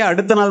சிகிச்சையே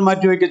அடுத்த நாள்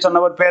மாற்றி வைக்க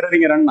சொன்னவர்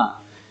பேரறிஞர் அண்ணா.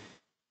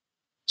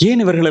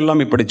 ஏன் இவர்கள்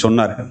எல்லாம் இப்படி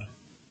சொன்னார்கள்?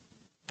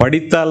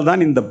 படித்தால்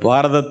தான் இந்த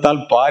பாரதத்தால்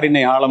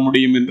பாரினை ஆள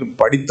முடியும் என்று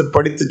படித்து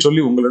படித்து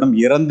சொல்லி உங்களிடம்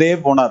இறந்தே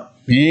போனார்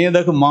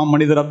மேதகு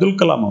மாமனிதர் அப்துல்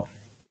கலாம் அவர்.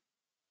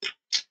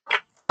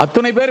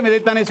 அத்தனை பேரும்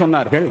இதைத்தானே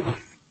சொன்னார்கள்.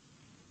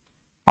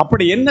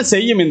 அப்படி என்ன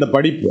செய்யும் இந்த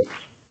படிப்பு?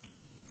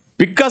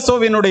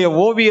 பிக்காசோவினுடைய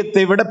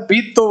ஓவியத்தை விட,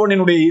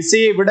 பீத்தோவனினுடைய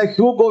இசையை விட,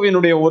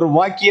 ஹியூகோவினுடைய ஒரு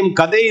வாக்கியம்,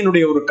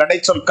 கதையினுடைய ஒரு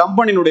கடைச்சொல்,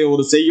 கம்பனினுடைய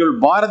ஒரு செய்யுள்,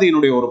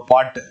 பாரதியினுடைய ஒரு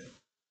பாட்டு,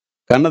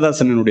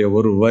 கண்ணதாசனினுடைய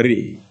ஒரு வரி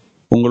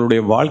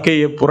உங்களுடைய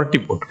வாழ்க்கையை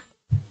புரட்டி போட்டு.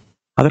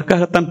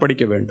 அதற்காகத்தான்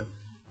படிக்க வேண்டும்.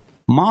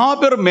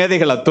 மாபெரும்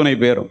மேதைகள் அத்துணை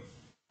பேரும்.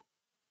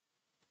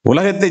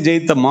 உலகத்தை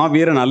ஜெயித்த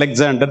மாவீரன்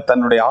அலெக்சாண்டர்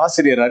தன்னுடைய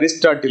ஆசிரியர்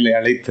அரிஸ்டாட்டிலை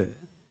அழைத்து,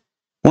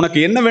 உனக்கு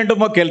என்ன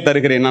வேண்டுமோ கேள்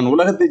தருகிறேன், நான்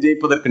உலகத்தை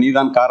ஜெயிப்பதற்கு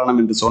நீதான் காரணம்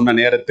என்று சொன்ன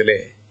நேரத்திலே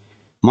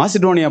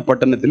மாசிடோனியா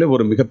பட்டணத்திலே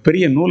ஒரு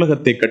மிகப்பெரிய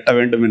நூலகத்தை கட்ட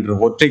வேண்டும் என்று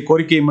ஒற்றை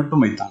கோரிக்கையை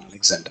மட்டும் வைத்தான்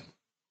அலெக்சாண்டர்.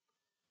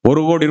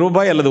 1 கோடி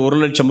ரூபாய் அல்லது 1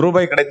 லட்சம்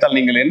ரூபாய் கிடைத்தால்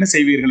நீங்கள் என்ன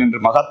செய்வீர்கள் என்று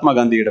மகாத்மா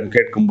காந்தியிடம்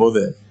கேட்கும்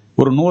போது,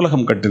 ஒரு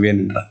நூலகம்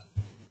கட்டுவேன் என்றார்.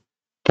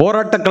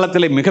 போராட்ட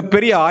களத்திலே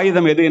மிகப்பெரிய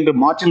ஆயுதம் எது என்று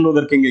மார்ட்டின்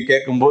லூதர் கிங்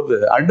கேட்கும் போது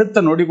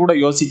அடுத்த நொடி கூட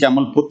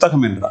யோசிக்காமல்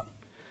புத்தகம் என்றார்.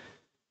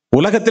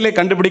 உலகத்திலே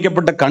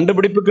கண்டுபிடிக்கப்பட்ட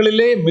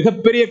கண்டுபிடிப்புகளிலே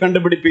மிகப்பெரிய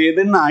கண்டுபிடிப்பு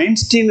எதுன்னு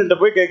ஐன்ஸ்டீன் என்று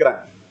போய்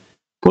கேட்கிறாங்க.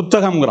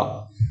 புத்தகம்ங்கிறான்.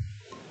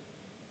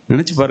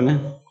 நினைச்சு பாருங்க,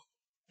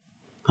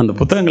 அந்த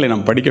புத்தகங்களை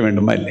நாம் படிக்க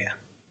வேண்டுமா இல்லையா?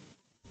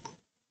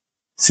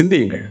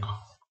 சிந்தியுங்கள்.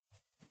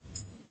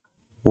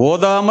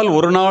 ஓதாமல்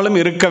ஒரு நாளும்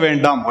இருக்க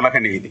வேண்டாம் உலக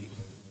நீதி.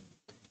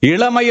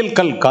 இளமையில்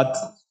கல் காத்து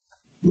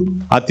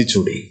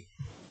ஆத்திச்சூடி.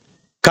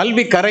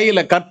 கல்வி கரையில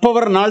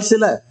கற்பவர் நாள்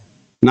சில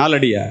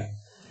நாளடியா.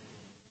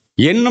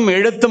 என்னும்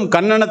எழுத்தும்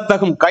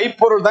கண்ணனத்தகும்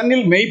கைப்பொருள்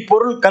தன்னில்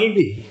மெய்ப்பொருள்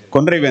கல்வி.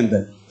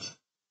 கொன்றைவேந்தன்.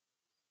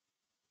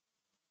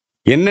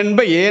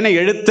 என்னென்ப ஏன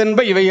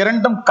எழுத்தென்ப இவை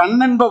இரண்டும்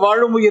கண்ணென்ப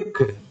வாழும்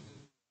உயிர்க்கு.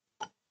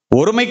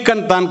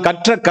 ஒருமைக்கண் தான்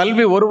கற்ற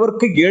கல்வி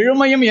ஒருவருக்கு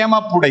எழுமையும்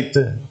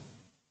ஏமாப்புடைத்து.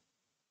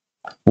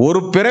 ஒரு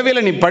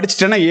பிறவில நீ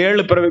படிச்சுட்டேன்னா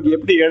 7 பிறவிக்கு.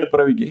 எப்படி 7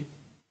 பிறவிக்கு?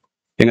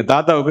 எங்க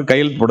தாத்தாவுக்கு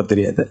கையெழுத்து போட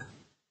தெரியாது.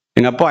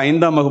 எங்க அப்பா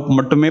 5ஆம் வகுப்பு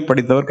மட்டுமே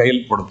படித்தவர்,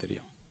 கையெழுத்து போட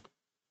தெரியும்.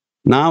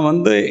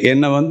 நான்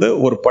என்னை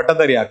ஒரு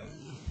பட்டதாரி ஆகும்.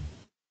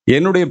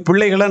 என்னுடைய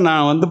பிள்ளைகளை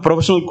நான்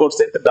ப்ரொஃபஷனல் கோர்ஸ்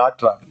சேர்த்து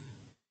டாக்டர் ஆகும்.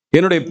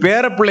 என்னுடைய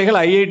பேர பிள்ளைகள்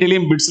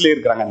ஐஐடிலையும் பிட்ஸ்லயும்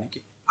இருக்கிறாங்க.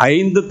 அன்னைக்கு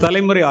 5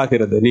 தலைமுறை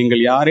ஆகிறது.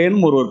 நீங்கள்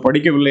யாரேனும் ஒருவர்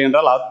படிக்கவில்லை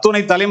என்றால்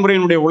அத்துணை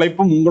தலைமுறையினுடைய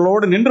உழைப்பும்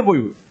உங்களோடு நின்று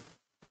போய்விடும்.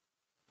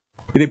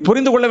 இதை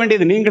புரிந்து கொள்ள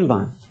வேண்டியது நீங்கள்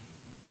தான்.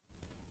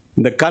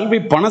 இந்த கல்வி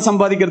பணம்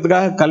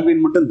சம்பாதிக்கிறதுக்காக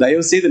கல்வின்னு மட்டும்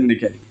தயவு செய்து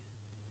நினைக்காதீங்க.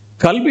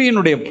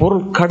 கல்வியினுடைய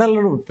பொருள் கடல்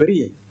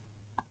பெரியது.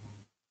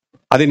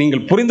 அதை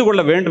நீங்கள் புரிந்து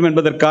கொள்ள வேண்டும்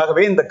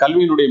என்பதற்காகவே இந்த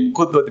கல்வியினுடைய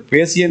முக்கியத்துவத்தை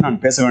பேசியே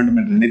நான் பேச வேண்டும்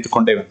என்று நினைத்துக்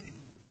கொண்டே வந்தேன்.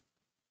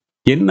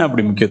 என்ன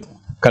அப்படி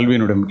முக்கியத்துவம்?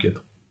 கல்வியினுடைய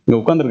முக்கியத்துவம். இங்க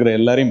உட்கார்ந்துருக்கிற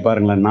எல்லாரையும்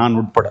பாருங்களேன், நான்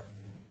உட்பட.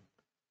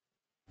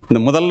 இந்த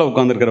முதல்ல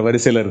உட்கார்ந்துருக்கிற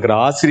வரிசையில் இருக்கிற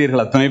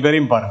ஆசிரியர்கள் அத்தனை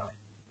பேரையும் பாருங்களேன்.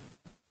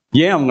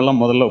 ஏன் அவங்க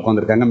எல்லாம் முதல்ல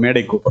உட்கார்ந்துருக்காங்க?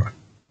 மேடை கூப்பிடுறேன்.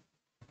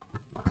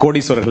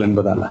 கோடீஸ்வரர்கள்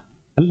என்பதால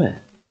அல்ல.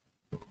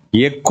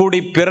 எக்குடி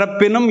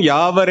பிறப்பினும்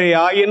யாவரை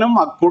ஆயினும்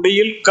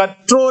அக்குடியில்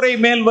கற்றோரை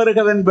மேல்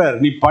வருகவென்பர்.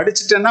 நீ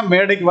படிச்சுட்டேன்னா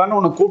மேடைக்கு வான்னு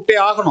உன்னை கூப்பிட்டே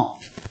ஆகணும்.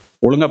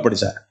 ஒழுங்கா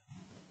படிச்ச.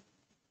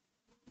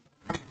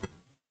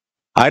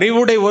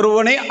 அறிவுடை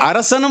ஒருவனை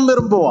அரசனும்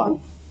விரும்புவான்.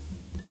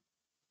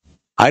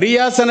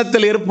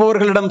 அரியாசனத்தில்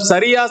இருப்பவர்களிடம்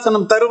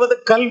சரியாசனம் தருவது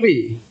கல்வி.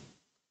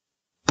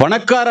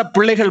 பணக்கார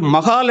பிள்ளைகள்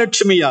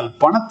மகாலட்சுமியால்,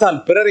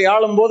 பணத்தால் பிறரை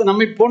ஆளும் போது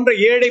நம்மை போன்ற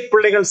ஏழை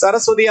பிள்ளைகள்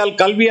சரஸ்வதியால்,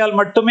 கல்வியால்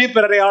மட்டுமே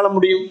பிறரை ஆள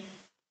முடியும்.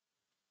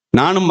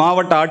 நானும்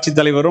மாவட்ட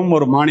ஆட்சித்தலைவரும்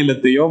ஒரு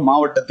மாநிலத்தையோ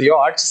மாவட்டத்தையோ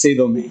ஆட்சி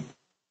செய்தோமே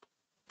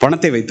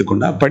பணத்தை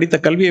வைத்துக்கொண்டா? படித்த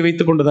கல்வியை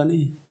வைத்துக் கொண்டுதானே.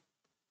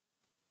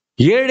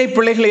 ஏழை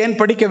பிள்ளைகளை ஏன்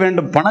படிக்க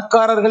வேண்டும்?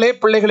 பணக்காரர்களே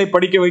பிள்ளைகளை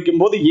படிக்க வைக்கும்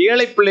போது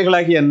ஏழை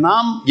பிள்ளைகளாகிய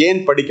நாம்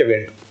ஏன் படிக்க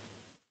வேண்டும்?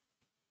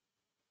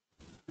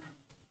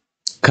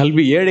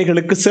 கல்வி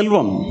ஏழைகளுக்கு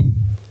செல்வம்,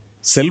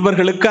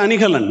 செல்வர்களுக்கு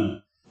அணிகலன்,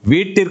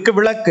 வீட்டிற்கு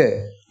விளக்கு,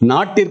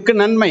 நாட்டிற்கு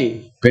நன்மை,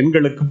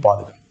 பெண்களுக்கு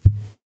பாதுகாப்பு.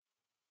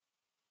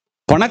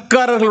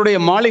 பணக்காரர்களுடைய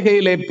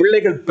மாளிகையிலே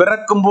பிள்ளைகள்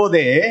பிறக்கும்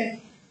போதே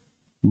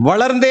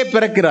வளர்ந்தே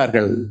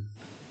பிறக்கிறார்கள்.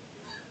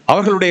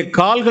 அவர்களுடைய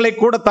கால்களை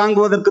கூட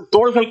தாங்குவதற்கு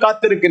தோள்கள்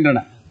காத்திருக்கின்றன.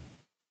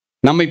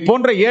 நம்மை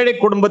போன்ற ஏழை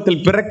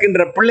குடும்பத்தில்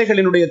பிறக்கின்ற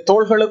பிள்ளைகளினுடைய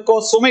தோள்களுக்கோ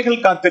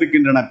சுமைகள்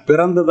காத்திருக்கின்றன.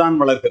 பிறந்துதான்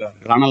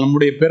வளர்கிறார்கள். ஆனால்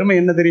நம்முடைய பெருமை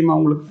என்ன தெரியுமா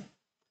உங்களுக்கு?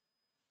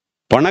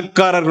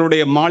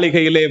 பணக்காரர்களுடைய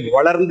மாளிகையிலே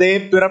வளர்ந்தே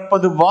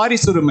பிறப்பது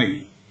வாரிசுரிமை.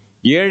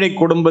 ஏழை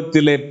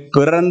குடும்பத்திலே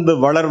பிறந்து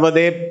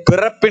வளர்வதே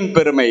பிறப்பின்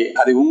பெருமை.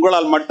 அதை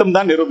உங்களால்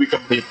மட்டும்தான் நிரூபிக்க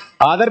முடியும்.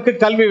 அதற்கு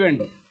கல்வி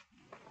வேண்டும்.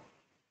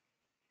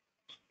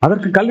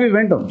 அதற்கு கல்வி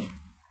வேண்டும்.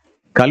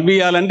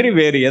 கல்வியால் அன்றி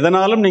வேறு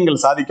எதனாலும்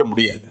நீங்கள் சாதிக்க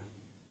முடியாது.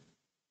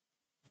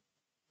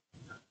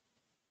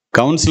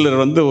 கவுன்சிலர்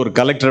ஒரு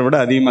கலெக்டரை விட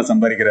அதிகமாக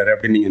சம்பாதிக்கிறாரு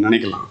அப்படின்னு நீங்க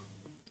நினைக்கலாம்.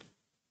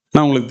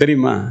 நான் உங்களுக்கு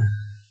தெரியுமா,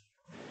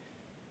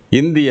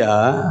 இந்தியா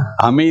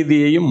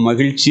அமைதியையும்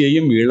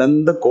மகிழ்ச்சியையும்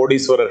இழந்த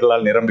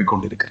கோடீஸ்வரர்களால் நிரம்பிக்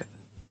கொண்டிருக்கிறது.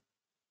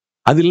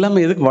 அது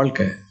இல்லாம எதுக்கு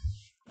வாழ்க்கை?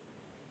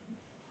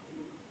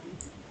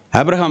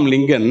 ஆப்ரஹாம்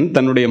லிங்கன்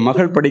தன்னுடைய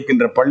மகள்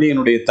படிக்கின்ற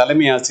பள்ளியினுடைய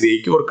தலைமை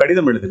ஆசிரியைக்கு ஒரு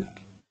கடிதம் எழுதினார்.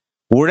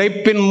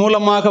 உழைப்பின்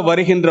மூலமாக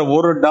வருகின்ற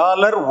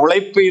 $1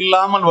 உழைப்பு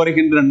இல்லாமல்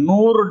வருகின்ற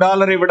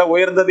 $100 விட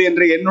உயர்ந்தது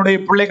என்று என்னுடைய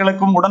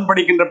பிள்ளைகளுக்கும் உடன்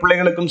படிக்கின்ற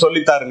பிள்ளைகளுக்கும்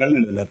சொல்லித்தாருங்கள்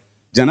எழுதினார்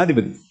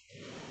ஜனாதிபதி.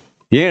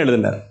 ஏன்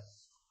எழுதினார்?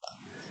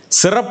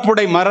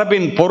 சிறப்புடை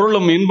மரபின்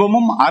பொருளும்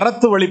இன்பமும்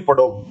அறத்து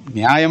வழிபடும்.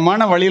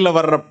 நியாயமான வழியில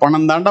வர்ற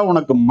பணம் தாண்டா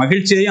உனக்கு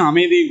மகிழ்ச்சியையும்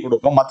அமைதியும்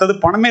கொடுக்கும், மற்றது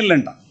பணமே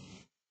இல்லைண்டா.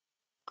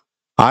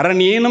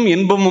 அரண் ஏனும்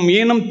இன்பமும்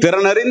ஏனும்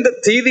திறனறிந்த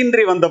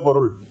தீதின்றி வந்த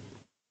பொருள்.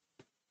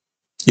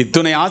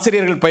 இத்தனை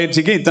ஆசிரியர்கள்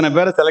பயிற்சிக்கு இத்தனை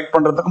பேரை செலக்ட்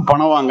பண்றதுக்கும்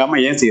பணம் வாங்காம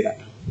ஏன்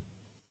செய்யறாங்க?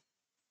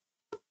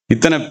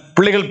 இத்தனை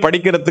பிள்ளைகள்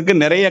படிக்கிறதுக்கு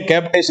நிறைய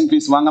கேபிடேஷன்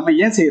ஃபீஸ் வாங்காம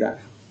ஏன்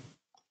செய்யறாங்க?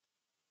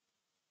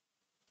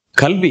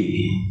 கல்வி.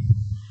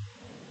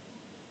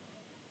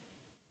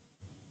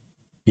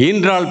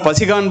 ஈன்றாள்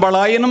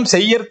பசிகாண்பாளாயினும்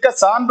செய்யற்க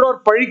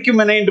சான்றோர்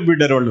பழிக்கும் என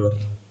விடர் வள்ளுவர்.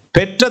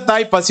 பெற்ற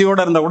தாய்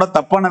பசியோட இருந்தா கூட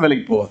தப்பான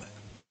வேலைக்கு போவாது.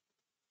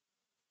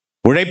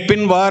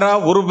 உழைப்பின் வாரா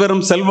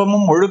உருபெரும்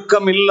செல்வமும்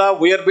ஒழுக்கம் இல்லா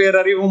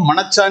உயர்பேரறிவும்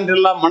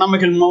மனச்சான்றில்லா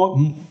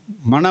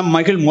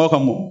மனமகிழ்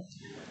மோகமும்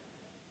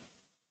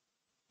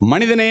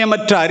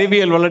மனிதநேயமற்ற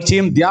அறிவியல்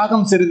வளர்ச்சியும்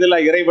தியாகம் சிறிதில்லா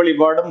இறை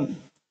வழிபாடும்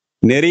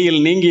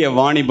நெறியில் நீங்கிய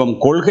வாணிபம்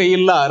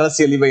கொள்கையில்லா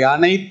அரசியல் இவை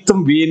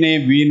அனைத்தும் வீணே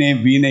வீணே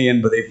வீணே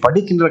என்பதை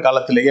படிக்கின்ற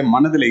காலத்திலேயே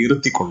மனதில்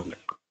இருத்திக்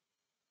கொள்ளுங்கள்.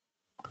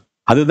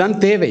 அதுதான்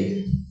தேவை.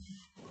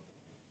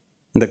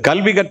 இந்த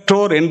கல்வி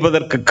கற்றோர்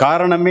என்பதற்கு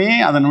காரணமே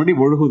அதனுடைய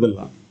ஒழுகுதல்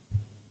தான்.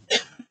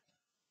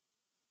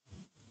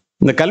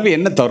 இந்த கல்வி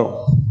என்ன தரும்?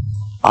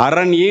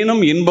 அரண்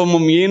ஏனும்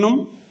இன்பமும் ஏனும்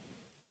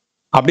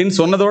அப்படின்னு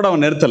சொன்னதோடு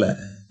அவன் நிறுத்தல.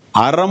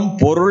 அறம்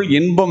பொருள்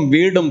இன்பம்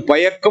வீடும்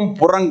பயக்கும்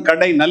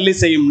புறங்கடை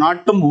நல்லிசையும்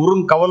நாட்டும்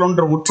உறும்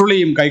கவலொன்று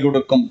உற்றுளையும் கை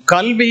கொடுக்கும்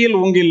கல்வியில்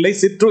உங்கில்லை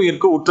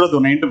சிற்றுயிர்க்கு உற்ற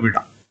துணைண்டு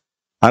விடும்.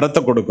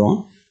 அறத்தை கொடுக்கும்,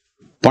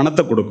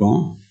 பணத்தை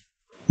கொடுக்கும்,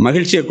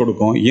 மகிழ்ச்சியை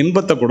கொடுக்கும்,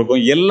 இன்பத்தை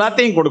கொடுக்கும்,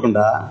 எல்லாத்தையும்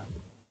கொடுக்கும்டா.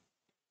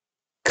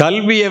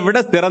 கல்வியை விட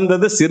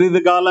சிறந்தது சிறிது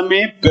காலமே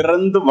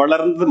பிறந்து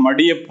வளர்ந்து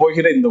மடிய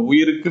போகிற இந்த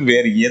உயிருக்கு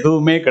வேறு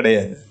எதுவுமே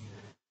கிடையாது.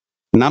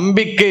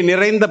 நம்பிக்கை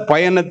நிறைந்த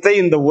பயணத்தை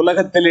இந்த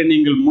உலகத்திலே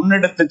நீங்கள்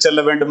முன்னெடுத்து செல்ல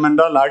வேண்டும்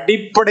என்றால்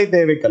அடிப்படை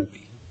தேவை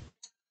கல்வி.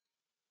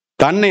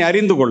 தன்னை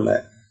அறிந்து கொள்ள,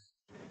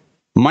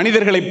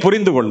 மனிதர்களை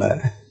புரிந்து கொள்ள,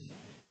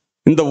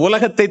 இந்த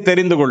உலகத்தை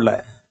தெரிந்து கொள்ள,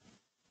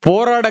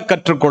 போராட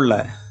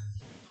கற்றுக்கொள்ள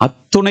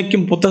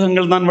அத்துணைக்கும்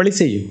புத்தகங்கள் தான் வழி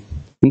செய்யும்.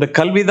 இந்த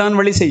கல்விதான்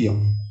வழி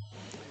செய்யும்.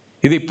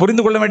 இதை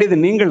புரிந்து கொள்ள வேண்டியது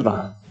நீங்கள்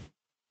தான்.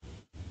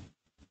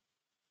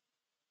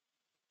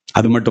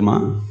 அது மட்டுமா?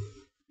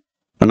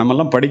 நம்ம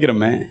எல்லாம்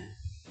படிக்கிறோமே,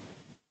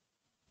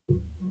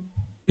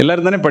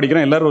 எல்லாரும் தானே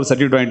படிக்கிறோம், எல்லாரும் ஒரு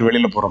சர்டிஃபிகேட் வாங்கிட்டு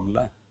வெளியில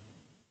போறோம்ல.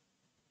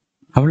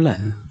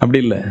 அப்படி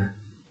இல்லை.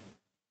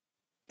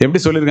 எப்படி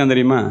சொல்லியிருக்கான்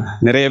தெரியுமா?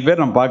 நிறைய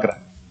பேர் நான்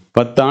பார்க்கிறேன்,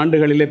 10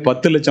 ஆண்டுகளிலே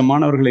 10 லட்சம்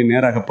மாணவர்களை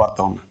நேராக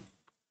பார்த்தவங்க.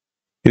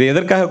 இதை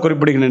எதற்காக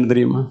குறிப்பிடுகிறேன்னு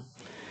தெரியுமா?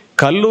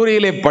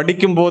 கல்லூரியிலே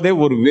படிக்கும் போதே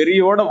ஒரு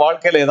வெறியோட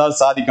வாழ்க்கையில ஏதாவது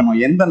சாதிக்கணும்.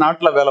 எந்த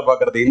நாட்டுல வேலை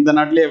பார்க்கறது, இந்த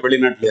நாட்டிலேயே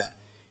வெளிநாட்டிலேயா,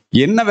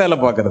 என்ன வேலை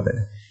பார்க்கறது,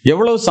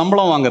 எவ்வளவு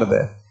சம்பளம்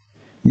வாங்குறது,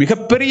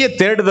 மிகப்பெரிய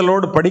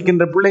தேடுதலோடு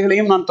படிக்கின்ற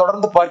பிள்ளைகளையும் நான்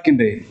தொடர்ந்து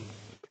பார்க்கின்றேன்.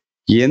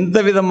 எந்த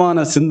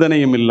விதமான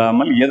சிந்தனையும்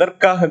இல்லாமல்,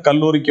 எதற்காக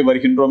கல்லூரிக்கு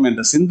வருகின்றோம்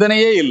என்ற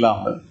சிந்தனையே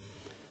இல்லாமல்,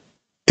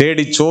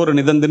 தேடி சோறு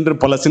நிதந்தின்று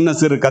பல சின்ன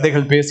சிறு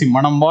கதைகள் பேசி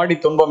மனம் வாடி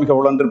துன்பமிக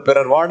உழன்று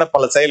பிறர் வாட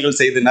பல செயல்கள்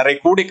செய்து நிறை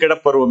கூடி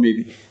கிடப்பருவம்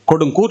மீதி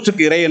கொடும்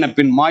கூற்றுக்கு இறை என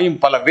பின் மாயும்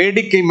பல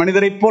வேடிக்கை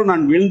மனிதரை போல்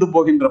நான் வீழ்ந்து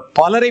போகின்ற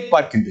பலரை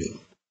பார்க்கின்றேன்.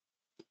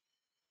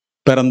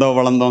 பிறந்தோம்,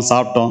 வளர்ந்தோம்,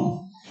 சாப்பிட்டோம்,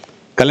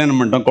 கல்யாணம்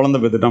பண்ணிட்டோம்,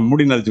 குழந்தை பெற்றுட்டோம்,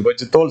 முடி நரைச்சு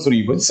போச்சு, தோல்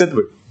சுருங்கி போச்சு, செத்து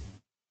போய்.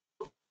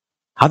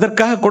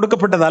 அதற்காக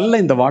கொடுக்கப்பட்டது அல்ல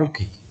இந்த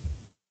வாழ்க்கை.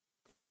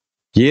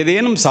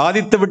 ஏதேனும்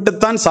சாதித்து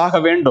விட்டுத்தான் சாக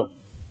வேண்டும்.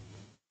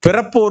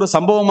 பிறப்பு ஒரு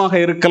சம்பவமாக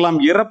இருக்கலாம்,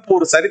 இறப்பு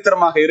ஒரு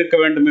சரித்திரமாக இருக்க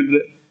வேண்டும் என்று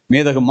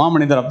மேதகு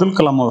மாமனிதர் அப்துல்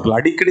கலாம் அவர்கள்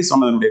அடிக்கடி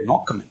சொன்னதனுடைய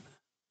நோக்கம் என்ன?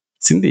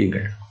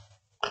 சிந்தியுங்கள்.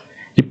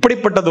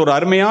 இப்படிப்பட்டது ஒரு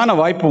அருமையான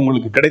வாய்ப்பு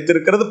உங்களுக்கு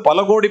கிடைத்திருக்கிறது.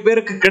 பல கோடி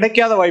பேருக்கு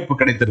கிடைக்காத வாய்ப்பு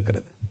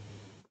கிடைத்திருக்கிறது.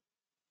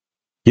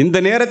 இந்த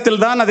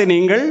நேரத்தில் தான் அதை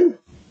நீங்கள்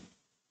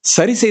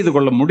சரி செய்து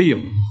கொள்ள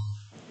முடியும்.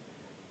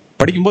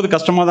 படிக்கும்போது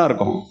கஷ்டமா தான்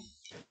இருக்கும்.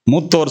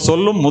 மூத்தோர்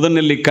சொல்லும்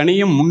முதநெல்லி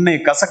கனியும் முன்னே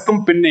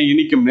கசக்கும் பின்னே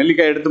இனிக்கும்.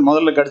 நெல்லிக்காய் எடுத்து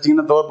முதல்ல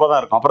கடிச்சிங்கன்னா தோற்பதான்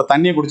இருக்கும், அப்புறம்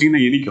தண்ணியை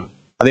குடிச்சிங்கன்னா இனிக்கும்.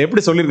 அதை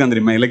எப்படி சொல்லியிருக்கான்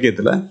தெரியுமா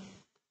இலக்கியத்துல?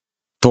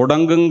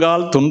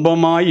 தொடங்குங்கால்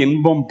துன்பமாய்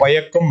இன்பம்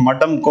பயக்கும்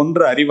மடம்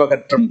கொன்று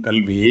அறிவகற்றும்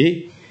கல்வி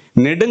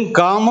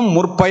நெடுங்காமம்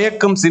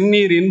முற்பயக்கும்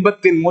சின்னீர்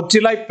இன்பத்தின்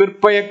முற்றிலாய்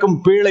பிற்பயக்கும்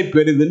பீழை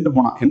பெரிதுன்னு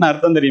போனான். என்ன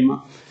அர்த்தம் தெரியுமா?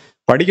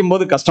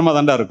 படிக்கும்போது கஷ்டமா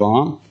தாண்டா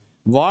இருக்கும்,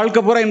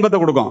 வாழ்க்கை பூரா இன்பத்தை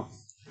கொடுக்கும்.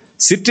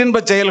 சிற்றின்ப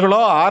செயல்களோ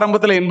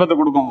ஆரம்பத்துல இன்பத்தை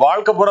கொடுக்கும்,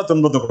 வாழ்க்கை பூரா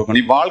துன்பத்தை கொடுக்கும்.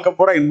 நீ வாழ்க்கை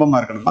பூரா இன்பமா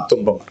இருக்கணுமா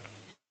துன்பமா இருக்கணும்?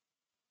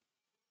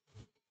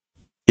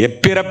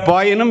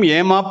 எப்பிறப்பாயினும்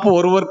ஏமாப்பு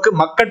ஒருவர்க்கு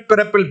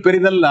மக்கட்பிறப்பில்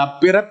பெரிதல்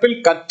அப்பிறப்பில்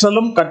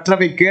கற்றலும்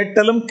கற்றவை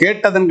கேட்டலும்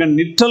கேட்டதன்கண்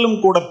நிற்றலும்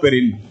கூட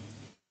பெறின்.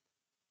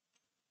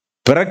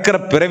 பிறக்கிற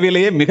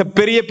பிறவிலேயே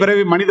மிகப்பெரிய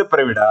பிறவி மனித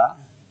பிறவிடா.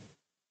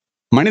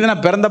 மனிதனா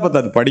பிறந்த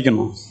பத்தாது,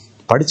 படிக்கணும்.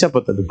 படிச்சா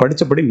பத்தாது,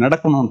 படிச்சபடி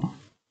நடக்கணும்.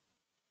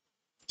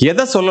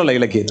 எதை சொல்லல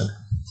இலக்கியத்தில்?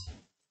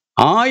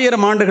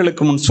 1000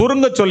 ஆண்டுகளுக்கு முன்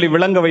சுருங்க சொல்லி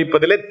விளங்க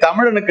வைப்பதிலே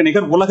தமிழனுக்கு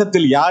நிகர்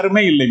உலகத்தில்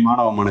யாருமே இல்லை.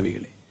 மாணவ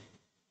மாணவிகளே,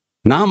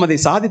 நாம் அதை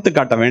சாதித்து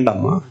காட்ட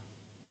வேண்டாமா?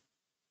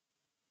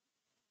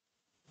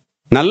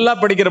 நல்லா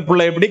படிக்கிற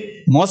பிள்ளை எப்படி,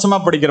 மோசமா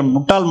படிக்கிற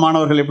முட்டாள்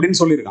மாணவர்கள்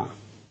எப்படின்னு சொல்லியிருக்காங்க.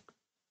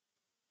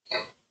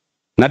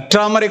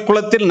 நற்றாமரை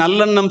குளத்தில்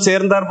நல்லெண்ணம்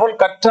சேர்ந்தார் போல்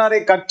கற்றாரை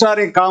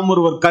கற்றாரை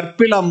காமுறுவர்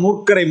கற்பிலா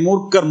மூர்க்கரை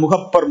மூர்க்கர்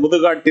முகப்பர்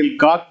முதுகாட்டில்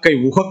காக்கை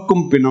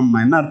உகக்கும் பிணம்.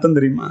 என்ன அர்த்தம்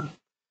தெரியுமா?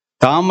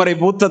 தாமரை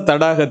பூத்த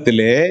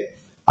தடாகத்திலே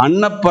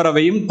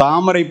அன்னப்பறவையும்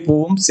தாமரை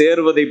பூவும்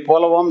சேருவதை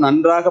போலவும்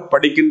நன்றாக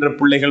படிக்கின்ற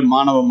பிள்ளைகள்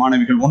மாணவ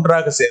மாணவிகள்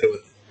ஒன்றாக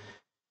சேருவது.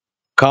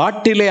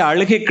 காட்டிலே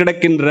அழுகி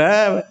கிடக்கின்ற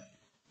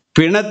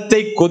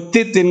பிணத்தை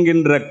கொத்தி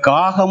தின்கின்ற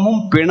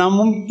காகமும்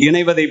பிணமும்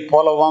இணைவதை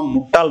போலவாம்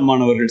முட்டாள்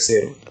மாணவர்கள்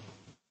சேருவது.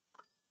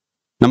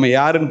 நம்ம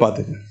யாருன்னு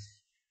பாத்துக்க,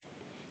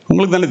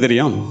 உங்களுக்கு தானே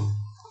தெரியும்.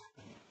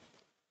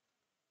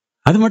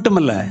 அது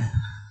மட்டுமல்ல,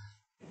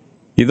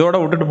 இதோட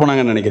விட்டுட்டு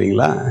போனாங்கன்னு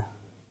நினைக்கிறீங்களா?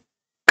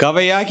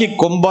 கவையாகி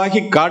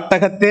கொம்பாகி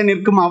காட்டகத்தே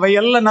நிற்கும்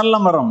அவையல்ல நல்ல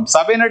மரம்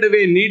சபை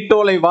நடுவே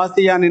நீட்டோலை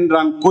வாசியான்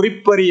என்றான்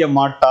குறிப்பறிய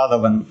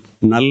மாட்டாதவன்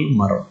நல்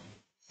மரம்.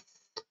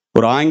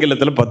 ஒரு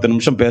ஆங்கிலத்துல 10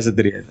 நிமிஷம் பேச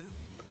தெரியாது,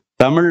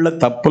 தமிழ்ல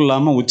தப்பு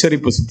இல்லாம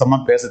உச்சரிப்பு சுத்தமா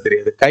பேச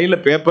தெரியாது, கையில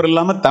பேப்பர்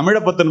இல்லாம தமிழ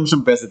 10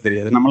 நிமிஷம் பேச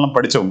தெரியாது. நம்மளாம்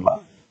படிச்சவங்களா?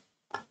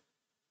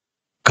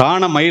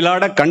 காண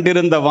மயிலாட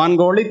கண்டிருந்த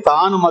வான்கோழி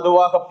தானும்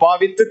அதுவாக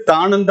பாவித்து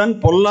தானும் தன்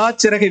பொல்லா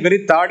சிறகை வெறி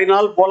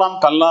தாடினால் போலாம்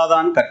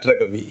கல்லாதான் கற்ற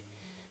கவி.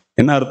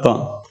 என்ன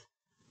அர்த்தம்?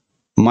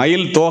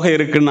 மயில் தோகை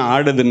இருக்குன்னு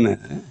ஆடுதுன்னு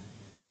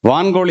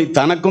வான்கோழி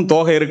தனக்கும்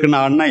தோகை இருக்குன்னு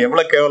ஆடுனா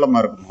எவ்வளவு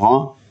கேவலமா இருக்குமோ.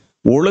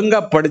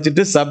 ஒழுங்கா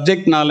படிச்சுட்டு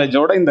சப்ஜெக்ட்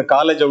நாலேஜோட இந்த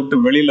காலேஜை விட்டு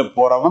வெளியில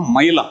போறவன்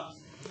மயிலாம்.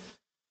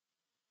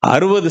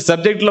 60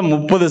 சப்ஜெக்ட்ல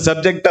 30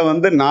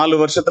 சப்ஜெக்டை 4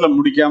 வருஷத்துல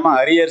முடிக்காம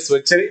அரியர்ஸ்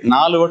வச்சு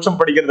 4 வருஷம்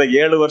படிக்கிறத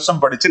 7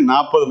 வருஷம் படிச்சு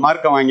 40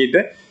 மார்க்கை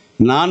வாங்கிட்டு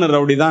நானும்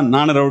ரவுடி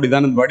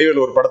தான்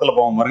வடிவேல் ஒரு படத்துல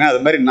போவோம் பாருங்க,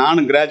 அது மாதிரி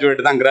நானும்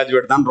கிராஜுவேட்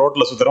தான்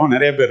ரோட்ல சுத்துறவன்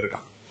நிறைய பேர்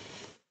இருக்கான்.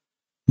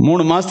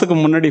 3 மாசத்துக்கு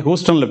முன்னாடி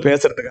ஹூஸ்டன்ல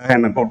பேசுறதுக்காக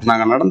என்ன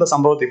கூப்பிட்டாங்க. நடந்த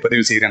சம்பவத்தை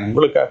பதிவு செய்கிறேன்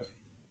உங்களுக்காக.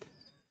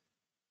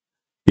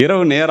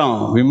 இரவு நேரம்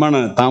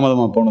விமானம்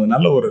தாமதமா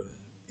போனதுனால ஒரு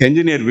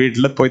என்ஜினியர்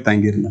வீட்டுல போய்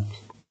தங்கியிருந்தேன்.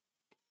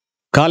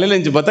 காலையில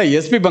எஞ்சி பார்த்தா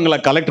எஸ்பி பங்களா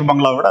கலெக்டர்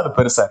பங்களா விட அது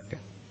பெருசா இருக்கு.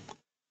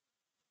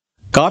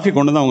 காஃபி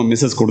கொண்டு தான் அவங்க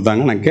மிஸ்ஸஸ்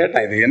கொடுத்தாங்க. நான்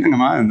கேட்டேன், இது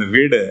என்னங்கம்மா இந்த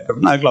வீடு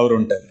அப்படின்னா, அதுக்குள்ள அவர்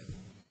வந்துட்டாரு.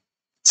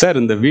 சார்,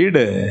 இந்த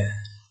வீடு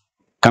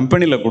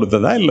கம்பெனியில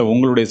கொடுத்ததா இல்லை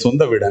உங்களுடைய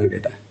சொந்த வீடான்னு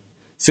கேட்டேன்.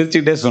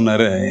 சிரிச்சுக்கிட்டே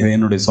சொன்னாரு, இது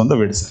என்னுடைய சொந்த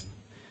வீடு சார்.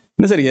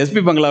 என்ன சார்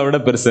எஸ்பி பங்களா விட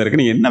பெருசா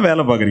இருக்கு, நீங்க என்ன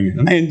வேலை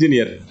பாக்குறீங்க? நான்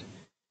என்ஜினியர்.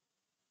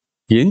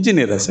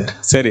 என்ஜினியரா சார்?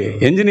 சரி,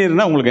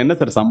 என்ஜினியர்னா உங்களுக்கு என்ன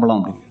சார் சம்பளம்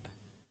அப்படின்னு கேட்டேன்.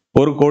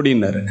 1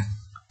 கோடின்னாரு.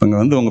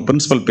 அங்க உங்க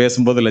பிரின்சிபல்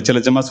பேசும்போது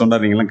லட்சமா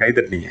சொன்னார், நீங்களாம் கை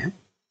தட்டினீங்க.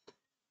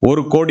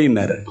 1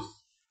 கோடின்னாரு.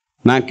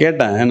 நான்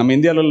கேட்டேன், நம்ம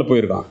இந்திய அளவில்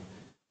போயிருக்கோம்,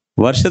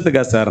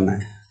 வருஷத்துக்கா சார்னே?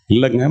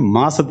 இல்லைங்க,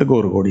 மாசத்துக்கு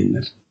 1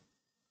 கோடின்னாரு.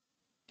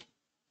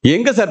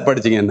 எங்க சார்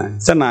படிச்சீங்க? என்ன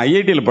சார்? நான்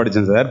ஐஐடியில்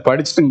படிச்சேன் சார்,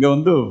 படிச்சுட்டு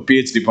இங்க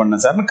பிஹெச்டி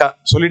பண்ணேன் சார்னு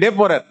சொல்லிட்டே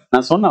போறாரு.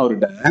 நான் சொன்னேன்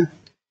அவர்கிட்ட,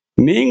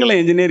 நீங்களும்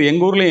என்ஜினியர்,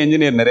 எங்க ஊர்ல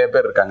என்ஜினியர் நிறைய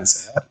பேர் இருக்காங்க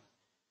சார்.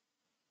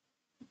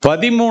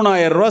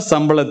 13,000 ரூபாய்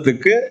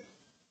சம்பளத்துக்கு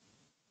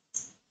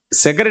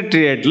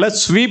செக்ரட்டரியேட்ல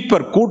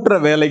ஸ்வீப்பர் கூட்டுற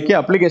வேலைக்கு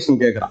அப்ளிகேஷன்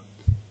கேட்கறான்.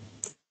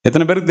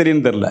 எத்தனை பேருக்கு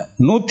தெரியும் தெரியல.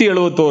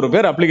 171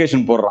 பேர்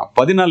அப்ளிகேஷன் போடுறான்,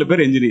 14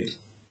 பேர் என்ஜினியர்.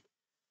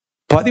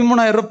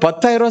 13,000 ரூபாய்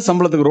 10,000 ரூபாய்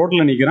சம்பளத்துக்கு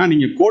ரோட்ல நிக்கிறான்.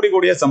 நீங்க கோடி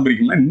கோடியா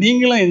சம்பளிக்கல,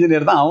 நீங்களும்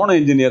என்ஜினியர் தான், அவனும்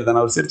என்ஜினியர்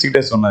தான். அவர்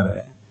சிரிச்சுக்கிட்டே சொன்னாரு,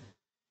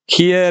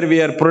 here we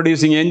are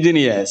producing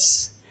engineers.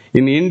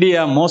 In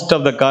India, most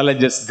of the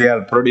colleges, they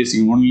are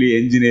producing only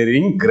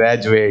engineering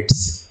graduates.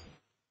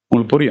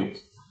 உங்களுக்கு புரியும்?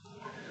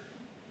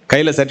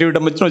 கையில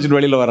சர்டிஃபிகேட் வச்சுட்டு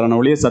வெளியில வர்றான்,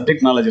 ஒளிய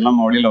சப்ஜெக்ட் நாலேஜ்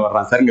இல்லாம வெளியில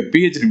வர்றான். சார், இங்க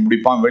பிஹெச்டி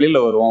முடிப்பான்,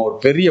 வெளியில வருவான், ஒரு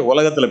பெரிய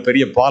உலகத்துல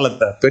பெரிய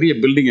பாலத்தை பெரிய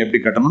பில்டிங் எப்படி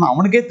கட்டணும்னு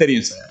அவனுக்கே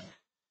தெரியும் சார்.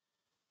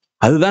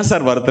 அதுதான்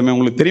சார் வருத்தமே.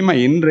 உங்களுக்கு தெரியுமா,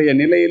 இன்றைய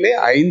நிலையிலே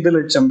 5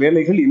 லட்சம்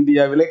வேலைகள்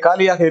இந்தியாவிலே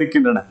காலியாக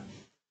இருக்கின்றன.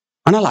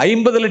 ஆனால்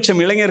 50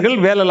 லட்சம் இளைஞர்கள்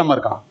வேலை இல்லாம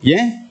இருக்கான்.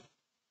 ஏன்?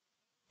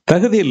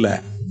 தகுதி இல்லை.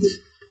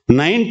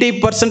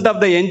 90% of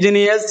the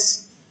engineers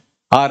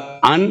are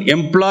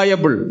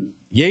unemployable.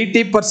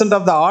 80%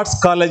 of the arts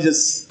colleges,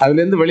 அதுல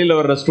இருந்து வெளியில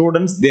வர்ற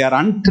ஸ்டூடெண்ட்ஸ், they are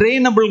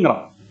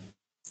untrainable-ங்கறான்.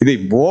 இதை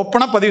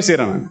ஓப்பனா பதிவு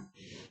செய்யறேன் நான்.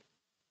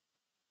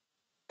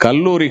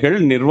 கல்லூரிகள்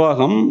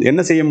நிர்வாகம்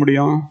என்ன செய்ய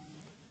முடியும்?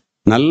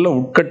 நல்ல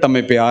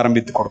உட்கட்டமைப்பை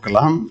ஆரம்பித்து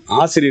கொடுக்கலாம்.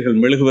 ஆசிரியர்கள்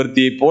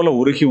மெழுகுவர்த்தியை போல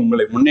உருகி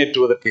உங்களை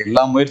முன்னேற்றுவதற்கு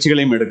எல்லா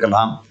முயற்சிகளையும்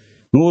எடுக்கலாம்.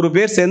 100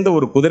 பேர் சேர்ந்து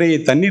ஒரு குதிரையை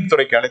தண்ணீர்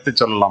துறைக்கு அழைத்து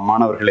சொல்லலாம்.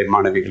 மாணவர்களே,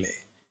 மாணவிகளே,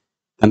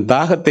 தன்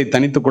தாகத்தை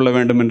தனித்துக் கொள்ள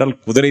வேண்டும் என்றால்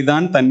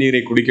குதிரைதான் தண்ணீரை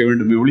குடிக்க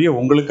வேண்டும் ஒழிய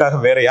உங்களுக்காக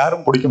வேற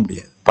யாரும் குடிக்க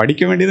முடியாது.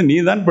 படிக்க வேண்டியது நீ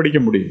தான் படிக்க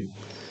முடியும்.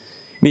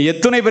 நீ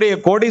எத்தனை பெரிய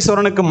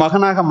கோடீஸ்வரனுக்கு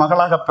மகனாக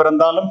மகளாக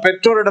பிறந்தாலும்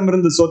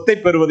பெற்றோரிடமிருந்து சொத்தை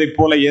பெறுவதை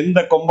போல எந்த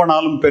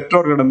கொம்பனாலும்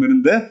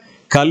பெற்றோர்களிடமிருந்து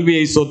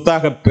கல்வியை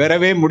சொத்தாக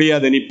பெறவே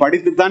முடியாது. நீ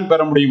படித்துத்தான்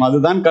பெற முடியும்.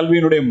 அதுதான்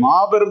கல்வியினுடைய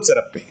மாபெரும்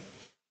சிறப்பு.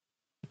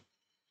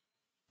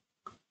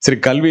 சரி,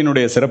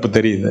 கல்வியினுடைய சிறப்பு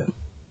தெரியுது.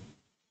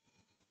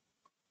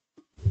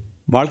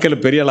 வாழ்க்கையில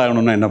பெரிய ஆள்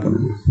ஆகணும்னா என்ன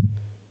பண்ணணும்?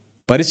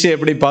 பரீட்சை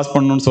எப்படி பாஸ்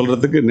பண்ணணும்னு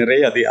சொல்றதுக்கு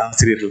நிறைய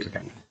ஆசிரியர்கள்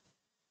இருக்காங்க.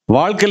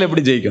 வாழ்க்கையில்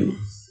எப்படி ஜெயிக்கணும்?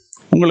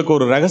 உங்களுக்கு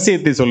ஒரு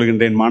ரகசியத்தை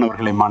சொல்லுகின்றேன்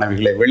மாணவர்களே,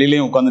 மாணவிகளே.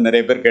 வெளியிலையும் உட்கார்ந்து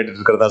நிறைய பேர் கேட்டுட்டு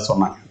இருக்கிறதா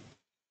சொன்னாங்க.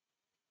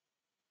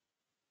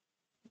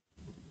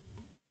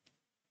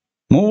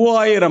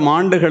 3000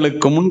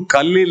 ஆண்டுகளுக்கு முன்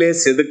கல்லிலே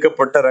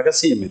செதுக்கப்பட்ட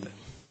ரகசியம் இது.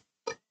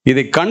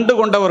 இதை கண்டு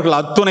கொண்டவர்கள்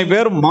அத்துணை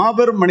பேர்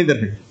மாபெரும்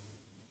மனிதர்கள்.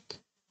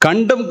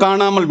 கண்டும்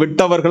காணாமல்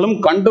விட்டவர்களும்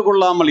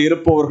கண்டுகொள்ளாமல்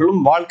இருப்பவர்களும்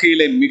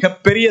வாழ்க்கையிலே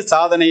மிகப்பெரிய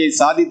சாதனையை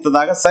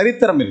சாதித்ததாக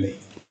சரித்திரம் இல்லை.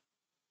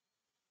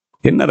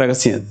 என்ன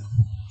ரகசியம் அது?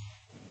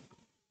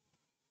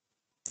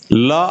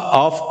 லா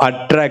ஆஃப்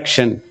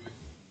அட்ராக்ஷன்,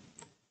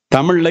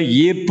 தமிழ்ல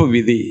ஈர்ப்பு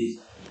விதி.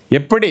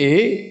 எப்படி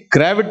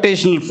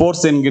கிராவிடேஷனல்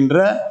ஃபோர்ஸ் என்கின்ற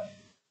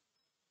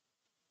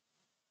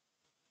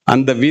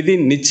அந்த விதி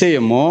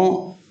நிச்சயமோ,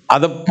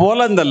 அதை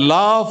போல இந்த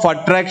லா ஆஃப்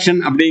அட்ராக்ஷன்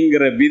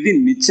அப்படிங்கிற விதி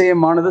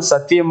நிச்சயமானது,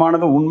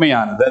 சத்தியமானது,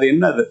 உண்மையானது. அது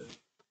என்னது?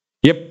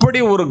 எப்படி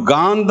ஒரு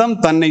காந்தம்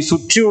தன்னை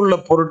சுற்றியுள்ள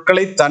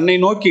பொருட்களை தன்னை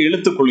நோக்கி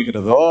இழுத்துக்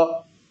கொள்கிறதோ,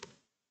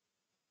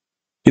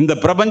 இந்த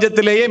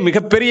பிரபஞ்சத்திலேயே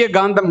மிகப்பெரிய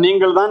காந்தம்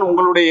நீங்கள் தான்,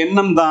 உங்களுடைய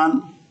எண்ணம் தான்.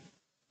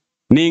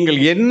 நீங்கள்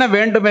என்ன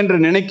வேண்டும் என்று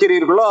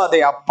நினைக்கிறீர்களோ அதை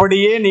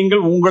அப்படியே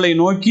நீங்கள் உங்களை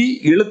நோக்கி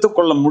இழுத்துக்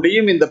கொள்ள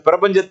முடியும். இந்த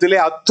பிரபஞ்சத்திலே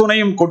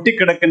அத்துணையும் கொட்டி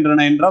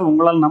கிடக்கின்றன என்றால்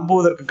உங்களால்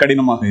நம்புவதற்கு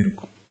கடினமாக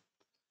இருக்கும்.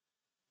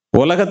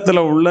 உலகத்துல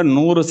உள்ள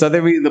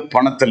 100%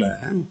 பணத்துல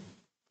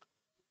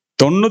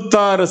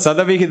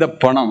 96%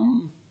 பணம்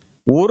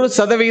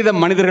 1%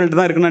 மனிதர்கள்ட்ட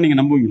தான் இருக்குன்னா நீங்க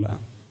நம்புவீங்களா?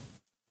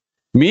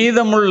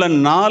 மீதமுள்ள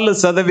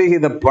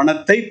 4%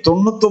 பணத்தை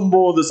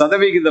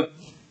 99%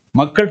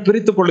 மக்கள்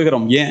பிரித்துக்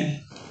கொள்ளுகிறோம். ஏன்?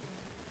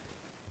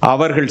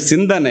 அவர்கள்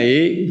சிந்தனை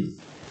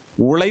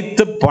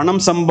உழைத்து பணம்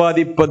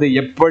சம்பாதிப்பது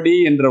எப்படி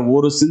என்ற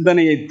ஒரு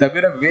சிந்தனையை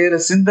தவிர வேறு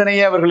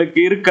சிந்தனையே அவர்களுக்கு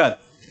இருக்காது.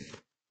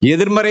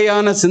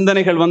 எதிர்மறையான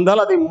சிந்தனைகள்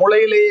வந்தால் அதை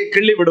முளையிலேயே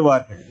கிள்ளி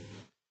விடுவார்கள்.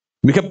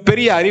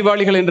 மிகப்பெரிய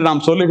அறிவாளிகள் என்று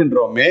நாம்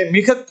சொல்லுகின்றோமே,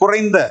 மிக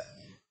குறைந்த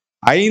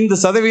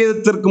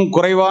 5%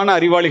 குறைவான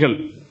அறிவாளிகள்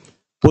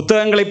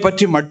புத்தகங்களை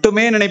பற்றி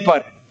மட்டுமே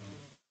நினைப்பார்கள்.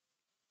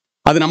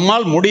 அது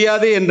நம்மால்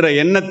முடியாது என்ற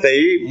எண்ணத்தை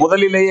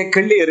முதலிலேயே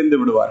கிள்ளி எறிந்து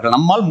விடுவார்கள்.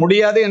 நம்மால்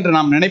முடியாது என்று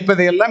நாம்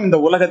நினைப்பதையெல்லாம் இந்த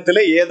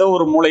உலகத்திலே ஏதோ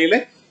ஒரு மூலையில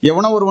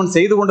எவனோ ஒருவன்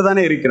செய்து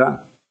கொண்டுதானே இருக்கிறான்.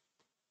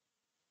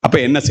 அப்ப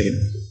என்ன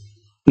செய்யணும்?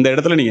 இந்த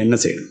இடத்துல நீங்க என்ன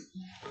செய்யணும்?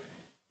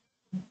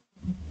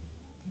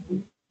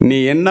 நீ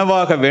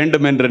என்னவாக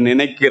வேண்டும் என்று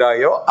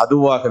நினைக்கிறாயோ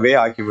அதுவாகவே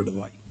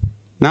ஆக்கிவிடுவாய்.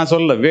 நான்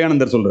சொல்ல,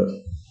 விவேகானந்தர் சொல்றார்,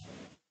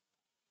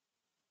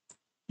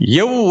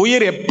 எவ்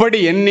உயிர் எப்படி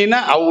எண்ணின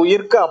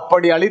அவ்வுயிர்க்கு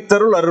அப்படி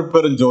அளித்தருள்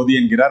அருட்பெருஞ்சோதி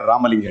என்கிறார்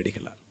ராமலிங்க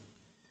அடிகளார்.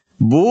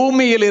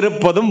 பூமியில்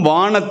இருப்பதும்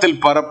வானத்தில்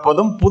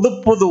பறப்பதும் புது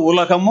புது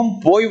உலகமும்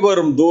போய்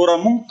வரும்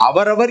தூரமும்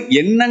அவரவர்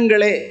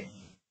எண்ணங்களே.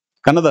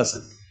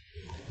 கண்ணதாசன்.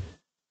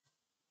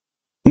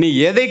 நீ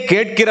எதை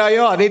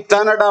கேட்கிறாயோ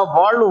அதைத்தானடா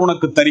வாழ்வு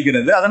உனக்கு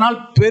தருகிறது. அதனால்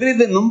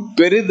பெரிதினும்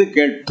பெரிது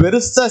கேள்.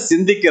 பெருசா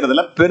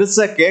சிந்திக்கிறதுல,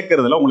 பெருசா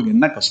கேட்கறதுல உங்களுக்கு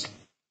என்ன கஷ்டம்?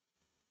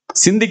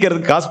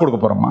 சிந்திக்கிறதுக்கு காசு கொடுக்க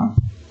போறோமா?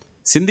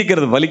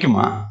 சிந்திக்கிறது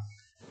வலிக்குமா?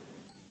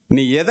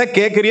 நீ எதை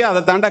கேட்கிறியோ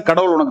அதை தாண்டா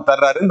கடவுள் உனக்கு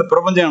தர்றாரு, இந்த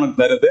பிரபஞ்சம்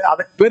உனக்கு தருது.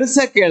 அதை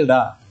பெருசா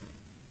கேள்டா.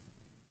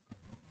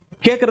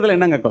 கேட்கறதுல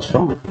என்னங்க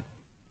கஷ்டம்?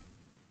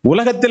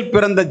 உலகத்தில்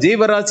பிறந்த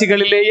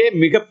ஜீவராசிகளிலேயே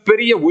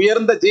மிகப்பெரிய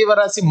உயர்ந்த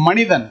ஜீவராசி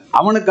மனிதன்.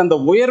 அவனுக்கு அந்த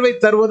உயர்வை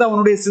தருவது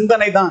அவனுடைய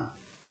சிந்தனை தான்.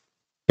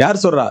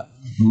 யார் சொல்றா?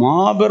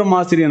 மாபெரும்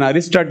ஆசிரியர்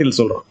அரிஸ்டாட்டில்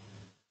சொல்றான்.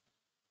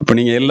 இப்ப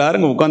நீங்க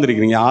எல்லாரும் உட்கார்ந்து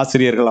இருக்கிறீங்க,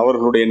 ஆசிரியர்கள்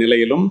அவர்களுடைய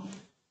நிலையிலும்,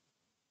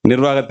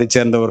 நிர்வாகத்தை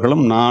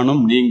சேர்ந்தவர்களும்,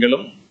 நானும்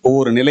நீங்களும்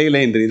ஒவ்வொரு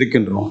நிலையில இன்று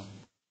இருக்கின்றோம்.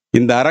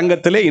 இந்த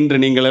அரங்கத்திலே இன்று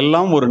நீங்கள்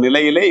எல்லாம் ஒரு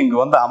நிலையிலே இங்கு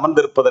வந்து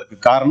அமர்ந்திருப்பதற்கு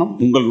காரணம்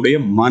உங்களுடைய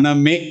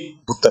மனமே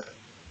புத்தர்.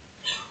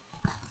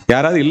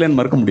 யாராவது இல்லைன்னு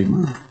மறுக்க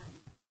முடியுமா?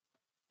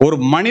 ஒரு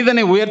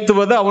மனிதனை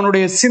உயர்த்துவது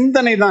அவனுடைய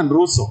சிந்தனை தான்.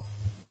 ரூசோ.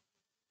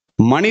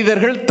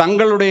 மனிதர்கள்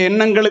தங்களுடைய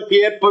எண்ணங்களுக்கு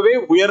ஏற்பவே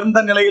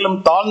உயர்ந்த நிலையிலும்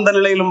தாழ்ந்த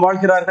நிலையிலும்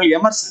வாழ்கிறார்கள்.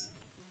 Emerson.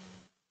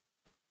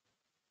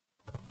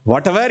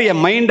 Whatever a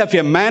mind of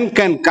a man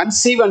can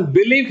conceive and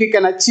believe he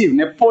can achieve.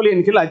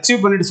 Napoleon hill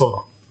achieve பண்ணிட்டு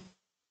சொல்றோம்.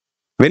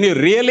 When you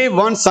really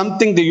want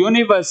something, the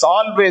universe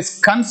always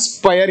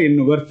conspire in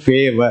your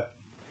favor.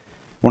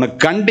 உனக்கு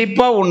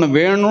கண்டிப்பா ஒண்ணு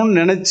வேணும்னு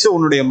நினைச்சு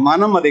உன்னுடைய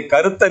மனம் அதை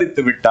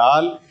கருத்தரித்து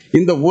விட்டால்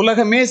இந்த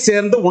உலகமே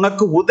சேர்ந்து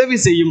உனக்கு உதவி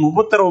செய்யும்,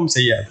 உபத்திரவம்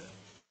செய்யாது.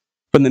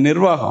 இப்ப இந்த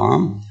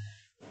நிர்வாகம்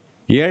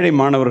ஏழை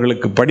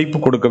மாணவர்களுக்கு படிப்பு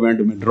கொடுக்க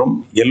வேண்டும் என்றும்,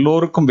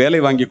 எல்லோருக்கும் வேலை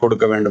வாங்கி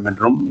கொடுக்க வேண்டும்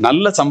என்றும்,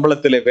 நல்ல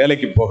சம்பளத்திலே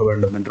வேலைக்கு போக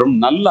வேண்டும் என்றும்,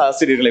 நல்ல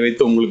ஆசிரியர்களை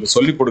வைத்து உங்களுக்கு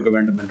சொல்லிக் கொடுக்க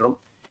வேண்டும் என்றும்,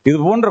 இது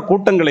போன்ற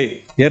கூட்டங்களை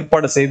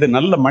ஏற்பாடு செய்து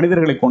நல்ல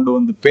மனிதர்களை கொண்டு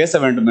வந்து பேச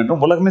வேண்டும்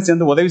என்றும் உலகமே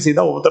சேர்ந்து உதவி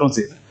செய்தா உபத்திரவம்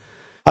செய்த.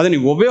 அதை நீ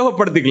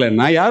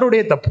உபயோகப்படுத்திக்கலன்னா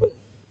யாருடைய தப்பு?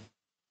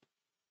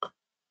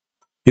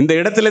 இந்த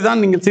இடத்துல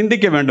தான் நீங்க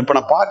சிந்திக்க வேண்டும். இப்ப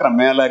நான் பாக்குறேன்,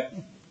 மேல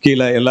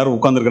கீழே எல்லாரும்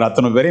உட்கார்ந்துருக்கிற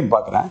அத்தனை பேரையும்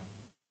பாக்குறேன்.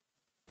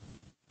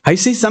 I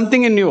see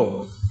something in you.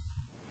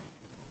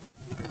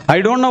 I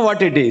don't know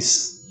what it is.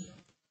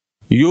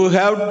 You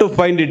have to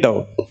find it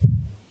out.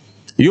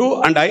 You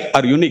and I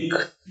are unique.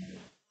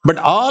 But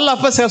all of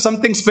us have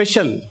something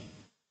special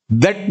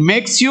that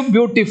makes you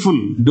beautiful.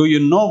 Do you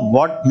know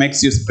what makes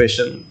you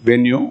special?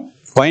 When you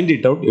find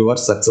it out, you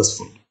are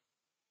successful.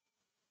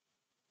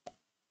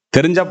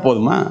 தெரிஞ்சா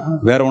போதுமா?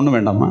 வேற ஒண்ணும்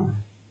வேண்டாமா?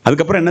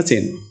 அதுக்கப்புறம் என்ன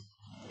செய்யணும்?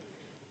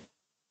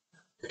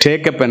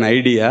 Take up an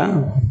idea,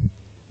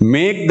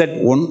 make that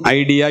one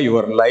idea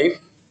your life,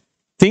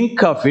 think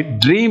of it,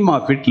 dream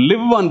of it,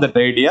 live on that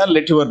idea,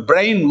 let your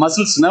brain,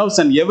 muscles, nerves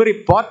and every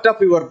part of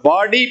your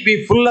body be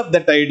full of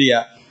that idea.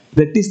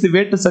 That is the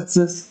way to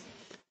success.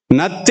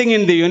 Nothing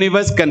in the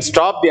universe can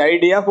stop the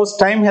idea whose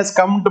time has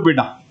come to be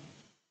done.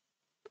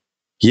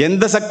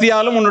 எந்த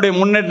சக்தியாலும் உன்னுடைய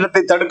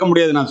முன்னேற்றத்தை தடுக்க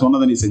முடியாது நான்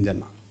சொன்னதை நீ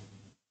செஞ்சேன்னா.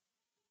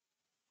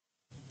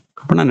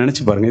 அப்ப நான்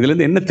நினைச்சு பாருங்க, இதுல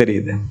இருந்து என்ன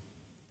தெரியுது?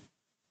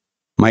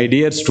 My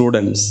dear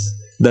students,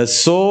 the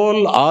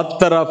sole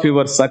author of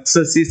your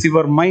success is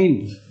your mind.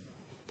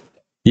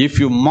 If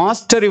you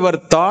master your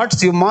thoughts,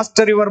 you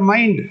master your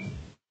mind.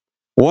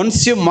 Once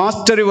you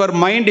master your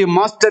mind, you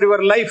master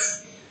your life.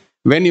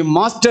 When you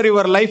master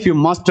your life, you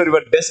master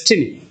your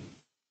destiny.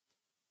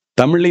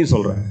 தமிழ்லையும்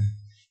சொல்றேன்,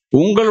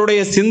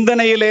 உங்களுடைய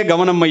சிந்தனையிலே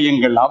கவனம்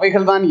வையுங்கள்,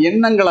 அவைகள் தான்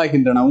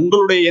எண்ணங்களாகின்றன.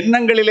 உங்களுடைய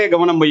எண்ணங்களிலே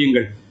கவனம்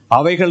வையுங்கள்,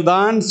 அவைகள்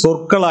தான்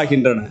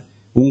சொற்களாகின்றன.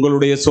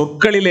 உங்களுடைய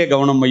சொற்களிலே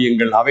கவனம்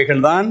வையுங்கள்,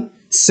 அவைகள் தான்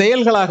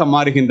செயல்களாக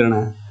மாறுகின்றன.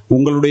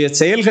 உங்களுடைய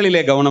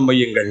செயல்களிலே கவனம்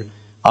வையுங்கள்,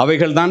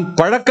 அவைகள் தான்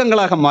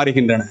பழக்கங்களாக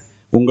மாறுகின்றன.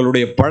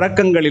 உங்களுடைய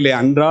பழக்கங்களிலே,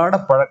 அன்றாட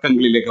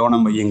பழக்கங்களிலே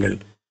கவனம் வையுங்கள்,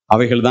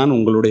 அவைகள் தான்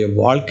உங்களுடைய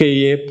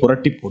வாழ்க்கையே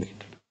புரட்டி போடுகின்றன.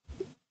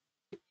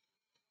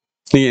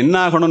 நீங்க என்ன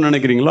ஆகணும்னு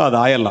நினைக்கிறீங்களோ அது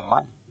ஆயிரலாமா?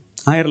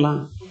 ஆயிரலாம்.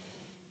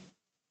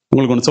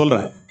 உங்களுக்கு ஒன்று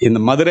சொல்றேன், இந்த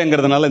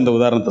மதுரைங்கிறதுனால இந்த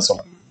உதாரணத்தை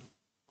சொல்றேன்.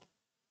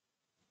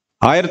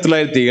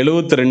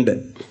 1972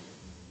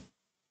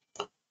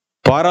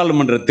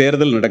 பாராளுமன்ற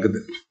தேர்தல் நடக்குது.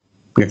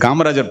 இங்க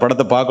காமராஜர்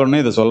படத்தை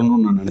பார்க்கணும்னு இதை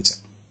சொல்லணும்னு நான்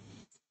நினைச்சேன்.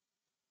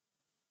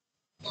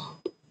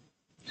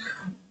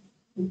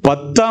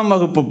 10ஆம்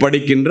வகுப்பு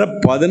படிக்கின்ற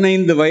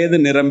 15 வயது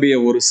நிரம்பிய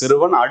ஒரு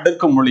சிறுவன்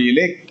அடுக்கு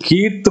மொழியிலே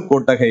கீர்த்து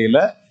கொட்டகையில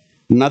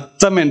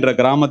நத்தம் என்ற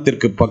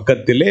கிராமத்திற்கு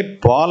பக்கத்திலே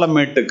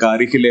பாலமேட்டுக்கு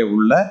அருகிலே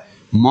உள்ள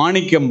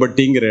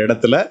மாணிக்கம்பட்டிங்கிற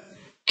இடத்துல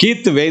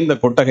கீர்த்து வேய்ந்த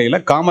கொட்டகையில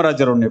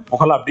காமராஜர் உன்னை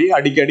புகழ அப்படியே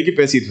அடிக்கி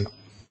பேசிட்டு இருக்கான்.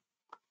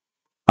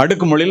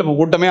 அடுக்கு மொழியில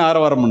கூட்டமே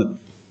ஆரவாரம் பண்ணுது.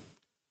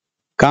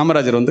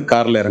 காமராஜர் வந்து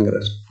கார்ல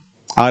இறங்குறாரு,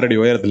 6 அடி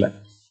உயரத்துல.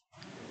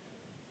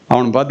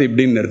 அவனை பார்த்து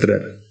இப்படின்னு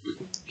நிறுத்துறாரு.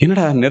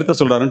 என்னடா நிறுத்த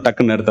சொல்றாருன்னு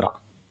டக்குன்னு நிறுத்துறான்.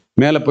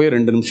 மேல போய்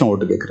 2 நிமிஷம்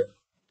ஓட்டு கேட்கிறார்.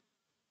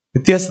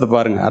 வித்தியாசத்தை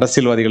பாருங்க,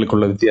 அரசியல்வாதிகளுக்கு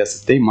உள்ள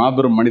வித்தியாசத்தை,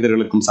 மாபெரும்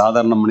மனிதர்களுக்கும்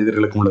சாதாரண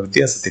மனிதர்களுக்கும் உள்ள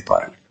வித்தியாசத்தை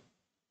பாருங்க.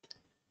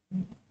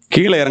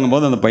 கீழே இறங்கும்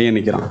போது அந்த பையன்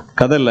நிற்கிறான்.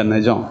 கதை இல்லை,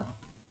 நிஜம்.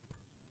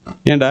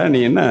 ஏண்டா நீ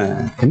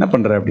என்ன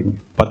பண்ற அப்படின்னு.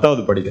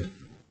 10வது படிக்கிற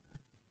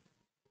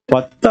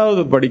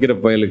 10வது படிக்கிற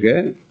பயலுக்கு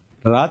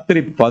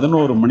ராத்திரி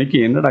 11 மணிக்கு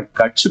என்னடா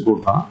கட்சி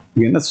கூட்டம்,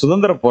 என்ன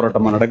சுதந்திர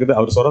போராட்டமா நடக்குது?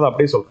 அவர் சொல்றத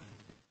அப்படியே சொல்றேன்,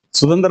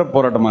 சுதந்திர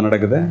போராட்டமா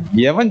நடக்குது.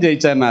 எவன்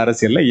ஜெயிச்சா என்ன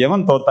அரசியல்ல,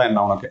 எவன் தோத்தா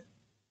என்ன, உனக்கு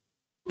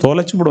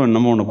தொலைச்சு விடுவேன்.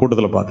 நம்ம உன்னை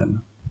கூட்டத்துல பார்த்தேன்.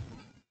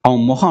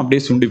 அவன் முகம்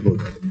அப்படியே சுண்டி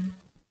போகுது.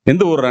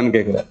 எந்த ஊர்றான்னு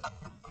கேட்குற.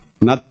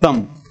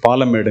 நத்தம்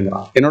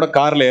பாலமேடுங்கிறான். என்னோட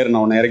கார்ல ஏறு,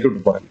 நான் உன்னை இறக்கி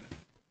விட்டு போறேன்.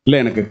 இல்ல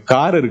எனக்கு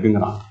கார்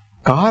இருக்குங்கிறான்.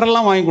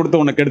 காரெல்லாம் வாங்கி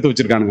கொடுத்து உன்னை கெடுத்து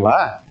வச்சிருக்கானுங்களா?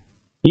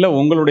 இல்ல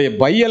உங்களுடைய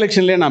பை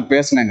எலெக்ஷன்லயே நான்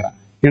பேசினேங்கிறான்.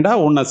 ஏண்டா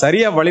உன்னை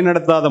சரியா வழி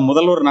நடத்தாத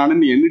முதல்வர் நானு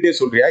நீ என்னிட்டே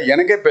சொல்றியா?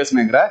 எனக்கே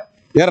பேசினேங்கிற.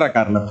 ஏறா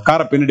கார்ல,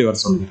 காரை பின்னாடி வர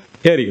சொல்லுங்க.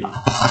 ஏறிக்கலாம்,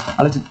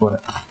 அழைச்சிட்டு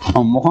போறேன்.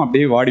 அவன் முகம்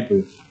அப்படியே வாடி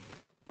போயிரு.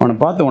 அவனை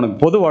பார்த்து உனக்கு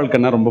பொது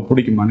வாழ்க்கைன்னா ரொம்ப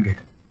பிடிக்குமான்னு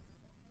கேட்க.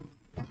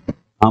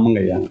 ஆமாங்க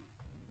ஐயா.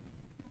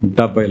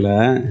 முட்டாப்பையில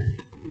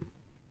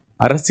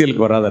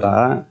அரசியலுக்கு வராதடா,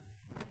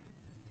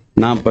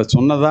 நான் இப்ப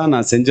சொன்னதா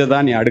நான் செஞ்சதா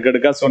நீ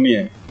அடுக்கடுக்கா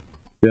சொன்னியே,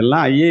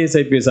 இதெல்லாம் IAS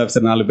IPS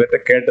ஆஃபீஸர் 4 பேர்கிட்ட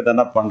கேட்டு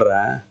தானே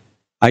பண்றேன்.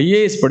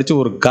 IAS படிச்சு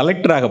ஒரு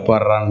கலெக்டராக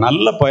பாடுறான்.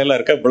 நல்ல பயலா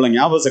இருக்க, இவ்வளவு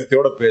ஞாபக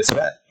சக்தியோட பேசுற,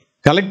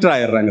 கலெக்டர்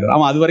ஆயிடுறாங்க.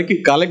 அவன் அது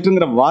வரைக்கும்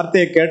கலெக்டருங்கிற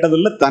வார்த்தையை கேட்டதும்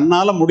இல்லை,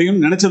 தன்னால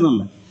முடியும்னு நினைச்சதும்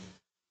இல்லை.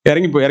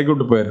 இறக்கி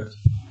விட்டு போயிரு.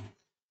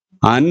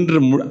 அன்று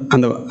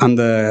அந்த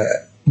அந்த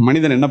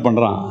மனிதன் என்ன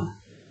பண்றான்,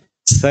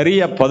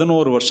 சரியா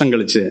 11 வருஷம்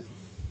கழிச்சு,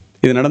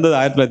 இது நடந்தது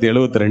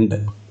 1972.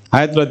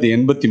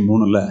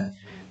 1983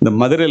 இந்த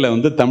மதுரையில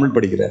வந்து தமிழ்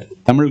படிக்கிறார்.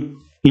 Tamil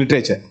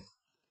literature,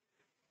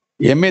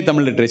 MA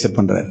Tamil literature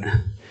பண்றாரு.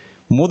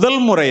 முதல்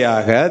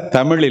முறையாக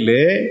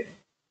தமிழிலே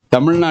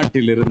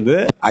தமிழ்நாட்டிலிருந்து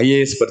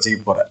IAS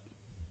பரீட்சைக்கு போறார்.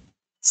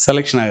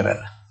 செலக்ஷன்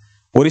ஆகிறார்.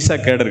 ஒரிசா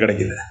கேடர்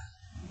கிடைக்குது.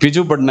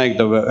 பிஜு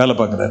பட்நாயக் வேலை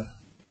பார்க்கிறார்.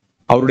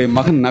 அவருடைய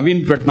மகன்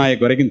நவீன்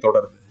பட்நாயக் வரைக்கும்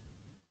தொடருது.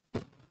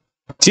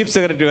 சீஃப்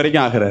செக்ரட்டரி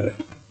வரைக்கும் ஆகிறாரு.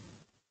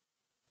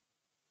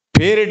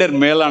 பேரிடர்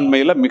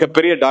மேலாண்மையில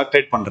மிகப்பெரிய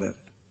டாக்டரேட் பண்றாரு.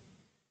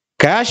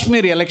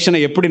 காஷ்மீர் எலெக்ஷனை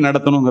எப்படி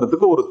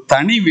நடத்தணுங்கிறதுக்கு ஒரு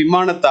தனி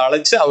விமானத்தை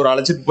அவர்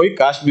அழைச்சிட்டு போய்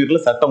காஷ்மீர்ல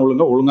சட்டம்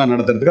ஒழுங்கா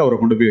நடத்துறதுக்கு அவரை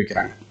கொண்டு போய்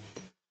வைக்கிறாங்க.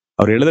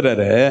 அவர்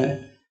எழுதுறாரு,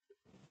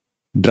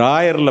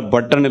 டிராயர்ல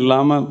பட்டன்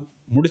இல்லாம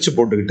முடிச்சு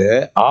போட்டுக்கிட்டு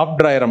ஆஃப்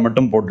டிராயரை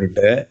மட்டும்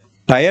போட்டுக்கிட்டு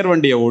டயர்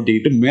வண்டியை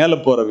ஓட்டிக்கிட்டு மேல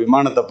போற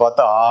விமானத்தை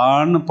பார்த்து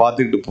ஆன்னு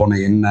பார்த்துக்கிட்டு போன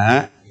என்ன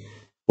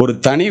ஒரு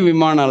தனி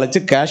விமானம்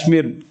அழைச்சு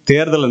காஷ்மீர்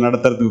தேர்தலை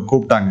நடத்துறதுக்கு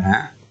கூப்பிட்டாங்க.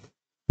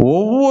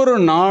 ஒவ்வொரு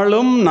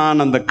நாளும்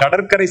நான் அந்த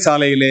கடற்கரை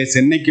சாலையிலே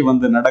சென்னைக்கு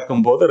வந்து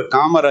நடக்கும்போது ஒரு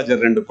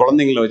காமராஜர் 2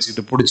 குழந்தைங்களை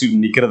வச்சுக்கிட்டு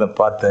பிடிச்சிட்டு நிக்கிறத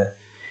பார்த்து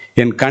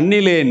என்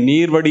கண்ணிலே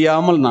நீர்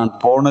வடியாமல் நான்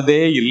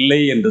போனதே இல்லை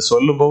என்று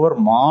சொல்லுபவர்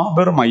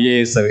மாபெரும்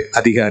ஐஏஎஸ்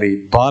அதிகாரி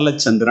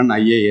பாலச்சந்திரன்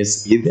ஐஏஎஸ்.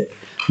 இது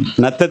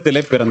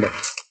நத்தத்திலே பிறந்த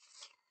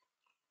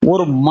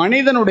ஒரு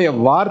மனிதனுடைய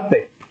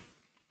வார்த்தை.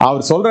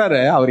 அவர் சொல்றாரு,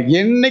 அவர்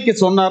என்னைக்கு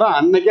சொன்னாரோ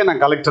அன்னைக்கே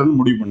நான் கலெக்டர்னு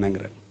முடிவு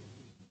பண்ணேங்கிற.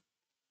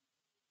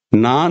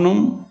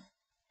 நானும்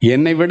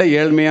என்னை விட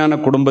ஏழ்மையான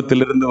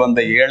குடும்பத்திலிருந்து வந்த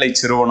ஏழை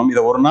சிறுவனும்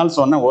இதை ஒரு நாள்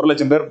சொன்னேன். 1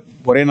 லட்சம் பேர்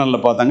ஒரே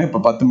நாளில் பார்த்தாங்க.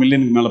 இப்போ 10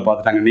 மில்லியனுக்கு மேலே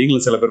பார்த்துட்டாங்க.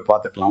 நீங்களும் சில பேர்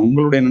பார்த்துக்கலாம்.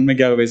 உங்களுடைய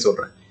நன்மைக்காகவே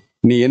சொல்றேன்.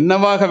 நீ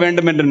என்னவாக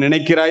வேண்டும் என்று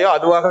நினைக்கிறாயோ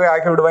அதுவாகவே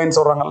ஆக்கி விடுவாயின்னு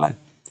சொல்றாங்கல்ல,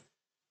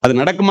 அது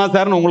நடக்குமா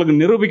சார்னு உங்களுக்கு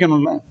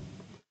நிரூபிக்கணும்ல.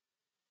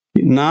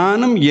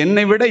 நானும்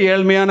என்னை விட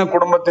ஏழ்மையான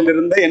குடும்பத்தில்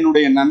இருந்த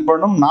என்னுடைய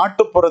நண்பனும்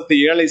நாட்டுப்புறத்து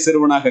ஏழை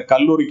சிறுவனாக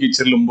கல்லூரிக்கு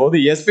செல்லும் போது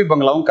எஸ்பி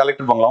பங்களாவும்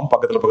கலெக்டர் பங்களாவும்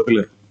பக்கத்தில்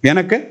இருக்கும்.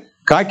 எனக்கு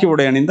காக்கி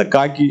உடை அணிந்த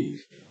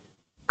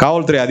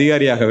காவல்துறை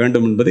அதிகாரியாக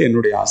வேண்டும் என்பது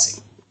என்னுடைய ஆசை.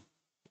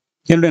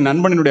 என்னுடைய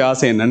நண்பனினுடைய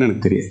ஆசை என்னன்னு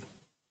எனக்கு தெரியாது.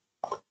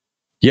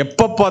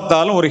 எப்ப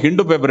பார்த்தாலும் ஒரு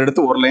ஹிந்து பேப்பர்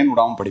எடுத்து ஒரு லைன்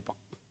விடாம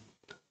படிப்பான்.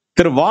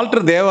 திரு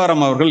வால்டர்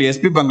தேவாரம் அவர்கள்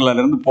எஸ்பி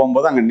பங்களால இருந்து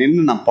போகும்போது அங்க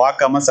நின்று நான்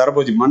பார்க்காம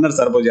மன்னர்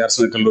சரபோஜி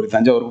அரசு கல்லூரி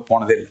தஞ்சாவூருக்கு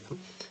போனதே இல்லை.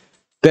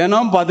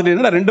 தினம்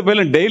பார்த்துட்டு 2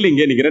 பேரும் டெய்லி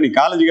இங்கே நிற்கிறேன், நீ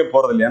காலேஜுக்கே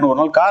போறது இல்லையான்னு ஒரு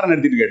நாள் காரை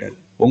நிறுத்திட்டு கேட்டாரு,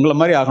 உங்களை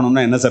மாதிரி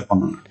ஆகணும்னா என்ன சார்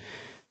பண்ணணும்?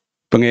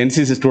 இப்போ இங்கே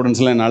என்சிசி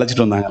ஸ்டூடெண்ட்ஸ் எல்லாம் என்ன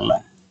அழைச்சிட்டு வந்தாங்கல்ல,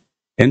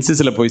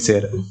 என்சிசியில் போய்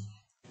சேரு,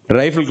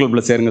 ரைஃபிள்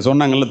கிளப்ல சேருங்க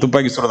சொன்னாங்கல்ல,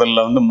 துப்பாக்கி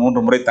சுடுதலில்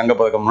 3 முறை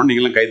தங்கப்பதக்கம்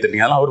நீங்களும் கை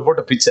தட்டிங்க. அதெல்லாம் அவர்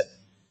போட்ட பிச்சை.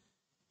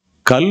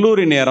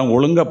 கல்லூரி நேரம்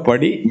ஒழுங்கா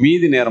படி,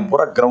 மீதி நேரம்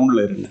பூரா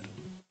கிரவுண்ட்ல இருந்தார்.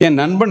 என்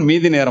நண்பன்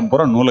மீதி நேரம்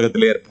பூரா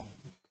நூலகத்திலே இருப்போம்.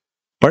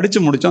 படிச்சு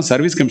முடிச்சோம்.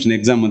 சர்வீஸ் கமிஷன்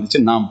எக்ஸாம் வந்துச்சு.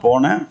 நான்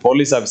போனேன்.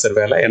 போலீஸ் ஆஃபீஸர்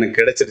வேலை எனக்கு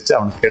கிடைச்சிருச்சு.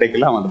 அவனுக்கு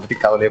கிடைக்கல. அவன் அதை பற்றி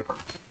கவலையே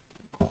பண்ண.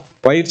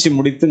 பயிற்சி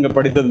முடித்து இங்க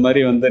படித்தது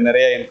மாதிரி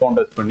நிறைய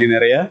என்கவுண்டர்ஸ் பண்ணி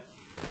நிறைய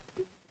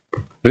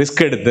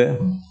ரிஸ்க் எடுத்து,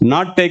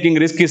 not taking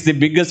risk is the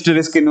biggest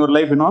risk in your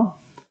life.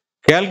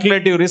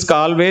 Calculative risk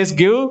always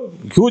give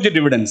huge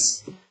dividends.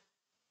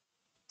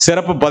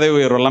 சிறப்பு பதவி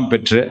உயர்வெல்லாம்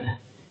பெற்று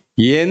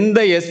எந்த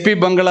எஸ்பி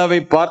பங்களாவை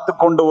பார்த்து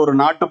கொண்டு ஒரு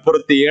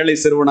நாட்டுப்புறத்து ஏழை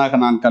சிறுவனாக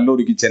நான்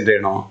கல்லூரிக்கு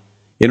சென்றேனோ,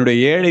 என்னுடைய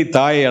ஏழை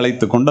தாயை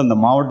அழைத்து கொண்டு அந்த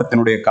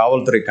மாவட்டத்தினுடைய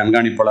காவல்துறை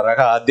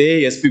கண்காணிப்பாளராக அதே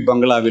எஸ்பி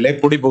பங்களாவிலே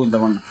குடி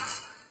புகுந்தவன்.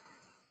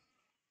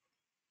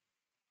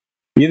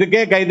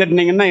 இதுக்கே கை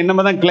தட்டினீங்கன்னா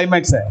இன்னும்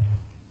கிளைமேக்ஸ்.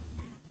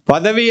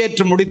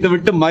 பதவியேற்று முடித்து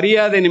விட்டு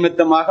மரியாதை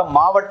நிமித்தமாக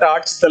மாவட்ட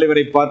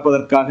ஆட்சித்தலைவரை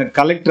பார்ப்பதற்காக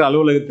கலெக்டர்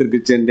அலுவலகத்திற்கு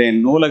சென்றேன்.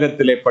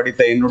 நூலகத்திலே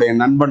படித்த என்னுடைய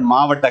நண்பன்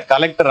மாவட்ட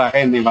கலெக்டராக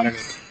என்னை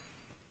வரவேற்றார்.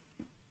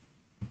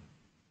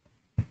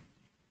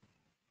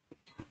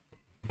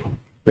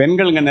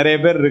 பெண்கள் நிறைய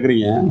பேர்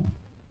இருக்கிறீங்க.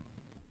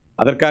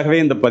 அதற்காகவே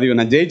இந்த பதிவு.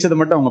 நான் ஜெயிச்சது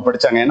மட்டும் அவங்க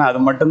படிச்சாங்க. ஏன்னா அது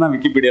மட்டும்தான்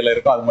விக்கிபீடியால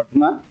இருக்கும், அது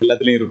மட்டும்தான்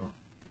எல்லாத்துலயும் இருக்கும்.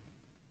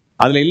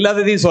 அதுல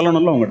இல்லாததையும்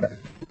சொல்லணும்ல. உங்கள்கிட்ட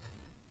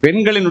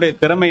பெண்களினுடைய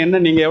திறமை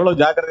என்ன, நீங்க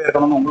எவ்வளவு ஜாக்கிரதையா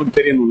இருக்கணும்னு உங்களுக்கு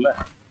தெரியணும்ல.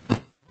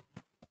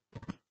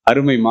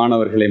 அருமை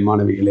மாணவர்களே,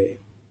 மாணவிகளே,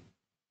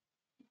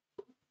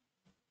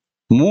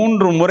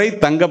 3 முறை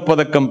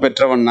தங்கப்பதக்கம்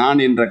பெற்றவன் நான்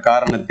என்ற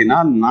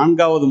காரணத்தினால்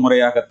 4வது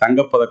முறையாக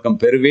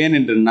தங்கப்பதக்கம் பெறுவேன்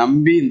என்று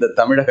நம்பி இந்த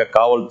தமிழக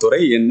காவல்துறை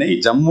என்னை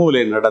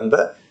ஜம்முவிலே நடந்த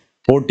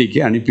போட்டிக்கு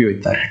அனுப்பி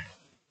வைத்தார்.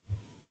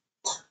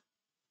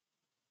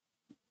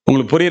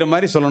 உங்களுக்கு புரியுற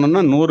மாதிரி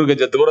சொல்லணும்னா 100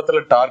 கஜ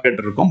தூரத்துல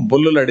டார்கெட் இருக்கும்.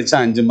 புல்லுல அடிச்சா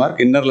 5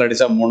 மார்க், இன்னர்ல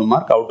அடிச்சா 3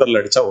 மார்க்,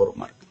 அவுட்டர்ல அடிச்சா 1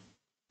 மார்க்.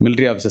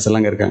 மிலிட்டரி ஆபீசர்ஸ்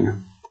எல்லாம் இருக்காங்க.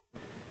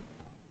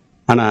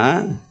 ஆனா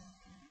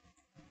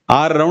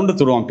 6 ரவுண்டு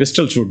சுடுவான்.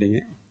 Pistol shooting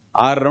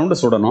 6 round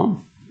சுடணும்.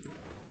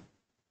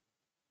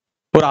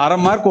 ஒரு அரை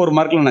மார்க் 1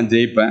 மார்க்ல நான்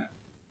ஜெயிப்பேன்.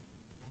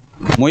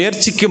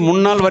 முயற்சிக்கு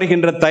முன்னால்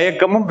வருகின்ற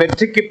தயக்கமும்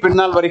வெற்றிக்கு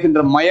பின்னால்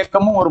வருகின்ற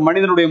மயக்கமும் ஒரு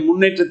மனிதனுடைய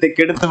முன்னேற்றத்தை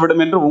கெடுத்து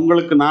விடும் என்று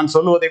உங்களுக்கு நான்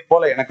சொல்லுவதை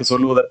போல எனக்கு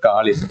சொல்லுவதற்கு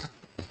ஆள் இல்லை.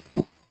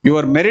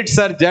 Your merits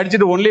are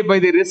judged only by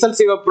the results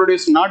you have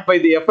produced, not by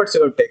the efforts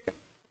you have taken.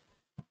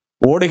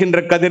 ஓடுகின்ற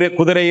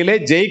குதிரையிலே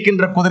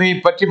ஜெயிக்கின்ற குதிரையை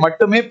பற்றி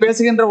மட்டுமே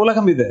பேசுகின்ற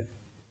உலகம் இது.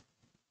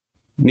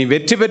 நீ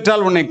வெற்றி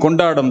பெற்றால் உன்னை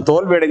கொண்டாடும்,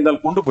 தோல்வி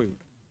அடைந்தால் கொண்டு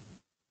போய்விடும்.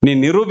 நீ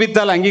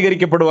நிரூபித்தால்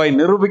அங்கீகரிக்கப்படுவாய்,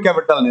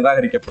 நிரூபிக்காவிட்டால்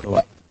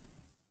நிராகரிக்கப்படுவாய்.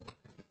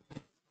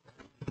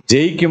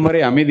 ஜெயிக்கும்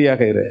வரை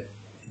அமைதியாக இரு,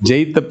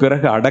 ஜெயித்த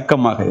பிறகு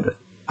அடக்கமாக இரு.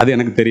 அது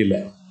எனக்கு தெரியல.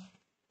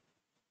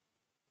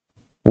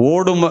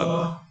 ஓடும்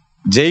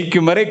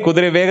ஜெயிக்கும் வரை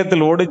குதிரை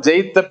வேகத்தில் ஓடு,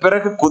 ஜெயித்த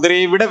பிறகு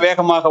குதிரையை விட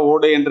வேகமாக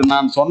ஓடு என்று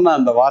நான் சொன்ன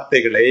அந்த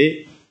வார்த்தைகளை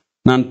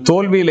நான்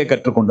தோல்வியிலே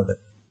கற்றுக்கொண்டது.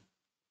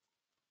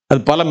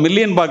 அது பல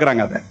மில்லியன்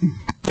பார்க்குறாங்க.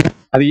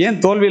 அது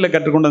ஏன் தோல்வியில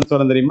கற்றுக்கொண்டது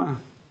சொல்ல தெரியுமா?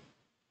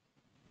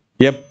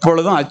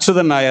 எப்பொழுதும்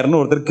அச்சுதன் நாயர்னு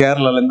ஒருத்தர்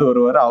கேரளால இருந்து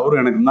வருவார்.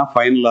 அவரும் எனக்கு தான்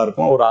ஃபைனலா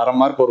இருக்கும். ஒரு அரை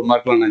மார்க் 1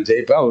 மார்க்ல நான்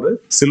ஜெயிப்பேன். அவரு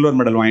சில்வர்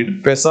மெடல் வாங்கிட்டு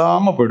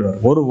பேசாம போயிடுவார்.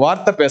 ஒரு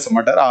வார்த்தை பேச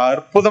மாட்டார்.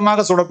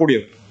 அற்புதமாக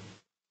சுடக்கூடியவர்.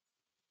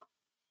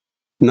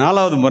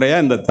 4வது முறையா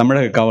இந்த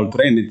தமிழக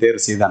காவல்துறை என்னை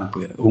தேர்வு செய்து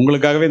அனுப்புகிறது.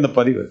 உங்களுக்காகவே இந்த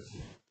பதிவு.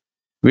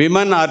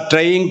 Women are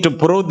trying to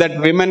prove that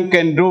women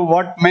can do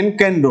what men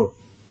can do.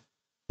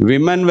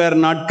 Women were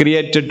not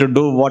created to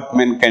do what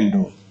men can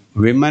do.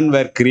 Women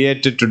were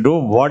created to do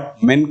what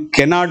men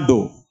cannot do.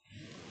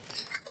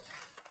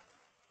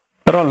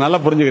 நல்லா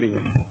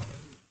புரிஞ்சுக்கிறீங்க.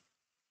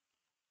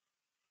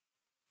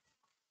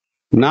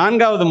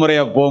 4வது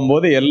முறையா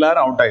போகும்போது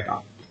எல்லாரும் out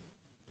ஆயிட்டான்.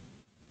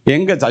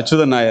 எங்க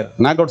Achuthan Nair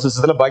knock out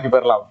சிஸ்டத்துல பாக்கி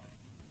பெறலாம்.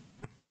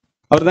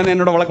 அவர் தானே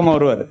என்னோட வழக்கமா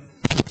வருவார்.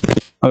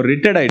 அவர்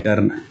ரிட்டையர்ட்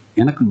ஆயிட்டாருன்னு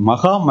எனக்கு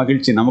மகா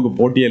மகிழ்ச்சி. நமக்கு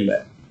போட்டியே இல்லை.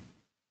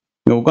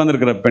 இங்க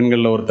உட்கார்ந்துருக்கிற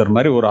பெண்கள்ல ஒருத்தர்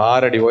மாதிரி ஒரு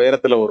 6 அடி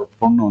உயரத்துல ஒரு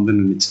பொண்ணு வந்து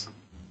நின்றுச்சு.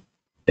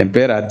 என்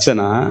பேர்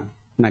அர்ச்சனா,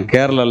 நான்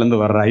கேரளால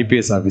இருந்து வர்ற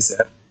ஐபிஎஸ்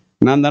ஆபீசர்,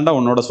 நான் தாண்டா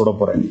உன்னோட சுட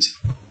போறேன்.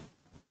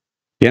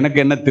 எனக்கு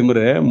என்ன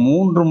திமிரு,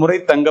 3 முறை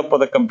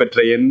தங்கப்பதக்கம்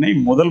பெற்ற என்னை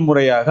முதல்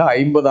முறையாக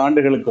 50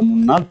 ஆண்டுகளுக்கு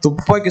முன்னால்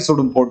துப்பாக்கி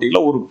சுடும்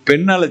போட்டியில ஒரு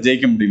பெண்ணால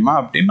ஜெயிக்க முடியுமா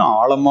அப்படின்னு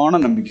ஆழமான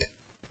நம்பிக்கை.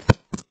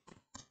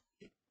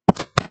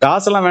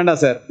 காசெல்லாம்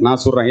வேண்டாம் சார்,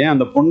 நான் சொல்றேன். ஏன்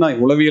அந்த பொண்ணை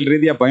உளவியல்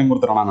ரீதியா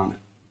பயமுறுத்துறேன் நான்.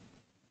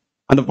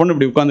 அந்த பொண்ணு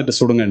இப்படி உட்கார்ந்துட்டு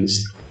சுடுங்கன்னு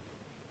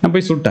நான்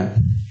போய் சுட்டேன்.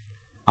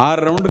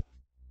 6 ரவுண்டு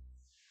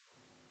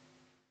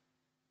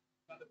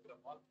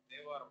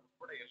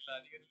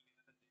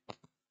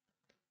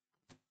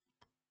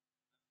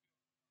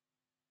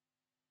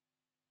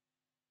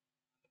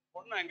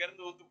பொண்ணு அங்க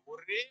இருந்து வந்து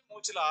ஒரே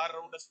மூச்சுல 6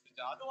 ரவுண்ட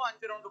சுட்டுச்சு. அதுவும்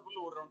 5 ரவுண்டுக்குள்ள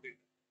ஒரு ரவுண்டு.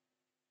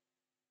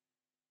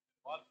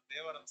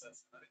 தேவரம் சார்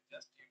சொன்னாரு,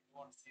 just you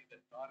want see the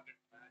target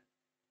man.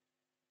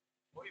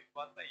 போய்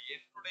பார்த்தா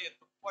என்னுடைய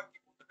துப்பாக்கி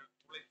குண்டுகள்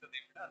துளைத்ததை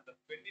விட அந்த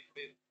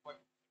பெண்ணினுடைய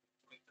துப்பாக்கி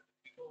துளைத்தது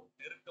மிகவும்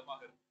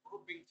நெருக்கமாக இருக்கு.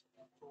 குரூப்பிங்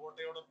ஒரு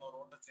ஓட்டையோட ஒரு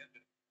ஓட்டை சேர்ந்து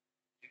இருக்கு.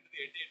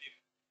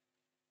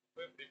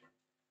 எட்டி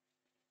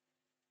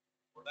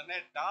உடனே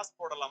டாஸ்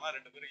போடலாமா,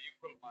 2 பேரும்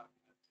ஈக்குவல் மார்க்.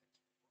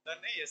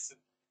 உடனே எஸ்.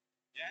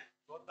 ஏன்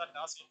தோத்தா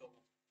டாஸ்ல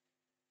தோணும்.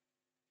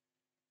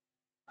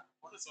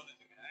 ஒண்ணு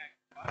சொன்னுச்சுங்க,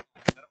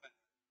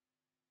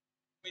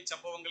 உண்மை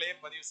சம்பவங்களையே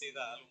பதிவு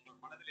செய்தால்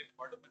உங்கள் மனதிலே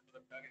படும்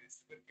என்பதற்காக இதை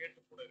சிலர் கேட்டு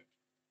கூட இருக்கு.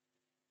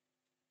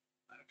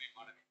 அருமை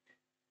மாணவி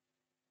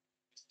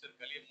mister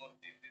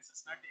Kaliyamoorthy, this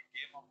is not a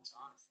game of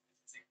chance,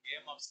 this is a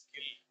game of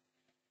skill.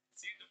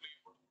 சீட்டுக்குள்ளே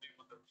போட்டு முடிவு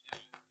பண்ற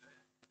விஷயம் இல்லை.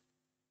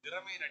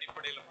 திறமையின்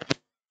அடிப்படையில்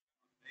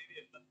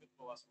தைரியம் தான்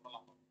திருப்பவா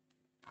சொல்லலாம்.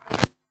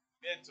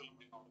 ஏன் சொல்ல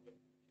முடியுமா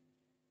உங்களுக்கு?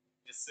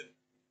 எஸ்.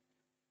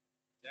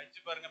 ஜட்ஜ்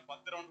பாருங்க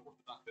 10 ரவுண்ட்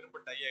கொடுத்துட்டான், திரும்ப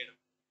டை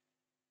ஆயிடும்.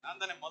 நான்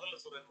தானே முதல்ல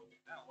சொல்றேன்,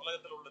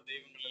 உலகத்துல உள்ள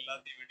தெய்வங்கள்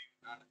எல்லாத்தையும்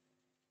வெடிக்கும். நான்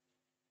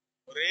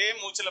ஒரே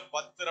மூச்சுல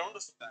 10 ரவுண்டு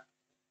சுட்டேன்.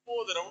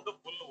 30 ரவுண்டு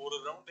புல், ஒரு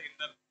ரவுண்டு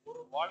இன்னர்.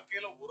 ஒரு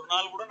வாழ்க்கையில ஒரு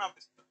நாள் கூட நான்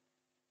சுட்டேன்.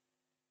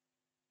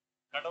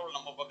 கடவுள்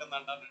நம்ம பக்கம்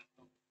தாண்டான்னு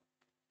நினைச்சோம்.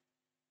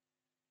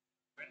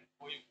 பெண்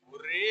போய்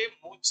ஒரே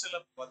மூச்சுல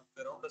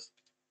 10 ரவுண்டு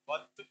சுட்டு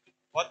 10க்கு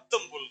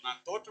 10 புல்.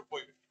 நான் தோற்று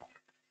போய்விட்டேன்.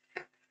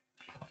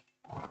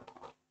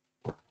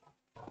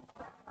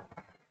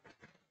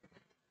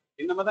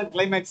 இனிமேதான்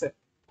கிளைமேக்ஸ்.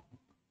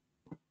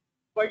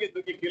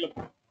 தூக்கி கீழே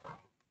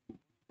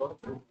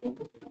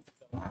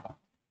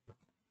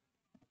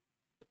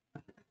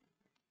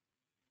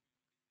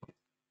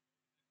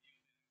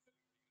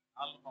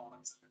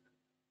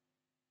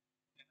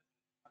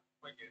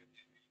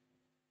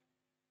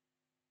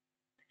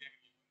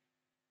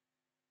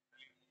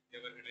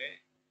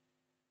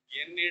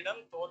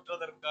என்னிடம்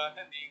தோற்றதற்காக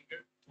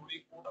நீங்கள் துளி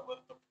கூட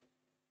வருத்தம்.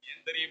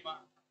 ஏன் தெரியுமா?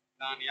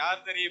 நான்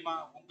யார் தெரியுமா?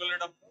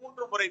 உங்களிடம்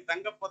 3 முறை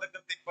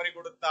தங்கப்பதக்கத்தை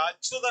பறிகொடுத்த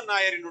அச்சுதன்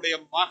நாயரினுடைய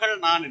மகள்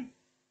நான்.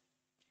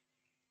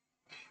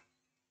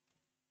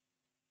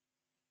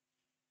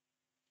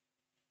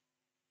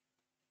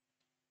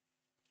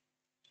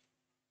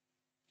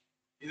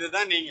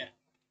 இதுதான் நீங்க,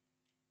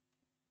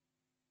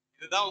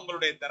 இதுதான்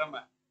உங்களுடைய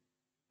திறமை.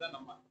 இதுதான்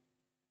நம்ம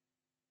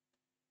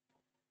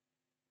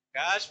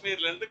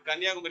காஷ்மீர்ல இருந்து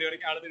கன்னியாகுமரி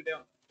வரைக்கும் அழுதுகிட்டே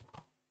வந்தோம்.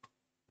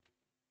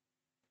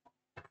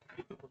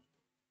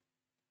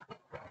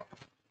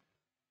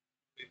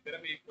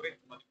 திறமையை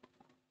குறைத்து மதிப்பு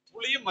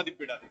துளியும்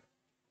மதிப்பிடாது.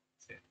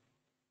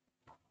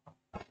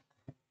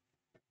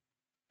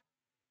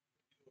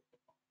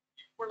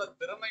 இவ்வளவு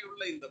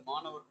திறமையுள்ள இந்த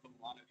மாணவர்களும்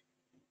மாணவி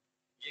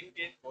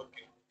எங்கே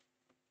தோற்கிறோம்?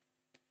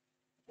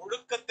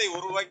 ஒழுக்கத்தை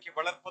உருவாக்கி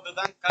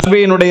வளர்ப்பதுதான்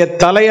கல்வியினுடைய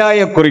தலையாய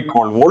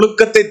குறிக்கோள்.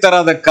 ஒழுக்கத்தை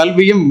தராத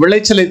கல்வியும்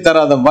விளைச்சலை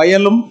தராத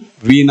வயலும்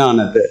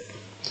வீணானது.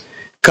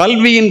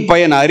 கல்வியின்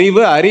பயன்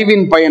அறிவு,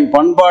 அறிவின் பயன்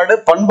பண்பாடு,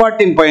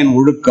 பண்பாட்டின் பயன்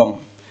ஒழுக்கம்.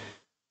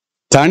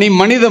 தனி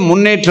மனித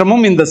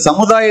முன்னேற்றமும் இந்த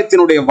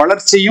சமுதாயத்தினுடைய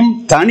வளர்ச்சியும்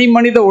தனி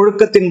மனித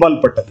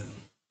ஒழுக்கத்தின்பால் பட்டது.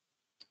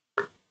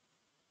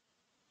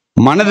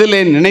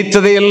 மனதிலே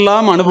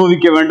நினைத்ததையெல்லாம்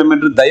அனுபவிக்க வேண்டும்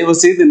என்று தயவு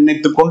செய்து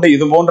நினைத்துக் கொண்டு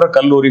இது போன்ற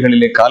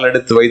கல்லூரிகளிலே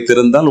காலெடுத்து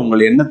வைத்திருந்தால்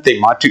உங்கள் எண்ணத்தை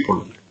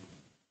மாற்றிக்கொள்ளுங்கள்.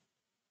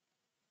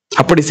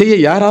 அப்படி செய்ய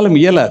யாராலும்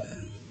இயலாது.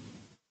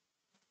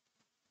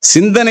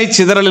 சிந்தனை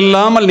சிதறல்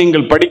இல்லாமல்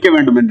நீங்கள் படிக்க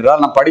வேண்டும்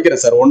என்றால், நான்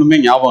படிக்கிறேன் சார், ஒண்ணுமே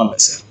ஞாபகம் இல்லை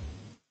சார்.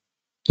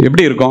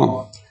 எப்படி இருக்கும்?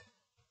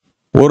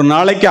 ஒரு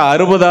நாளைக்கு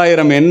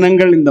 60,000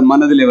 எண்ணங்கள் இந்த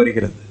மனதிலே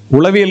வருகிறது.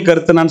 உளவியல்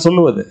கருத்து நான்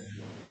சொல்லுவது,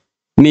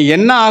 நீ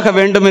என்ன ஆக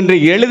வேண்டும் என்று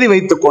எழுதி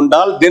வைத்துக்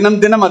கொண்டால் தினம்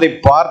தினம் அதை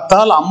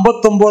பார்த்தால்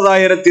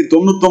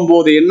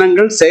 59,099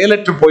 எண்ணங்கள்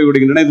செயலற்று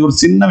போய்விடுகின்றன. இது ஒரு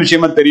சின்ன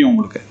விஷயமா தெரியும்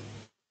உங்களுக்கு.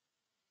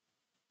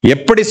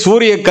 எப்படி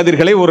சூரிய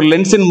கதிர்களை ஒரு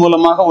லென்ஸின்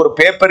மூலமாக ஒரு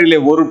பேப்பரிலே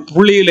ஒரு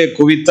புள்ளியிலே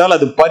குவித்தால்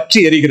அது பற்றி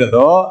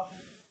எரிகிறதோ,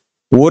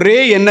 ஒரே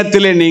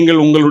எண்ணத்திலே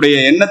நீங்கள் உங்களுடைய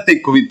எண்ணத்தை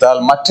குவித்தால்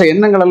மற்ற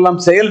எண்ணங்கள்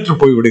எல்லாம் செயலற்று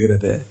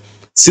போய்விடுகிறது.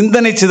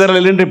 சிந்தனை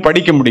சிதறலின்றி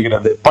படிக்க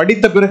முடிகிறது.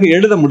 படித்த பிறகு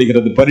எழுத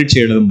முடிகிறது. பரீட்சை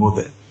எழுதும்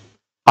போது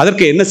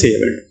அதற்கு என்ன செய்ய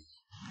வேண்டும்?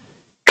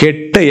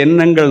 கெட்ட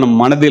எண்ணங்கள் நம்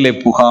மனதிலே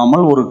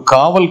புகாமல் ஒரு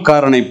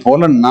காவல்காரனை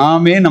போல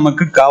நாமே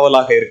நமக்கு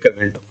காவலாக இருக்க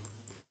வேண்டும்.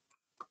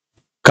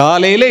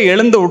 காலையிலே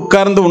எழுந்து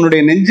உட்கார்ந்து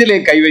உன்னுடைய நெஞ்சிலே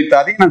கை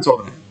வைத்தாதே. நான்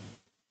சொல்றேன்,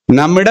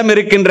 நம்மிடம்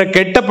இருக்கின்ற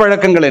கெட்ட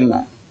பழக்கங்கள் என்ன,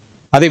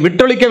 அதை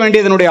விட்டொழிக்க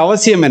வேண்டியதனுடைய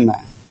அவசியம் என்ன,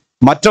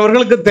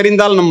 மற்றவர்களுக்கு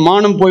தெரிந்தால் நம்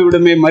மானம்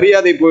போய்விடுமே,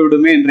 மரியாதை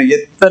போய்விடுமே என்ற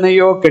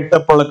எத்தனையோ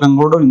கெட்ட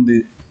பழக்கங்களோடு இந்த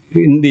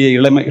இந்திய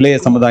இளைய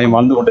சமுதாயம்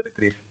வாழ்ந்து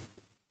கொண்டிருக்கிறீர்கள்.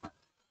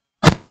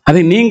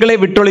 அதை நீங்களே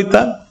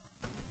விட்டொழித்தால்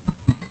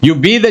you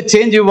be the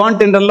change you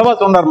want என்றல்லவா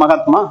சொன்னார்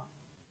மகாத்மா.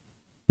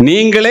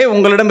 நீங்களே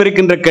உங்களிடம்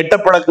இருக்கின்ற கெட்ட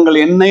பழக்கங்கள்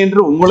என்ன என்று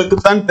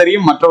உங்களுக்குத்தான்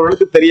தெரியும்,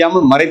 மற்றவர்களுக்கு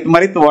தெரியாமல் மறைத்து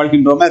மறைத்து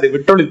வாழ்கின்றோமே, அதை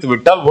விட்டொழித்து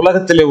விட்டால்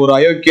உலகத்திலே ஒரு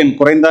அயோக்கியன்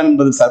குறைந்தான்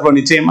என்பது சர்வ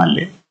நிச்சயமா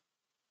இல்லையே?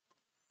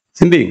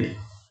 சிந்தியுங்க.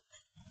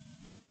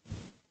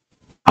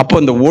 அப்போ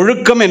இந்த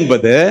ஒழுக்கம்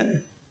என்பது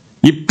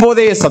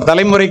இப்போதைய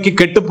தலைமுறைக்கு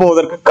கெட்டு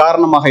போவதற்கு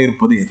காரணமாக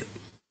இருப்பது எது?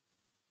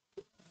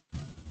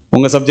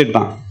 உங்க சப்ஜெக்ட்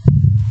தான்.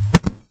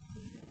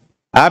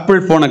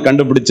 ஆப்பிள் போனை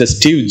கண்டுபிடிச்ச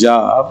ஸ்டீவ்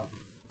ஜாப்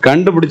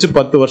கண்டுபிடிச்சு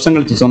 10 வருஷம்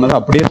கழிச்சு சொன்னதை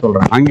அப்படியே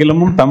சொல்றேன்.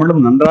 ஆங்கிலமும் தமிழும்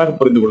நன்றாக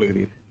புரிந்து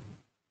கொள்கிறீர்கள்.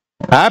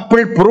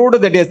 Apple proved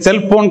that a cell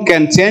phone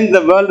can change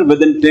the world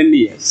within 10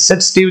 years,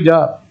 said Steve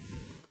Jobs.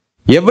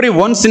 Every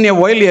once in a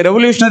while, a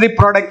revolutionary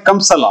product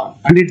comes along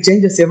and it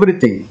changes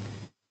everything.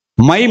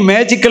 My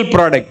magical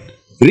product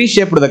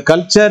reshaped the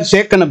culture,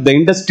 shaken up the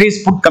industries,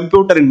 put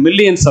computer in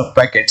millions of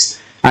packets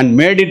and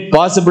made it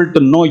possible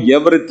to know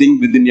everything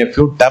within a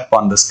few taps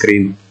on the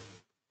screen.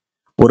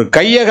 ஒரு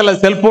கையகல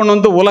cellphone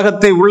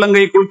உலகத்தை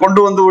உள்ளங்கைக்குள்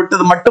கொண்டு வந்து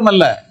விட்டது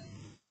மட்டுமல்ல,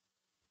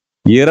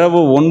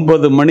 இரவு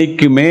 9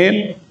 மணிக்கு மேல்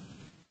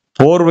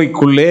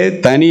போர்வைக்குள்ளே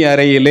தனி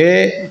அறையிலே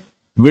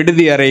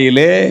விடுதி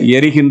அறையிலே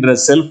எரிகின்ற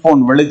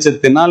செல்போன்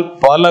வெளிச்சத்தினால்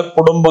பல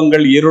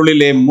குடும்பங்கள்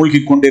இருளிலே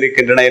மூழ்கி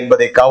கொண்டிருக்கின்றன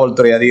என்பதை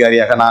காவல்துறை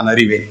அதிகாரியாக நான்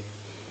அறிவேன்.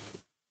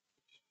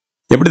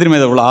 எப்படி தெரியுமா?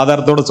 இவ்வளவு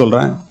ஆதாரத்தோட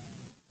சொல்றேன்.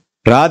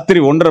 ராத்திரி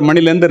 1:30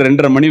 மணிலேருந்து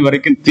 2:30 மணி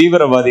வரைக்கும்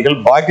தீவிரவாதிகள்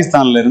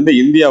பாகிஸ்தான்ல இருந்து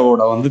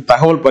இந்தியாவோட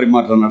தகவல்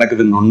பரிமாற்றம்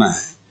நடக்குதுன்னு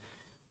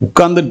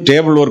உட்கார்ந்து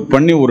டேபிள் ஒர்க்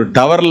பண்ணி ஒரு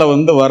டவர்ல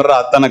வர்ற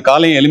அத்தனை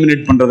காலையும்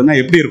எலிமினேட் பண்றதுன்னா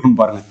எப்படி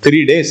இருக்குன்னு பாருங்க.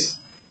 3 days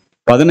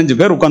 15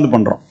 பேர் உட்கார்ந்து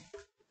பண்றோம்.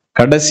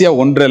 கடைசியா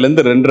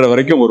 1:30லேருந்து 2:30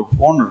 வரைக்கும் ஒரு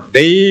போன்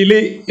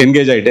டெய்லி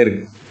என்கேஜ் ஆகிட்டே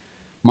இருக்கு.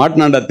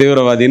 மாட்னாண்டா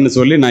தீவிரவாதின்னு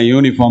சொல்லி நான்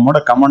யூனிஃபார்மோட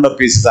கமாண்டோ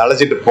பீசஸ்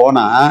அழைச்சிட்டு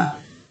போனா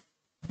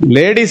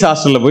லேடிஸ்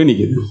ஹாஸ்டல்ல போய்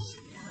நிக்குது.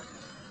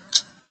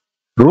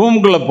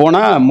 ரூம்குள்ள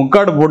போனா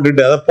முக்காடு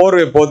போட்டுட்டு அதை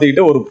போர்வை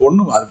போத்திக்கிட்டு ஒரு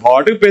பொண்ணு அது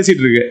பாட்டுக்கு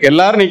பேசிட்டு இருக்கு.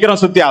 எல்லாரும்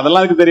நிக்கிறோம் சுத்தி,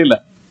 அதெல்லாம் அதுக்கு தெரியல.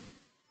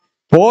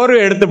 போர்வை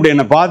எடுத்து இப்படி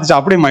என்ன பார்த்துச்சு,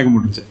 அப்படியே மயக்கம்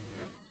போட்டுச்சு.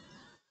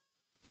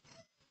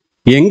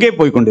 எங்கே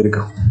போய்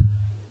கொண்டிருக்கிறோம்?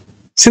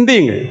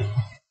 சிந்தியுங்கள்.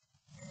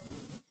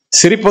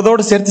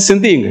 சிரிப்பதோடு சேர்த்து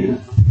சிந்தியுங்கள்.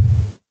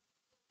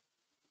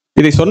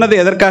 இதை சொன்னது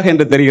எதற்காக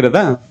என்று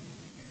தெரிகிறதா?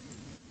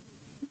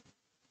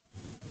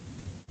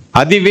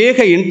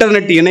 அதிவேக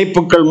இன்டர்நெட்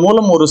இணைப்புகள்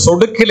மூலம் ஒரு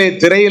சொடுக்கிலே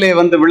திரையிலே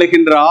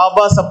விழுகின்ற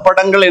ஆபாச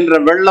படங்கள் என்ற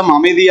வெள்ளம்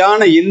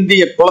அமைதியான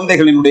இந்திய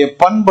குழந்தைகளினுடைய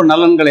பண்பு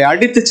நலன்களை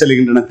அடித்து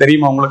செல்கின்றன.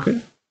 தெரியுமா உங்களுக்கு?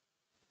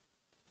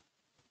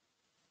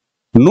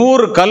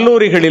 100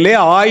 கல்லூரிகளிலே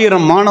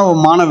 1000 மாணவ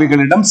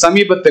மாணவிகளிடம்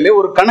சமீபத்திலே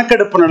ஒரு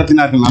கணக்கெடுப்பு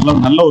நடத்தினார்கள்.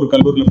 நல்ல ஒரு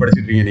கல்லூரியில்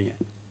படிச்சிருக்கீங்க நீங்க.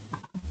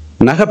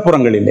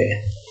 நகர்ப்புறங்களிலே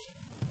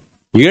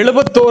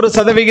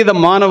 71%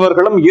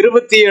 மாணவர்களும்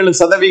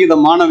 27%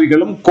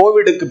 மாணவிகளும்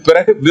கோவிடுக்கு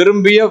பிறகு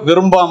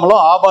விரும்பாமலோ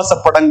ஆபாச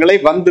படங்களை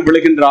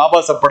விழுகின்ற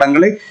ஆபாச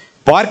படங்களை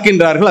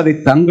பார்க்கின்றார்கள். அதை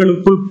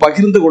தங்களுக்குள்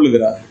பகிர்ந்து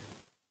கொள்கிறார்கள்.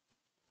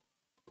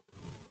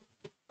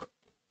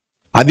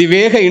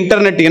 அதிவேக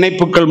இன்டர்நெட்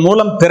இணைப்புகள்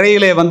மூலம்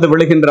திரையிலே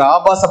விழுகின்ற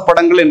ஆபாச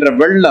படங்கள் என்ற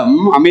வெள்ளம்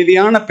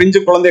அமைதியான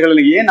பிஞ்சு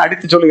குழந்தைகளை ஏன்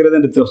அடித்து சொல்கிறது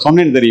என்று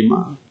சொன்னேன்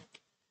தெரியுமா?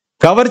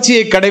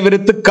 கவர்ச்சியை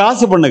கடைபிடித்து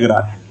காசு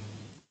பண்ணுகிறார்கள்.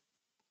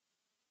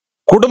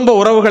 குடும்ப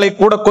உறவுகளை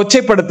கூட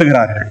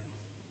கொச்சைப்படுத்துகிறார்கள்.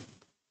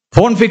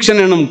 போன்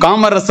பிக்ஷன் எனும்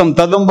காமரசம்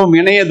ததும்பும்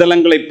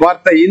இணையதளங்களை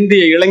பார்த்த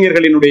இந்திய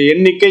இளைஞர்களினுடைய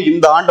எண்ணிக்கை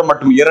இந்த ஆண்டு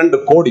மட்டும் 2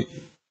 கோடி.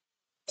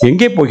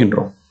 எங்கே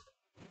போகின்றோம்?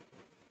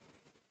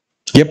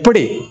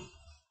 எப்படி?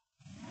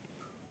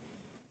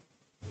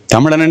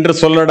 தமிழன் என்று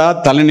சொல்லடா,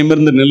 தலை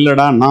நிமிர்ந்து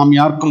நில்லடா, நாம்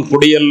யாருக்கும்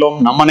குடியல்லோம்,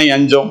 நம்மனை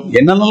அஞ்சோம்,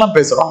 என்னென்னலாம்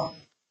பேசுறோம்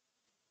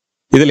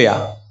இதுலையா?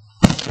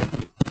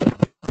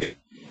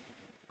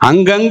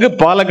 அங்கங்கு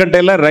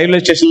பாலக்கட்டையில ரயில்வே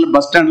ஸ்டேஷன்ல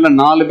பஸ் ஸ்டாண்ட்ல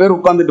 4 பேர்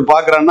உட்கார்ந்துட்டு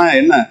பாக்குறான்னா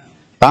என்ன?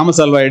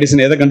 தாமஸ் ஆல்வா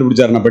எடிசன் எதை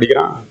கண்டுபிடிச்சாரு நான்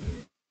படிக்கிறான்.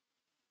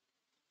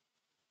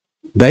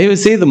 தயவு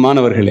செய்து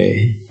மாணவர்களே,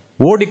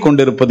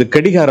 ஓடிக்கொண்டிருப்பது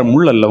கடிகார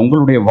முள் அல்ல,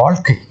 உங்களுடைய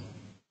வாழ்க்கை.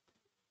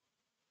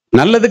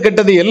 நல்லது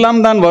கெட்டது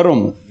எல்லாம் தான்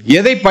வரும்.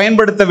 எதை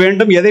பயன்படுத்த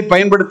வேண்டும், எதை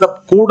பயன்படுத்த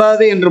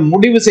கூடாது என்று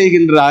முடிவு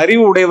செய்கின்ற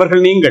அறிவு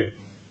உடையவர்கள் நீங்கள்.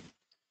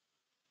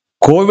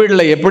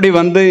 கோவிட்ல எப்படி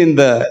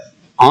இந்த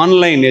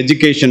ஆன்லைன்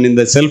எஜுகேஷன்,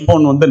 இந்த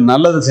செல்போன்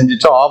நல்லது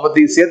செஞ்சுச்சோ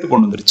ஆபத்தையும் சேர்த்து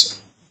கொண்டு வந்துருச்சு.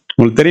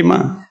 உங்களுக்கு தெரியுமா?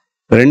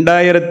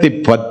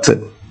 2020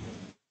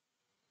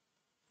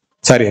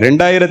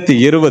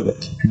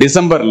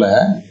 டிசம்பர்ல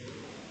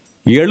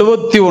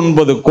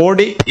 79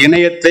 கோடி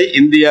இணையத்தை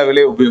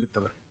இந்தியாவிலே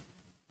உபயோகித்தவர்.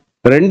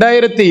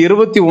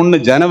 2021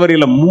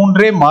 ஜனவரியில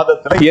 3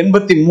 மாதத்துல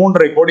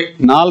 83 கோடி,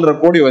 4.5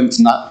 கோடி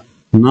வந்துச்சுன்னா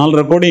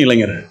 4.5 கோடி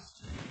இளைஞர்கள்.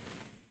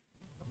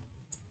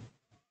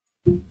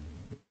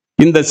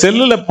 இந்த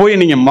செல்லுல போய்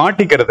நீங்க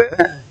மாட்டிக்கிறது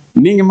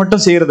நீங்க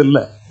மட்டும் செய்யறது இல்ல,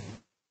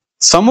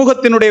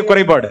 சமூகத்தினுடைய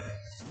குறைபாடு.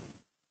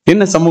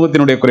 என்ன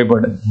சமூகத்தினுடைய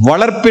குறைபாடு?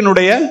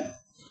 வளர்ப்பினுடைய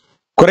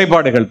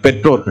குறைபாடுகள்.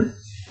 பெற்றோர்கள்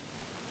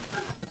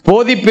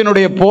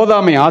போதிப்பினுடைய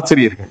போதாமை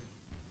ஆசிரியர்கள்,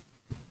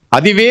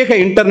 அதிவேக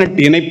இன்டர்நெட்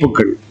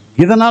இணைப்புகள்,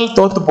 இதனால்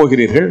தோத்து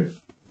போகிறீர்கள்.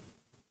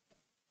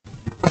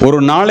 ஒரு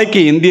நாளைக்கு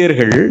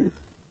இந்தியர்கள்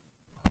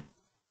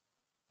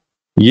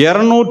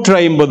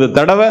 250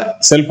 தடவை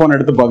செல்போன்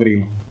எடுத்து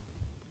பார்க்குறீங்க.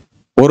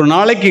 ஒரு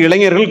நாளைக்கு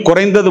இளைஞர்கள்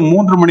குறைந்தது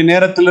 3 மணி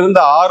நேரத்திலிருந்து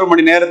 6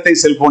 மணி நேரத்தை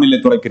செல்போனிலே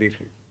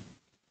துளைக்கிறீர்கள்.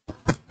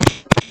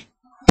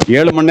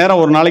 7 மணி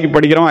நேரம் ஒரு நாளைக்கு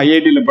படிக்கிறோம்.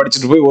 ஐஐடியில்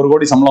படிச்சுட்டு போய் 1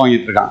 கோடி சம்பளம்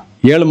வாங்கிட்டு இருக்கான்.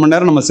 7 மணி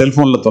நேரம் நம்ம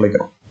செல்போன்ல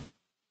தொலைக்கிறோம்.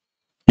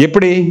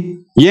 எப்படி?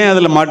 ஏன்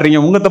அதுல மாற்றீங்க?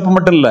 உங்க தப்பு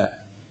மட்டும் இல்ல,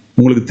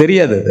 உங்களுக்கு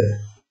தெரியாது. அது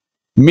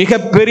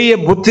மிகப்பெரிய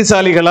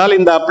புத்திசாலிகளால்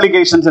இந்த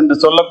அப்ளிகேஷன்ஸ் என்று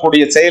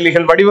சொல்லக்கூடிய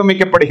செயலிகள்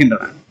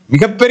வடிவமைக்கப்படுகின்றன.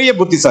 மிகப்பெரிய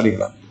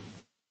புத்திசாலிகளால்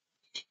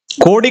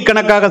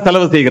கோடிக்கணக்காக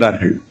செலவு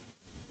செய்கிறார்கள்.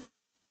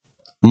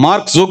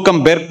 மார்க்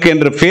ஜூக்கம்பெர்க்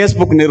என்று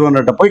பேஸ்புக்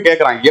நிறுவனர்கிட்ட போய்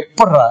கேட்கிறான்,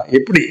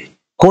 எப்படி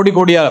கோடி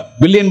கோடியா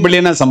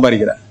பில்லியனா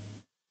சம்பாதிக்கிற?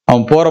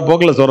 அவன் போற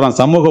போக்கில் சொல்றான்,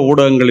 சமூக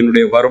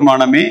ஊடகங்களினுடைய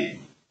வருமானமே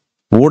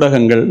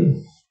ஊடகங்கள்,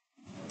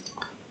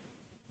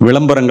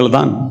 விளம்பரங்கள்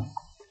தான்.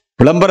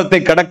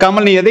 விளம்பரத்தை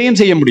கடக்காமல் நீ எதையும்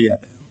செய்ய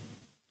முடியாது.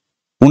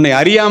 உன்னை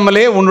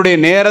அறியாமலே உன்னுடைய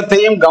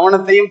நேரத்தையும்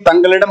கவனத்தையும்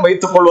தங்களிடம்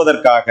வைத்துக்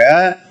கொள்வதற்காக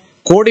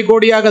கோடி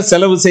கோடியாக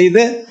செலவு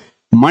செய்து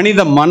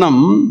மனித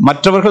மனம்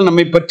மற்றவர்கள்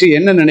நம்மை பற்றி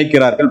என்ன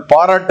நினைக்கிறார்கள்,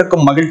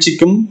 பாராட்டுக்கும்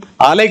மகிழ்ச்சிக்கும்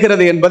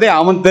அலைகிறது என்பதை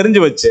அவன்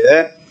தெரிஞ்சு வச்சு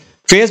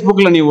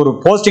பேஸ்புக்ல நீ ஒரு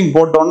போஸ்டிங்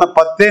போட்டோன்னா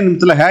 10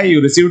 நிமிஷத்துல ஹே யூ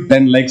ரிசீவ்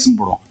 10 லைக்ஸ்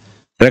போடுவோம்.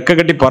 ரெக்க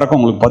கட்டி பறக்கும்.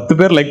 உங்களுக்கு 10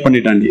 பேர் லைக்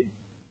பண்ணிட்டாண்டி.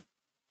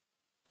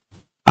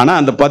 ஆனா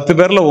அந்த 10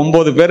 பேர்ல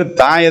 9 பேர்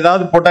தான்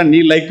ஏதாவது போட்டா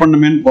நீ லைக்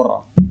பண்ணுமேன்னு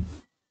போடுறான்.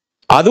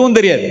 அதுவும்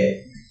தெரியாது.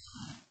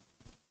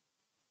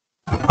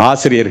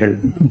 ஆசிரியர்கள்,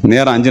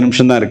 நேரம் 5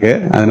 நிமிஷம் தான் இருக்கு,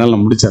 அதனால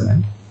நான்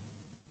முடிச்சிடறேன்.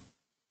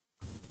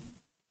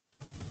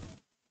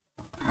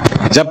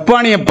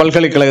 ஜப்பானிய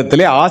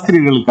பல்கலைக்கழகத்திலே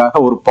ஆசிரியர்களுக்காக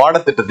ஒரு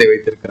பாடத்திட்டத்தை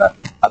வைத்திருக்கிறார்.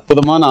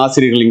 அற்புதமான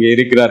ஆசிரியர்கள் இங்கே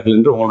இருக்கிறார்கள்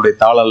என்று உங்களுடைய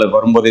தாளாளர்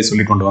வரும்போதே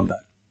சொல்லிக் கொண்டு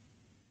வந்தார்.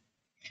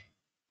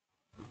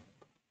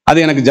 அது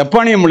எனக்கு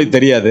ஜப்பானிய மொழி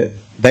தெரியாது,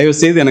 தயவு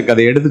செய்து எனக்கு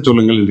அதை எடுத்து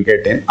சொல்லுங்கள் என்று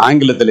கேட்டேன்.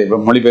 ஆங்கிலத்திலே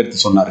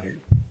மொழிபெயர்த்து சொன்னார்கள்.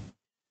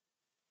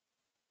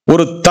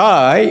 ஒரு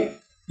தாய்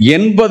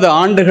 80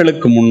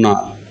 ஆண்டுகளுக்கு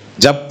முன்னால்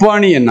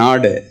ஜப்பானிய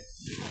நாடு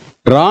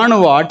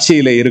இராணுவ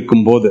ஆட்சியில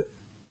இருக்கும் போது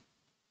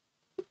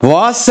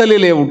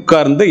வாசலிலே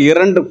உட்கார்ந்து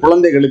 2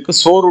 குழந்தைகளுக்கு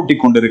சோறூட்டி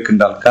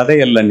கொண்டிருக்கின்றாள். கதை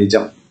அல்ல,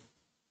 நிஜம்.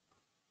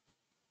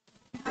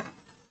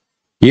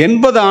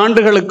 80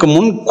 ஆண்டுகளுக்கு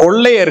முன்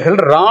கொள்ளையர்கள்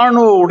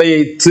இராணுவ உடையை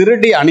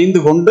திருடி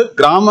அணிந்து கொண்டு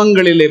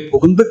கிராமங்களிலே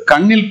புகுந்து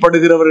கண்ணில்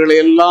படுகிறவர்களை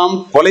எல்லாம்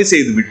கொலை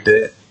செய்துவிட்டு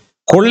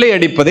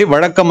கொள்ளையடிப்பதை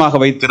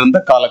வழக்கமாக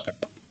வைத்திருந்த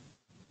காலகட்டம்.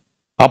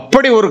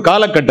 அப்படி ஒரு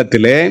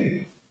காலகட்டத்திலே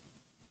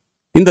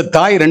இந்த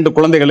தாய் 2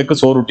 குழந்தைகளுக்கு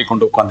சோறூட்டி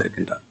கொண்டு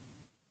உட்கார்ந்திருக்கின்றார்.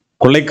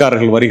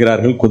 கொள்ளைக்காரர்கள்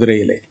வருகிறார்கள்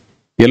குதிரையிலே.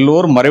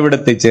 எல்லோரும்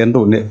மறைவிடத்தை சேர்ந்து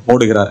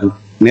ஓடுகிறார்கள்.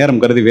 நேரம்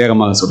கருதி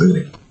வேகமாக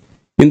சொல்லுகிறேன்.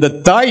 இந்த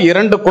தாய்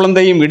 2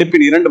 குழந்தையும்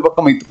இடுப்பின் 2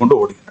 பக்கம் வைத்துக் கொண்டு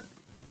ஓடுகிறார்.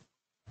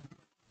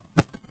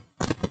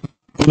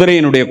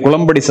 குதிரையினுடைய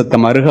குளம்படி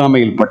சத்தம்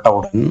அருகாமையில்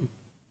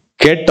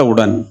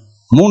கேட்டவுடன்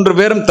 3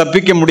 பேரும்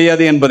தப்பிக்க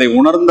முடியாது என்பதை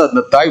உணர்ந்த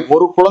அந்த தாய்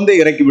ஒரு குழந்தை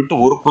இறக்கிவிட்டு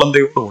ஒரு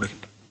குழந்தையோடு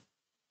ஓடுகின்றார்.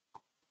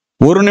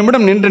 1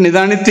 நிமிடம் நின்று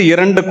நிதானித்து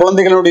 2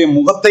 குழந்தைகளுடைய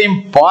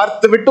முகத்தையும்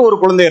பார்த்துவிட்டு ஒரு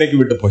குழந்தை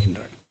இறக்கிவிட்டு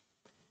போகின்றார்.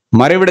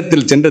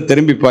 மறைவிடத்தில் சென்று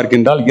திரும்பி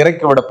பார்க்கின்றால்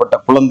இறக்கி விடப்பட்ட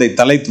குழந்தை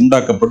தலை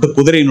துண்டாக்கப்பட்டு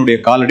குதிரையினுடைய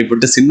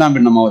காலடிப்பட்டு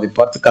சின்னாபின்னமாவதை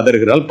பார்த்து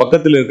கதறுகிறாள்.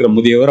 பக்கத்தில் இருக்கிற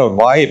முதியவர் அவர்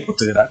வாயை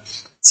பொத்துகிறார்.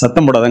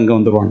 சத்தம் போடாத, அங்க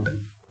வந்துருவான்ட்டு.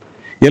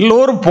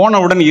 எல்லோரும்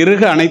போனவுடன்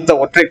இறுக அணைத்த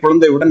ஒற்றை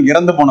குழந்தையுடன்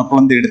இறந்து போன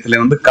குழந்தை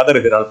இடத்துல வந்து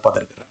கதறுகிறாள்,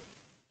 பதறுகிறார்.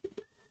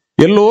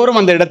 எல்லோரும்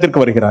அந்த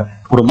இடத்திற்கு வருகிறார்.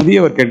 ஒரு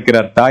முதியவர்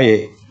கேட்கிறார், தாயே,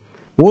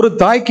 ஒரு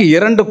தாய்க்கு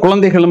 2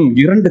 குழந்தைகளும்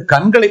 2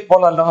 கண்களை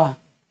போல அல்லவா?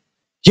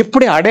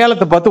 எப்படி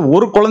அடையாளத்தை பார்த்து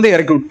ஒரு குழந்தைய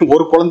இறக்கி விட்டு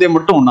ஒரு குழந்தைய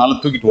மட்டும்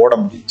உன்னால தூக்கிட்டு ஓட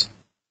முடிஞ்சு?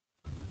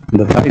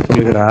 இந்த தாய்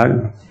சொல்லுகிறாள்,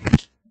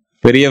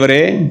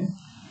 பெரியவரே,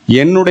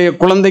 என்னுடைய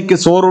குழந்தைக்கு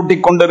சோறூட்டி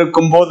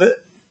கொண்டிருக்கும் போது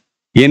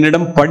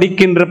என்னிடம்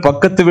படிக்கின்ற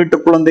பக்கத்து வீட்டு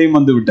குழந்தையும்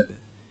வந்து விட்டது.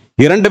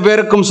 2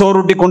 பேருக்கும்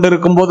சோறூட்டி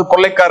கொண்டிருக்கும் போது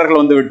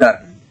கொள்ளைக்காரர்கள் வந்து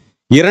விட்டார்கள்.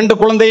 2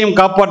 குழந்தையும்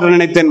காப்பாற்ற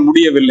நினைத்தேன்,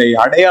 முடியவில்லை.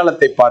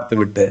 அடையாளத்தை பார்த்து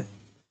விட்டு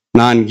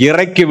நான்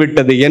இறக்கி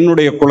விட்டது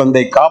என்னுடைய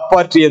குழந்தை,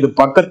 காப்பாற்றியது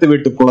பக்கத்து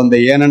வீட்டு குழந்தை.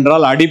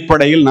 ஏனென்றால்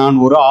அடிப்படையில் நான்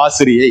ஒரு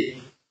ஆசிரியை.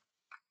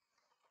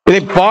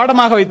 இதை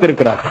பாடமாக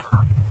வைத்திருக்கிறார்.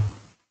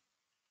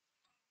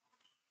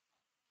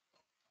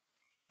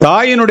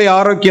 தாயினுடைய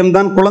ஆரோக்கியம்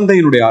தான்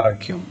குழந்தையினுடைய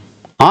ஆரோக்கியம்.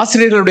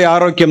 ஆசிரியர்களுடைய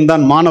ஆரோக்கியம்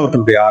தான்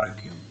மாணவர்களுடைய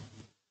ஆரோக்கியம்.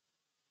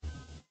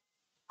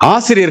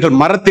 ஆசிரியர்கள்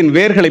மரத்தின்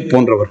வேர்களை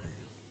போன்றவர்கள்,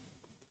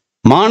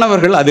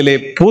 மாணவர்கள் அதிலே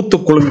பூத்து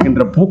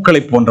குலுங்குகின்ற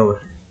பூக்களை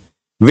போன்றவர்கள்.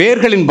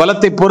 வேர்களின்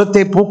பலத்தை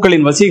பொறுத்தே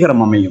பூக்களின்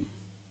வசீகரம் அமையும்.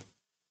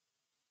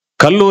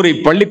 கல்லூரி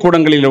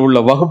பள்ளிக்கூடங்களில் உள்ள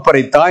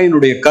வகுப்பறை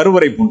தாயினுடைய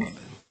கருவறை போன்றது.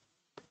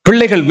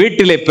 பிள்ளைகள்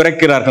வீட்டிலே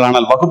பிறக்கிறார்கள்,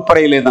 ஆனால்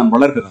வகுப்பறையிலே தான்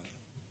வளர்கிறார்கள்.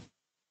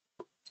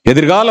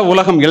 எதிர்கால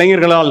உலகம்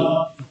இளைஞர்களால்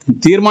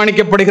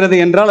தீர்மானிக்கப்படுகிறது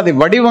என்றால் அதை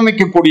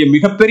வடிவமைக்கக்கூடிய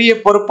மிகப்பெரிய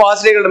பொறுப்பு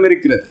ஆசிரியர்களிடம்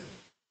இருக்கிறது.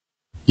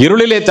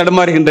 இருளிலே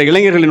தடுமாறுகின்ற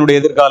இளைஞர்களினுடைய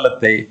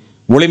எதிர்காலத்தை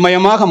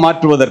ஒளிமயமாக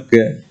மாற்றுவதற்கு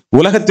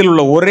உலகத்தில்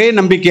உள்ள ஒரே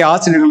நம்பிக்கை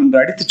ஆசிரியர்கள்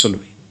என்று அடித்துச்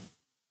சொல்லுவேன்.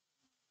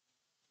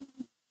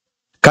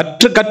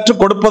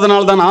 கற்றுக்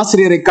கொடுப்பதனால் தான்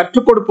ஆசிரியரை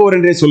கற்றுக் கொடுப்பவர்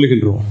என்றே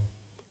சொல்லுகின்றோம்.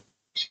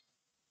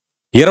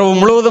 இரவு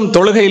முழுவதும்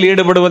தொழுகையில்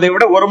ஈடுபடுவதை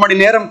விட 1 மணி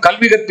நேரம்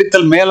கல்வி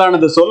கற்பித்தல்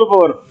மேலானது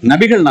சொல்லுபவர்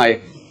நபிகள்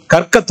நாயகம்.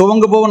 கற்க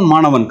துவங்குபவன்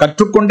மாணவன்,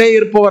 கற்றுக்கொண்டே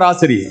இருப்பவர்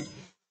ஆசிரியர்.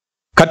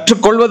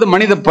 கற்றுக்கொள்வது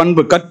மனித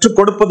பண்பு, கற்றுக்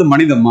கொடுப்பது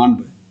மனித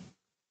மாண்பு.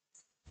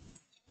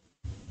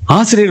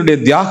 ஆசிரியருடைய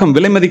தியாகம்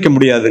விலை மதிக்க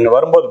முடியாதுங்க.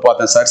 வரும்போது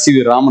பார்த்தேன், சர் சி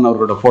வி ராமன்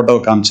அவரோட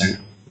போட்டோவை காமிச்சாங்க.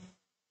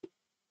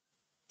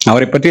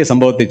 அவரை பற்றிய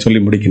சம்பவத்தை சொல்லி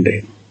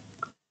முடிக்கின்றேன்.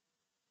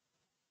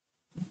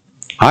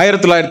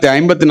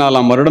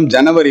 1954 வருடம்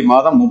ஜனவரி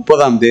மாதம்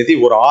 30ஆம் தேதி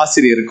ஒரு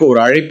ஆசிரியருக்கு ஒரு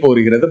அழைப்பு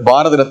வருகிறது.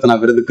 பாரத ரத்னா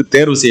விருதுக்கு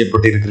தேர்வு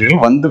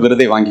செய்யப்பட்டிருக்கிறீர்கள், வந்து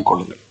விருதை வாங்கிக்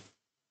கொள்ளுங்கள்.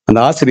 அந்த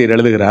ஆசிரியர்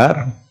எழுதுகிறார்,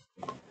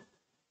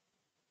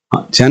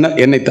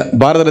 என்னை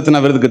பாரத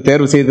ரத்னா விருதுக்கு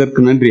தேர்வு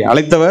செய்ததற்கு நன்றி.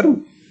 அழைத்தவர்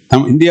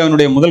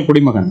இந்தியாவினுடைய முதல்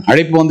குடிமகன்.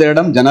 அழைப்பு வந்த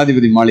இடம்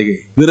ஜனாதிபதி மாளிகை.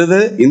 விருது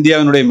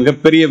இந்தியாவினுடைய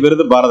மிகப்பெரிய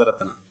விருது பாரத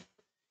ரத்னா.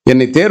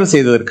 என்னை தேர்வு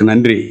செய்ததற்கு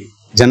நன்றி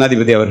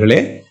ஜனாதிபதி அவர்களே.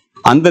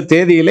 அந்த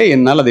தேதியிலே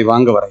என்னால் அதை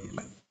வாங்க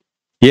வரையில்லை.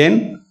 ஏன்?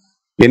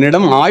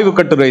 என்னிடம் ஆய்வு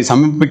கட்டுரை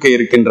சமர்ப்பிக்க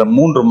இருக்கின்ற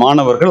 3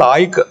 மாணவர்கள்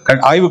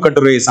ஆய்வு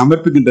கட்டுரையை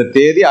சமர்ப்பிக்கின்ற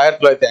தேதி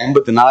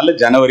 1954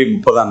 ஜனவரி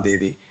 30ஆம்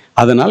தேதி.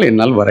 அதனால்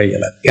என்னால் வர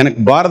இயலாது. எனக்கு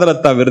பாரத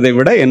ரத்னா விருதை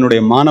விட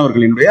என்னுடைய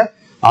மாணவர்களினுடைய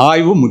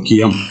ஆய்வு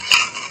முக்கியம்.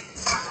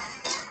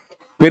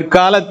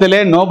 பிற்காலத்திலே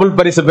நோபல்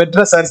பரிசு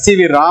பெற்ற சர் சி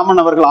வி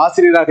ராமன் அவர்கள்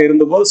ஆசிரியராக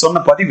இருந்தபோது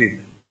சொன்ன பதிவு இது.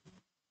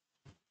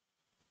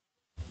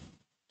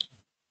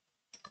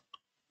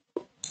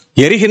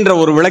 எரிகின்ற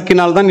ஒரு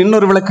விளக்கினால் தான்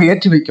இன்னொரு விளக்கு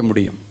ஏற்றி வைக்க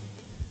முடியும்.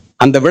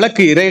 அந்த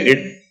விளக்கு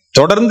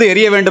தொடர்ந்து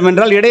எரிய வேண்டும்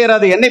என்றால்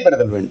இடையறாது எண்ணெய்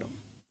பெறுதல் வேண்டும்.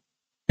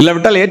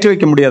 இல்லாவிட்டால் ஏற்றி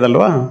வைக்க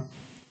முடியாதல்வா?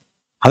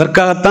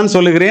 அதற்காகத்தான்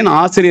சொல்லுகிறேன்,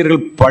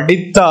 ஆசிரியர்கள்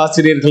படித்த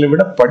ஆசிரியர்களை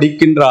விட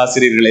படிக்கின்ற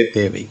ஆசிரியர்களே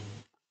தேவை.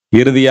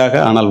 இறுதியாக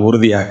ஆனால்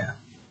உறுதியாக,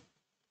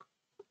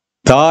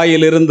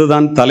 தாயிலிருந்து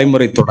தான்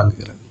தலைமுறை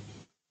தொடங்குகிறது.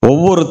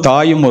 ஒவ்வொரு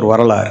தாயும் ஒரு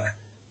வரலாறு.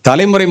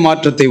 தலைமுறை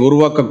மாற்றத்தை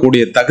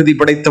உருவாக்கக்கூடிய தகுதி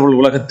படைத்தவள்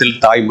உலகத்தில்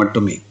தாய்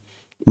மட்டுமே.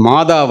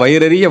 மாதா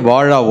வயிறறிய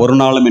வாழா ஒரு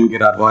நாளும்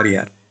என்கிறார்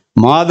வாரியார்.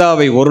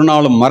 மாதாவை ஒரு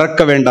நாளும்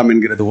மறக்க வேண்டாம்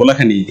என்கிறது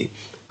உலக நீதி.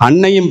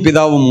 அன்னையும்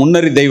பிதாவும்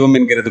முன்னறி தெய்வம்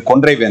என்கிறது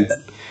கொன்றை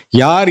வேந்தன்.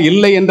 யார்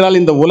இல்லை என்றால்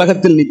இந்த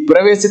உலகத்தில் நீ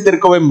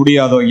பிரவேசித்திருக்கவே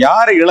முடியாதோ,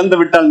 யாரை இழந்து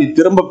விட்டால் நீ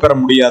திரும்ப பெற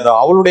முடியாதோ,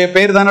 அவளுடைய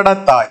பெயர் தானடா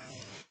தாய்.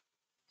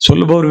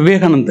 சொல்லுபவர்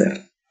விவேகானந்தர்.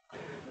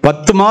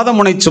 10 மாதம்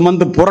உன்னை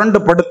சுமந்து புரண்டு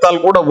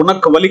படுத்தால் கூட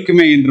உனக்கு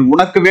வலிக்குமே என்று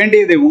உனக்கு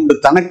வேண்டியதை உண்டு,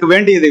 தனக்கு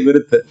வேண்டியதை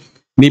வெறுத்து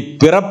நீ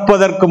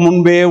பிறப்பதற்கு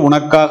முன்பே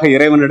உனக்காக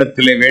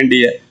இறைவனிடத்திலே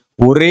வேண்டிய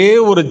ஒரே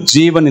ஒரு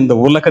ஜீவன் இந்த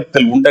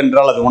உலகத்தில்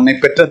உண்டென்றால் அது உன்னை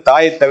பெற்ற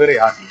தாயை தவிர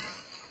யார்?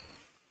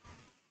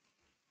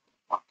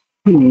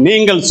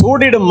 நீங்கள்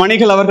சூடிடும்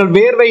மணிகள் அவர்கள்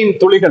வேர்வையின்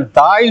துளிகள்.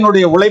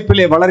 தாயினுடைய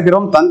உழைப்பிலே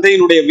வளர்கிறோம்,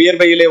 தந்தையினுடைய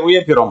வியர்வையிலே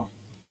உயர்கிறோம்.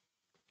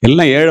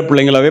 எல்லாம் ஏழை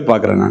பிள்ளைங்களாவே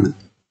பார்க்கிறேன் நான்.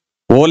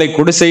 ஓலை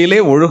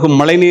குடிசையிலே ஒழுகும்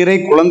மழை நீரை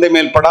குழந்தை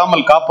மேல்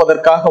படாமல்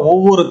காப்பதற்காக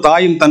ஒவ்வொரு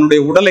தாயும்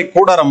தன்னுடைய உடலை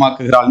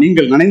கூடாரமாக்குகிறாள்.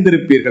 நீங்கள்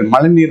நனைந்திருப்பீர்கள்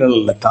மழை நீரால்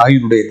அல்ல,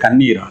 தாயினுடைய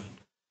கண்ணீரால்.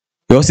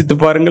 யோசித்து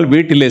பாருங்கள்.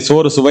 வீட்டிலே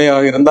சோறு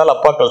சுவையாக இருந்தால்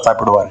அப்பாக்கள்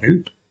சாப்பிடுவார்கள்,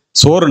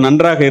 சோறு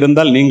நன்றாக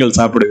இருந்தால் நீங்கள்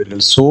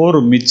சாப்பிடுவீர்கள், சோறு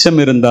மிச்சம்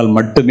இருந்தால்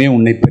மட்டுமே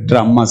உன்னை பெற்ற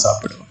அம்மா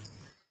சாப்பிடுவார்.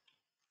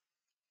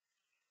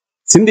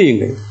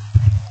 சிந்தியுங்கள்.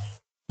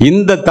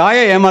 இந்த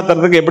தாயை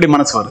ஏமாத்துறதுக்கு எப்படி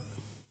மனசு வருது?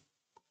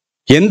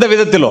 எந்த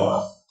விதத்திலோ?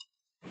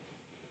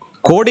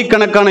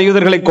 கோடிக்கணக்கான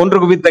யூதர்களை கொன்று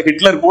குவித்த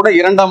ஹிட்லர் கூட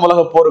 2ஆம்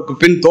உலக போருக்கு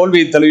பின்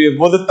தோல்வியை தழுவிய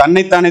போது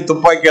தன்னைத்தானே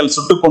துப்பாக்கியால்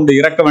சுட்டுக் கொண்டு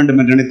இறக்க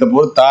வேண்டும் என்று நினைத்த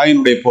போது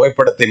தாயினுடைய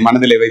புகைப்படத்தை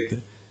மனதிலே வைத்து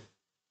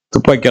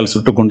துப்பாக்கியால்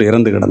சுட்டுக் கொண்டு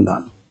இறந்து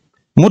கிடந்தான்.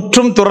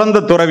 முற்றும் துறந்த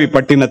துறவி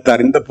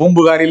பட்டினத்தார் இந்த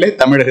பூம்புகாரிலே,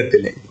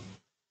 தமிழகத்திலே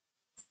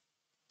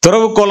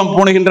துறவு கோலம்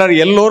பூணுகின்றார்.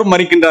 எல்லோரும்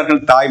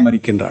மறிக்கின்றார்கள், தாய்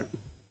மறிக்கின்றாள்.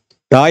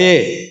 தாயே,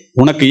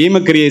 உனக்கு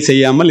ஈமக்கிரியை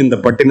செய்யாமல் இந்த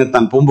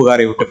பட்டினத்தான்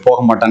பூம்புகாரை விட்டு போக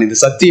மாட்டான், இது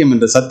சத்தியம்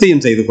என்று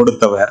சத்தியம் செய்து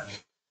கொடுத்தவர்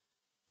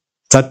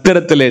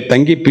சத்திரத்திலே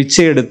தங்கி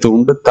பிச்சை எடுத்து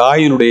உண்டு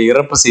தாயினுடைய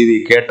இறப்பு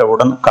செய்தியை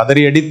கேட்டவுடன்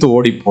கதறியடித்து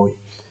ஓடி போய்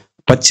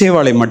பச்சை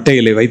வாழை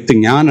மட்டையிலே வைத்து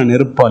ஞான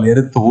நெருப்பால்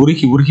எரித்து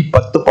உருகி உருகி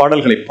 10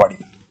 பாடல்களை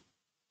பாடினார்.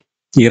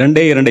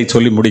 2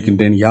 சொல்லி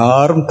முடிக்கின்றேன்.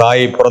 யாரும்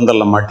தாயை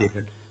புறந்தள்ள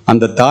மாட்டீர்கள்.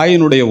 அந்த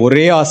தாயினுடைய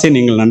ஒரே ஆசை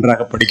நீங்கள்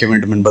நன்றாக படிக்க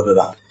வேண்டும்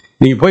என்பதுதான்.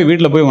 நீங்க போய்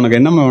வீட்டுல போய் உனக்கு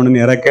என்னமா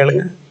வேணும்னு யாராவது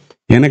கேளுங்க.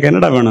 எனக்கு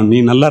என்னடா வேணும், நீ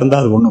நல்லா இருந்தா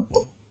அது ஒண்ணு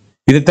போதும்.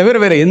 இதை தவிர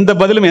வேற எந்த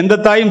பதிலும்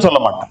எந்த தாயும் சொல்ல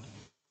மாட்டான்.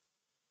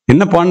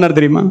 என்ன பாடினார்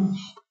தெரியுமா?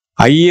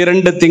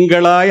 2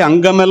 திங்களாய்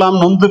அங்கமெல்லாம்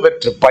நொந்து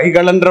பெற்று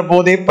பைகளென்ற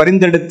போதே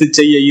பரிந்தெடுத்து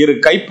செய்ய 2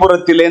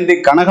 கைப்புறத்திலேந்தி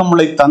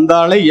கனகமுளை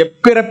தந்தாளை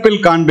எப்பிறப்பில்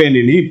காண்பேன்.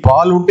 நீ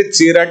பால் ஊட்டி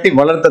சீராட்டி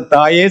வளர்த்த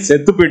தாயே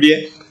செத்துப்பிடியே,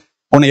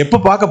 உன்னை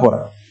எப்ப பார்க்க போற?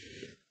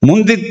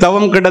 முந்தி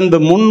தவம் கிடந்து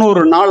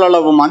 300 நாள்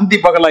அளவும் அந்தி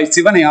பகலாய்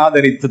சிவனை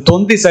ஆதரித்து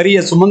தொந்தி சரிய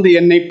சுமந்து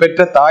என்னை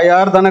பெற்ற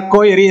தாயார்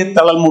தனக்கோ எரிய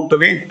தளல்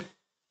மூட்டுவேன்.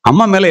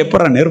 அம்மா மேல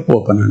எப்பற நெருப்பு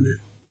வைப்ப நானு?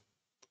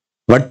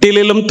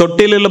 வட்டிலும்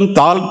தொட்டிலும்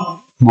தாள்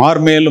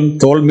மார்மேலும்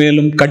தோல்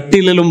மேலும்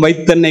கட்டிலும்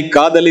வைத்தன்னை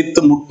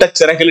காதலித்து முட்ட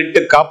சிறகலிட்டு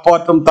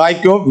காப்பாற்றும்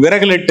தாய்க்கோ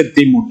விறகலிட்டு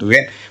தீ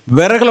மூட்டுவேன்.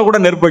 விறகுல கூட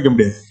நெருப்பு வைக்க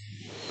முடியாது.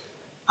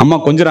 அம்மா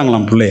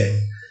கொஞ்சிறாங்களாம் பிள்ளைய.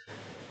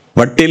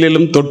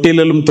 வட்டிலும்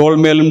தொட்டிலும் தோல்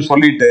மேலும்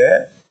சொல்லிட்டு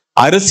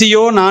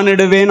அரிசியோ நான்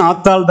இடுவேன்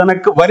ஆத்தாள்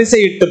தனக்கு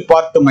வரிசையிட்டு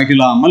பார்த்து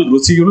மகிழாமல்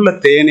ருசியுள்ள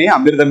தேனே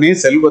அமிர்தமே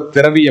செல்வ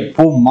திரவிய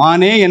பூ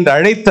மானே என்று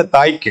அழைத்த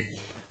தாய்க்கு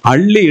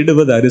அள்ளி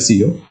இடுவது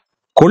அரிசியோ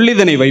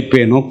கொள்ளிதனை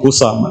வைப்பேனோ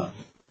கூசாமல்.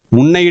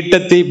 முன்னை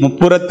இட்டத்தை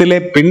முப்புறத்திலே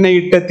பின்னை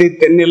இட்டத்தை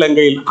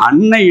தென்னிலங்கையில்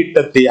அன்னை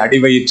இட்டத்தை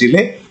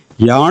அடிவயிற்றிலே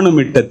யானும்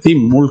இட்டத்தை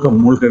மூழ்க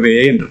மூழ்கவே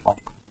என்று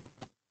பாடி.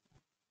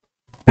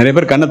 நிறைய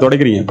பேர் கண்ணை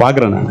துடைக்கிறீங்க,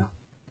 பாக்குறேன் நான்.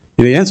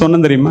 இதை ஏன்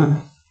சொன்னேன் தெரியுமா?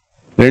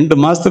 2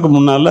 மாசத்துக்கு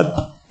முன்னால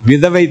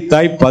விதவை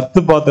தாய்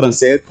 10 பாத்திரம்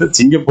சேர்த்து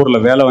சிங்கப்பூர்ல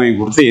வேலை வாங்கி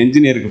கொடுத்து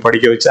என்ஜினியருக்கு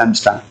படிக்க வச்சு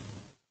அனுப்பிச்சிட்டாங்க.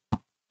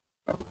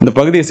 இந்த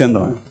பகுதியை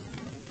சேர்ந்தவன்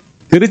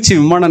திருச்சி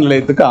விமான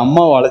நிலையத்துக்கு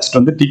அம்மாவை அழைச்சிட்டு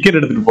வந்து டிக்கெட்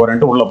எடுத்துட்டு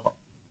போறேன்ட்டு உள்ளப்பா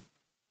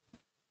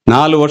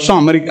 4 வருஷம்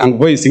அங்க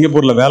போய்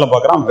சிங்கப்பூர்ல வேலை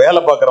பார்க்கறான். வேலை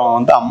பார்க்கறவன்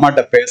வந்து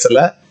அம்மாட்ட பேசல,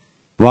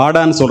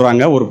 வாடான்னு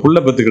சொல்றாங்க, ஒரு புள்ள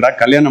பெத்துக்கிடா,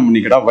 கல்யாணம்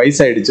பண்ணிக்கிடா,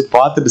 வயசாயிடுச்சு,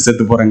 பார்த்துட்டு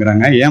செத்து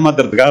போறேங்கிறாங்க.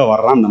 ஏமாத்துறதுக்காக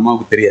வர்றான். அந்த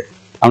அம்மாவுக்கு தெரியாது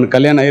அவனுக்கு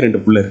கல்யாணம் ஆகி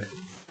 2 பிள்ளை இருக்கு.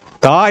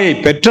 தாயை,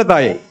 பெற்ற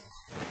தாயை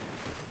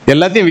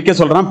எல்லாத்தையும் விற்க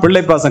சொல்றான்.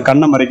 பிள்ளை பாசம்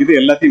கண்ணை மறைக்குது,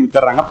 எல்லாத்தையும்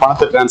வித்துறாங்க.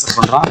 பணத்தை டிரான்ஸ்ஃபர்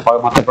பண்றான்,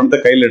 மற்ற பணத்தை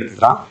கையில்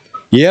எடுத்துக்கிறான்.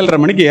 7:30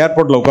 மணிக்கு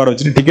ஏர்போர்ட்ல உட்கார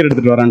வச்சுட்டு டிக்கெட்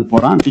எடுத்துட்டு வரான்னு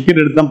போறான்.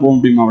 டிக்கெட் எடுத்து தான் போக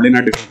முடியுமா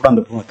வெளிநாட்டுக்கு கூட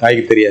அந்த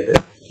தாய்க்கு தெரியாது.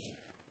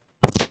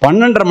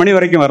 12:30 மணி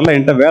வரைக்கும் வரல.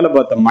 என்கிட்ட வேலை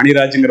பார்த்த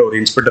மணிராஜுங்கிற ஒரு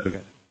இன்ஸ்பெக்டர்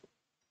இருக்காரு.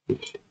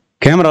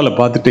 கேமரால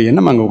பார்த்துட்டு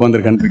என்னம்மா அங்க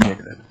உட்காந்துருக்கான்னு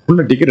கேட்கிறாரு.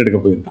 உள்ள டிக்கெட் எடுக்க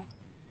போயிருக்கான்.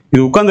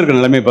 இது உட்காந்துருக்க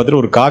நிலைமையை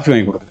பார்த்துட்டு ஒரு காஃபி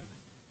வாங்கி கொடுக்குறேன்.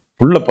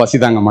 உள்ள பசி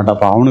தாங்க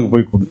மாட்டாப்பா, அவனுக்கு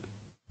போய் கொடு.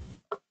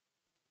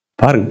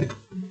 பாருங்க,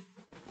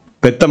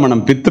 பெத்த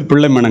மனம் பித்து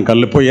பிள்ளை மனம்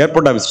கல்லு. போய்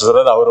ஏர்போர்ட் ஆஃபீஸர்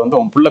சொல்றாரு, அவர் வந்து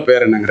அவன் பிள்ளை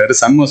பேர் என்னங்கிறாரு,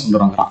 சண்முக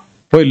சுந்தரங்கிறான்.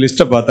 போய்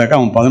லிஸ்ட்டை பார்த்தாக்கா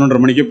அவன்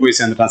 11:30 மணிக்கே போய்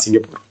சேர்ந்துட்டான்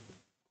சிங்கப்பூர்.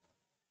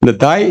 இந்த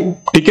தாய்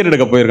டிக்கெட்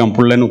எடுக்க போயிருக்கான்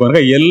பிள்ளைன்னு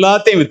உட்காருங்க.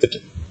 எல்லாத்தையும் வித்துட்டு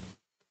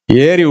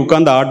ஏறி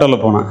உட்கார்ந்து ஆட்டோல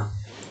போனான்.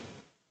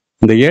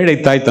 இந்த ஏழை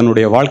தாய்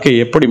தன்னுடைய வாழ்க்கையை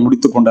எப்படி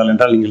முடித்துக் கொண்டாள்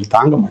என்றால் நீங்கள்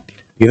தாங்க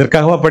மாட்டீர்கள்.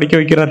 இதற்காகவா படிக்க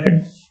வைக்கிறார்கள்?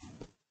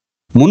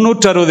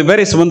 360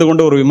 பேரை சுமந்து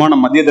கொண்டு ஒரு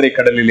விமானம் மத்திய தரை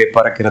கடலிலே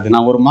பறக்கிறது.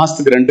 நான் ஒரு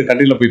மாசத்துக்கு 2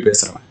 கண்ட்ரில போய்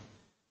பேசுறேன்.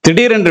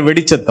 திடீரென்று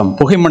வெடிச்சத்தம்,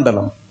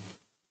 புகைமண்டலம்,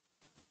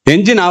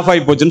 என்ஜின் ஆஃப்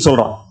ஆகி போச்சுன்னு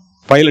சொல்றான்.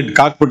 பைலட்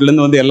காக்பிட்ல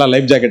இருந்து வந்து எல்லா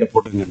லைஃப் ஜாக்கெட்டை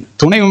போட்டுங்க.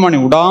 துணை விமானி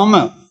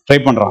விடாம ட்ரை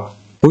பண்றான்.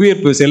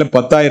 புவியீர்ப்பு விசையில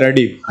 10,000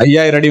 அடி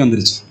 5,000 அடி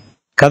வந்துருச்சு.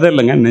 கதை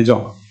இல்லைங்க,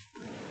 நிஜம்.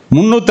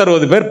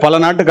 360 பேர் பல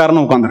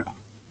நாட்டுக்காரனும் உட்கார்ந்துருக்கான்.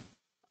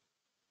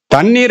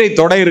 தண்ணீரை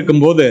தொட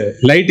இருக்கும் போது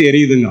லைட்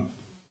எரியுதுங்க.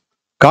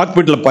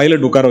 காக்பிட்ல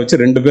பைலட் உட்கார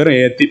வச்சு 2 பேரும்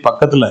ஏற்றி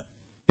பக்கத்துல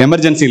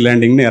எமர்ஜென்சி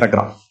லேண்டிங்னு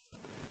இறக்குறான்.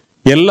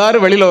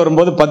 எல்லாரும் வெளியில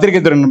வரும்போது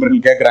பத்திரிகை துறை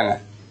நண்பர்கள் கேட்கிறாங்க,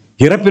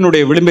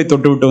 இறப்பினுடைய விளிம்பை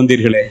தொட்டு விட்டு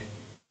வந்தீர்களே,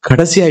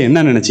 கடைசியா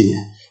என்ன நினைச்சீங்க?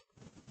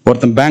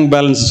 ஒருத்தன் பேங்க்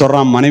பேலன்ஸ்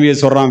சொல்றான், மனைவியை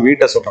சொல்றான்,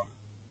 வீட்டை சொல்றான்.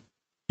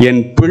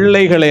 என்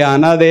பிள்ளைகளை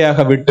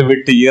அனாதையாக விட்டு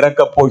விட்டு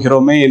இறக்க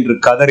போகிறோமே என்று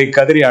கதறி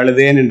கதறி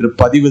அழுதேன் என்று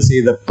பதிவு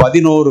செய்த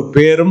 11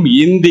 பேரும்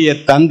இந்திய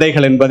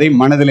தந்தைகள் என்பதை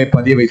மனதிலே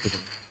பதிய வைத்தது.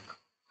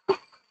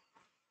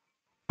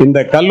 இந்த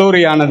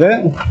கல்லூரியானது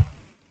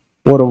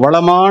ஒரு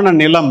வளமான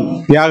நிலம்,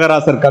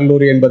 தியாகராசர்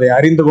கல்லூரி என்பதை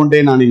அறிந்து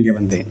கொண்டே நான் இங்கே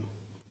வந்தேன்.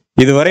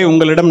 இதுவரை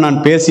உங்களிடம்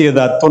நான்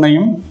பேசியது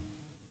அத்துணையும்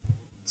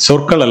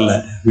சொற்கள் அல்ல,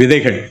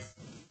 விதைகள்.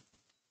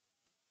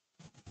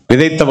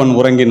 விதைத்தவன்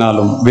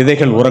உறங்கினாலும்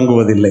விதைகள்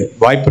உறங்குவதில்லை.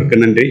 வாய்ப்பிற்கு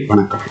நன்றி,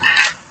 வணக்கம்.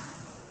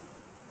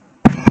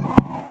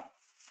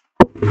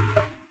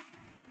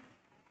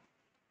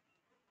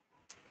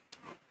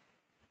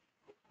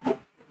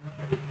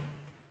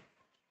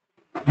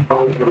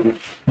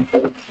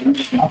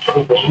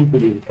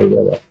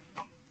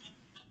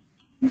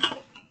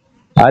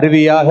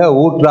 அருவியாக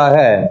ஊற்றாக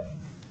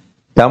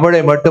தமிழை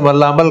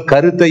மட்டுமல்லாமல்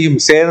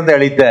கருத்தையும் சேர்ந்து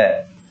அளித்த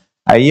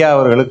ஐயா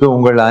அவர்களுக்கு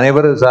உங்கள்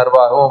அனைவரும்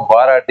சார்பாகவும்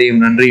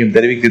பாராட்டியும் நன்றியும்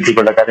தெரிவித்துக்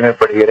கொள்ள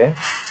கடமைப்படுகிறேன்.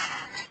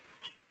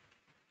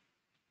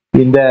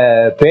 இந்த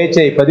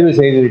பேச்சை பதிவு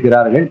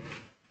செய்திருக்கிறார்கள்.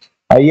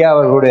 ஐயா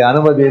அவர்களுடைய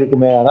அனுமதி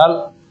இருக்குமே ஆனால்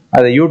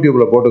அதை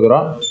யூடியூப்ல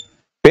போட்டுக்கிறோம்,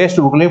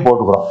 பேஸ்புக்லயும்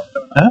போட்டுக்கிறோம்.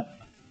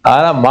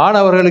 ஆனா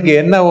மாணவர்களுக்கு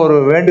என்ன ஒரு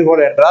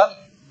வேண்டுகோள் என்றால்,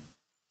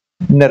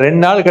 இந்த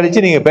 2 நாள்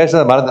கழிச்சு நீங்க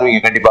பேசுறதை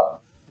மறந்துடுவீங்க கண்டிப்பா.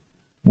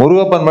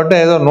 முருகப்பன்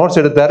மட்டும் ஏதோ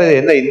நோட்ஸ் எடுத்தாரு,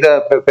 என்ன இந்த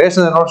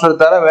பேசுறது நோட்ஸ்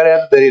எடுத்தாரா வேற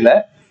யாரும் தெரியல,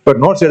 பட்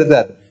நோட்ஸ்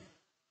எடுத்தாரு.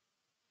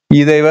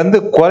 இதை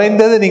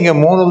குறைந்தது நீங்க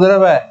 3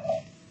 தடவை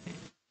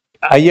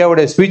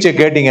ஐயாவுடைய ஸ்பீச்சை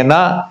கேட்டீங்கன்னா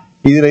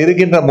இதுல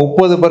இருக்கின்ற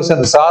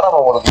 30% சாரம்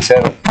உங்களுக்கு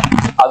சேரும்.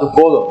 அது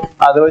போதும்.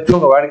 அதை வச்சு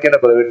உங்க வாழ்க்கையில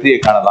பல வெற்றியை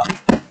காணலாம்.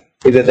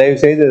 இதை தயவு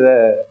செய்து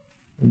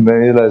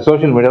இதுல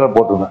சோசியல் மீடியால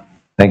போட்டுருங்க.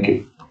 Thank you.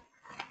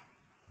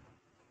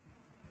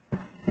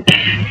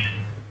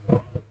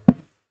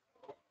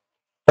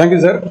 Thank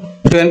you, sir.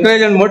 To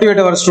encourage and motivate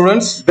our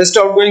students, Best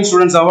Outgoing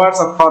Students Awards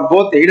for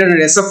both aided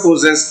and SF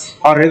courses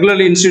are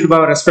regularly instituted by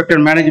our respected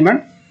management.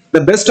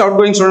 The best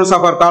outgoing students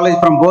of our college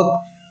from both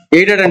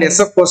aided and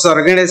SF courses are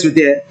recognized with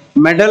a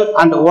medal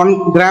and 1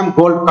 gram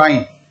gold coin.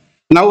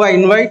 Now I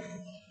invite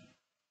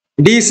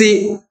DC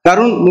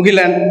Karun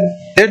Mugilan,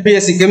 3rd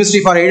BSc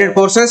Chemistry for aided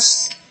courses,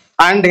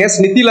 and S.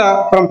 Nithila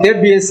from 3rd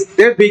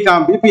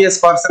BCom BPS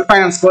for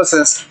self-finance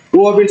courses,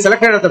 who have been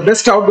selected as the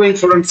best outgoing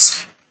students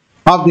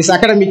of this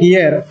academic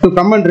year to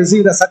come and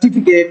receive the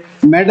certificate,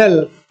 medal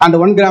and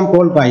 1 gram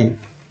gold coin.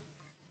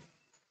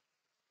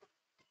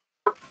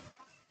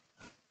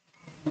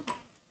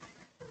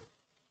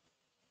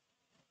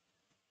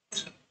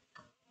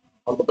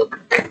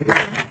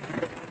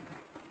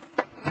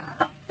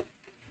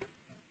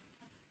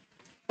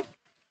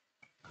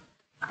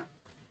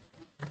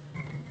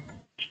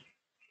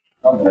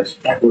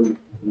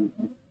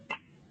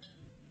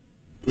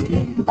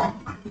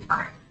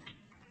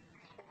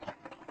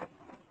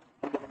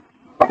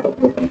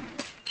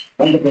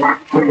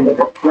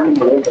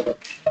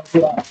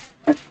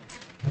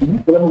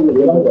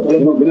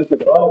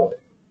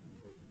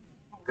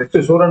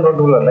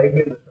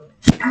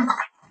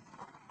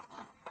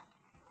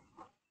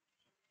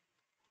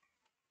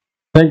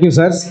 Thank you,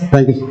 sir.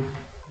 Thank you.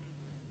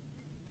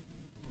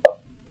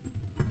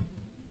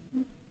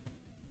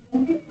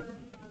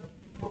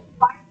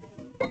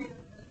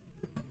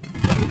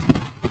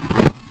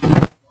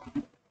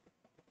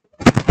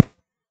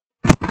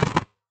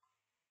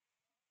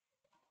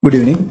 Good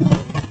evening.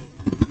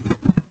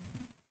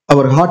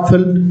 Our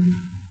heartfelt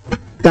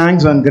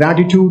thanks and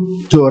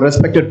gratitude to our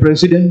respected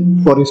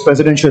President for his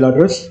presidential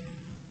address.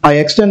 I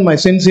extend my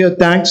sincere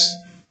thanks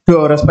to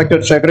our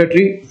respected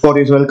Secretary for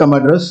his welcome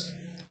address.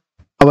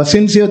 Our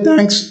sincere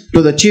thanks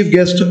to the chief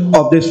guest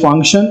of this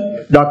function,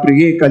 Dr.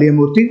 A.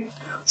 Kaliyamurthy,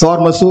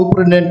 former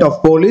Superintendent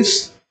of Police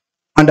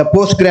and a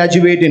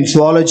postgraduate in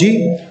Zoology,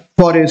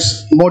 for his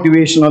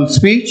motivational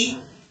speech.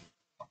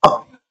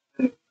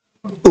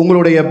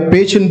 உங்களுடைய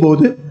பேச்சின்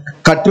போது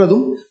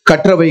கற்றதும்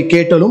கற்றவை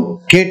கேட்டலும்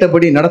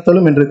கேட்டபடி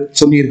நடத்தலும் என்று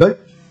சொன்னீர்கள்.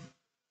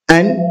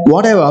 And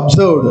what I have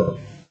observed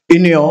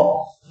in your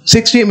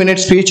 60-minute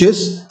speeches,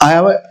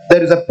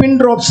 there is a pin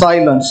drop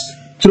silence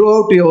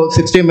throughout your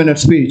 60-minute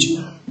speech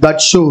that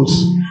shows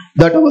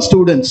that our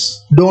students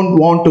don't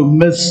want to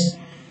miss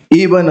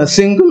even a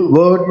single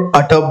word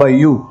uttered by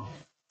you.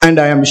 And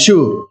I am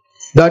sure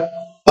that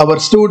our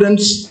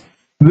students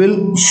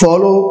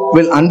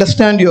will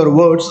understand your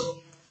words.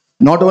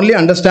 Not only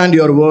understand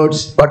your words,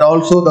 but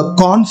also the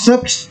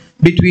concepts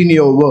between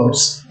your words.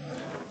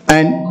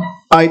 And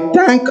I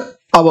thank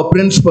our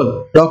principal,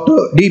 Dr.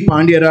 D.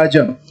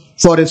 Thiagarajar,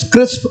 for his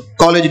crisp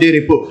college day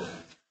report.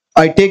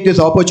 I take this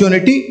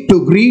opportunity to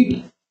greet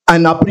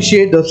and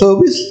appreciate the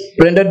service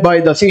rendered by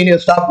the senior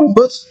staff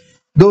members,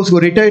 those who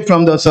retired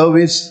from the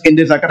service in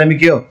this academic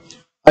year.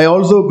 I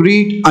also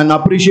greet and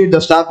appreciate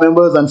the staff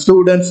members and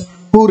students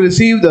who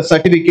received the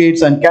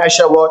certificates and cash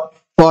award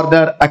for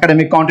their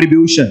academic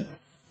contribution.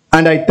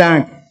 And I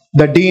thank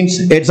the deans,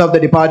 heads of the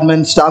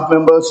department, staff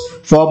members,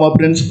 former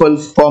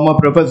principals, former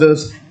professors,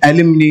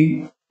 alumni,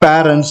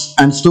 parents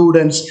and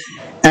students,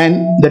 and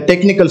the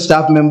technical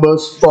staff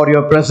members for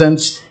your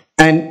presence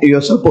and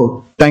your support.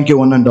 Thank you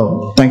one and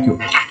all. Thank you.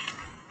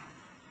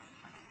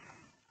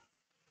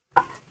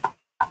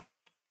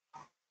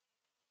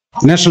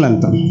 National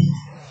Anthem.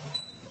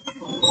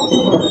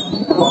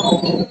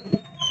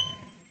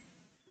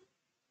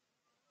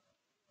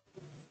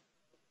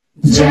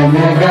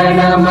 जनगण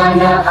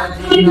मन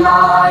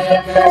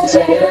अधिनायक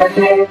जय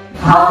हे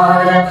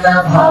भारत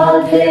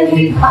भाग्य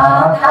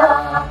विधाता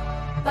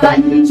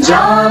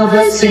पंजाब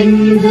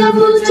सिंध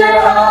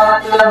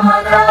गुजरात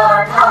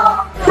मराठा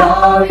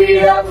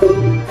द्राविड़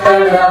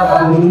उत्कल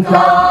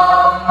गंगा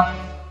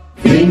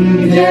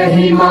विंध्य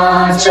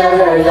हिमाचल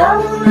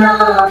यमुना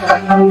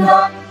गंगा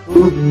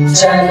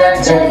उज्जल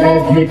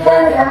जलधि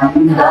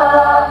तरंगा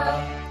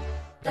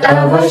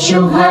तव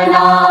शुभ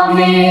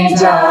नामे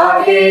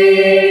जागे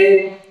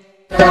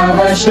तव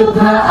शुभ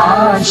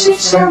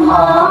आशीष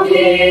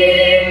मांगे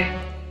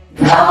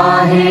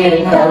गाहे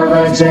तव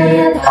जय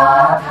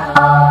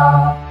गाथा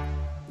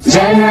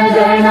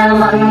जनगण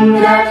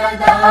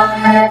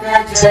मंगलदायक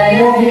जय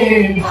हे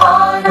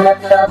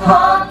भारत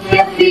भाग्य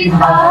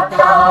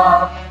विधाता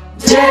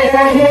जय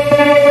हे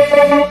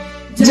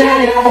जय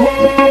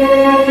हे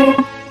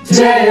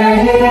जय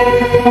हे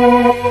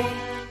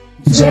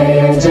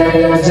जय जय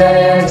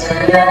जय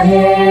जय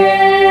हे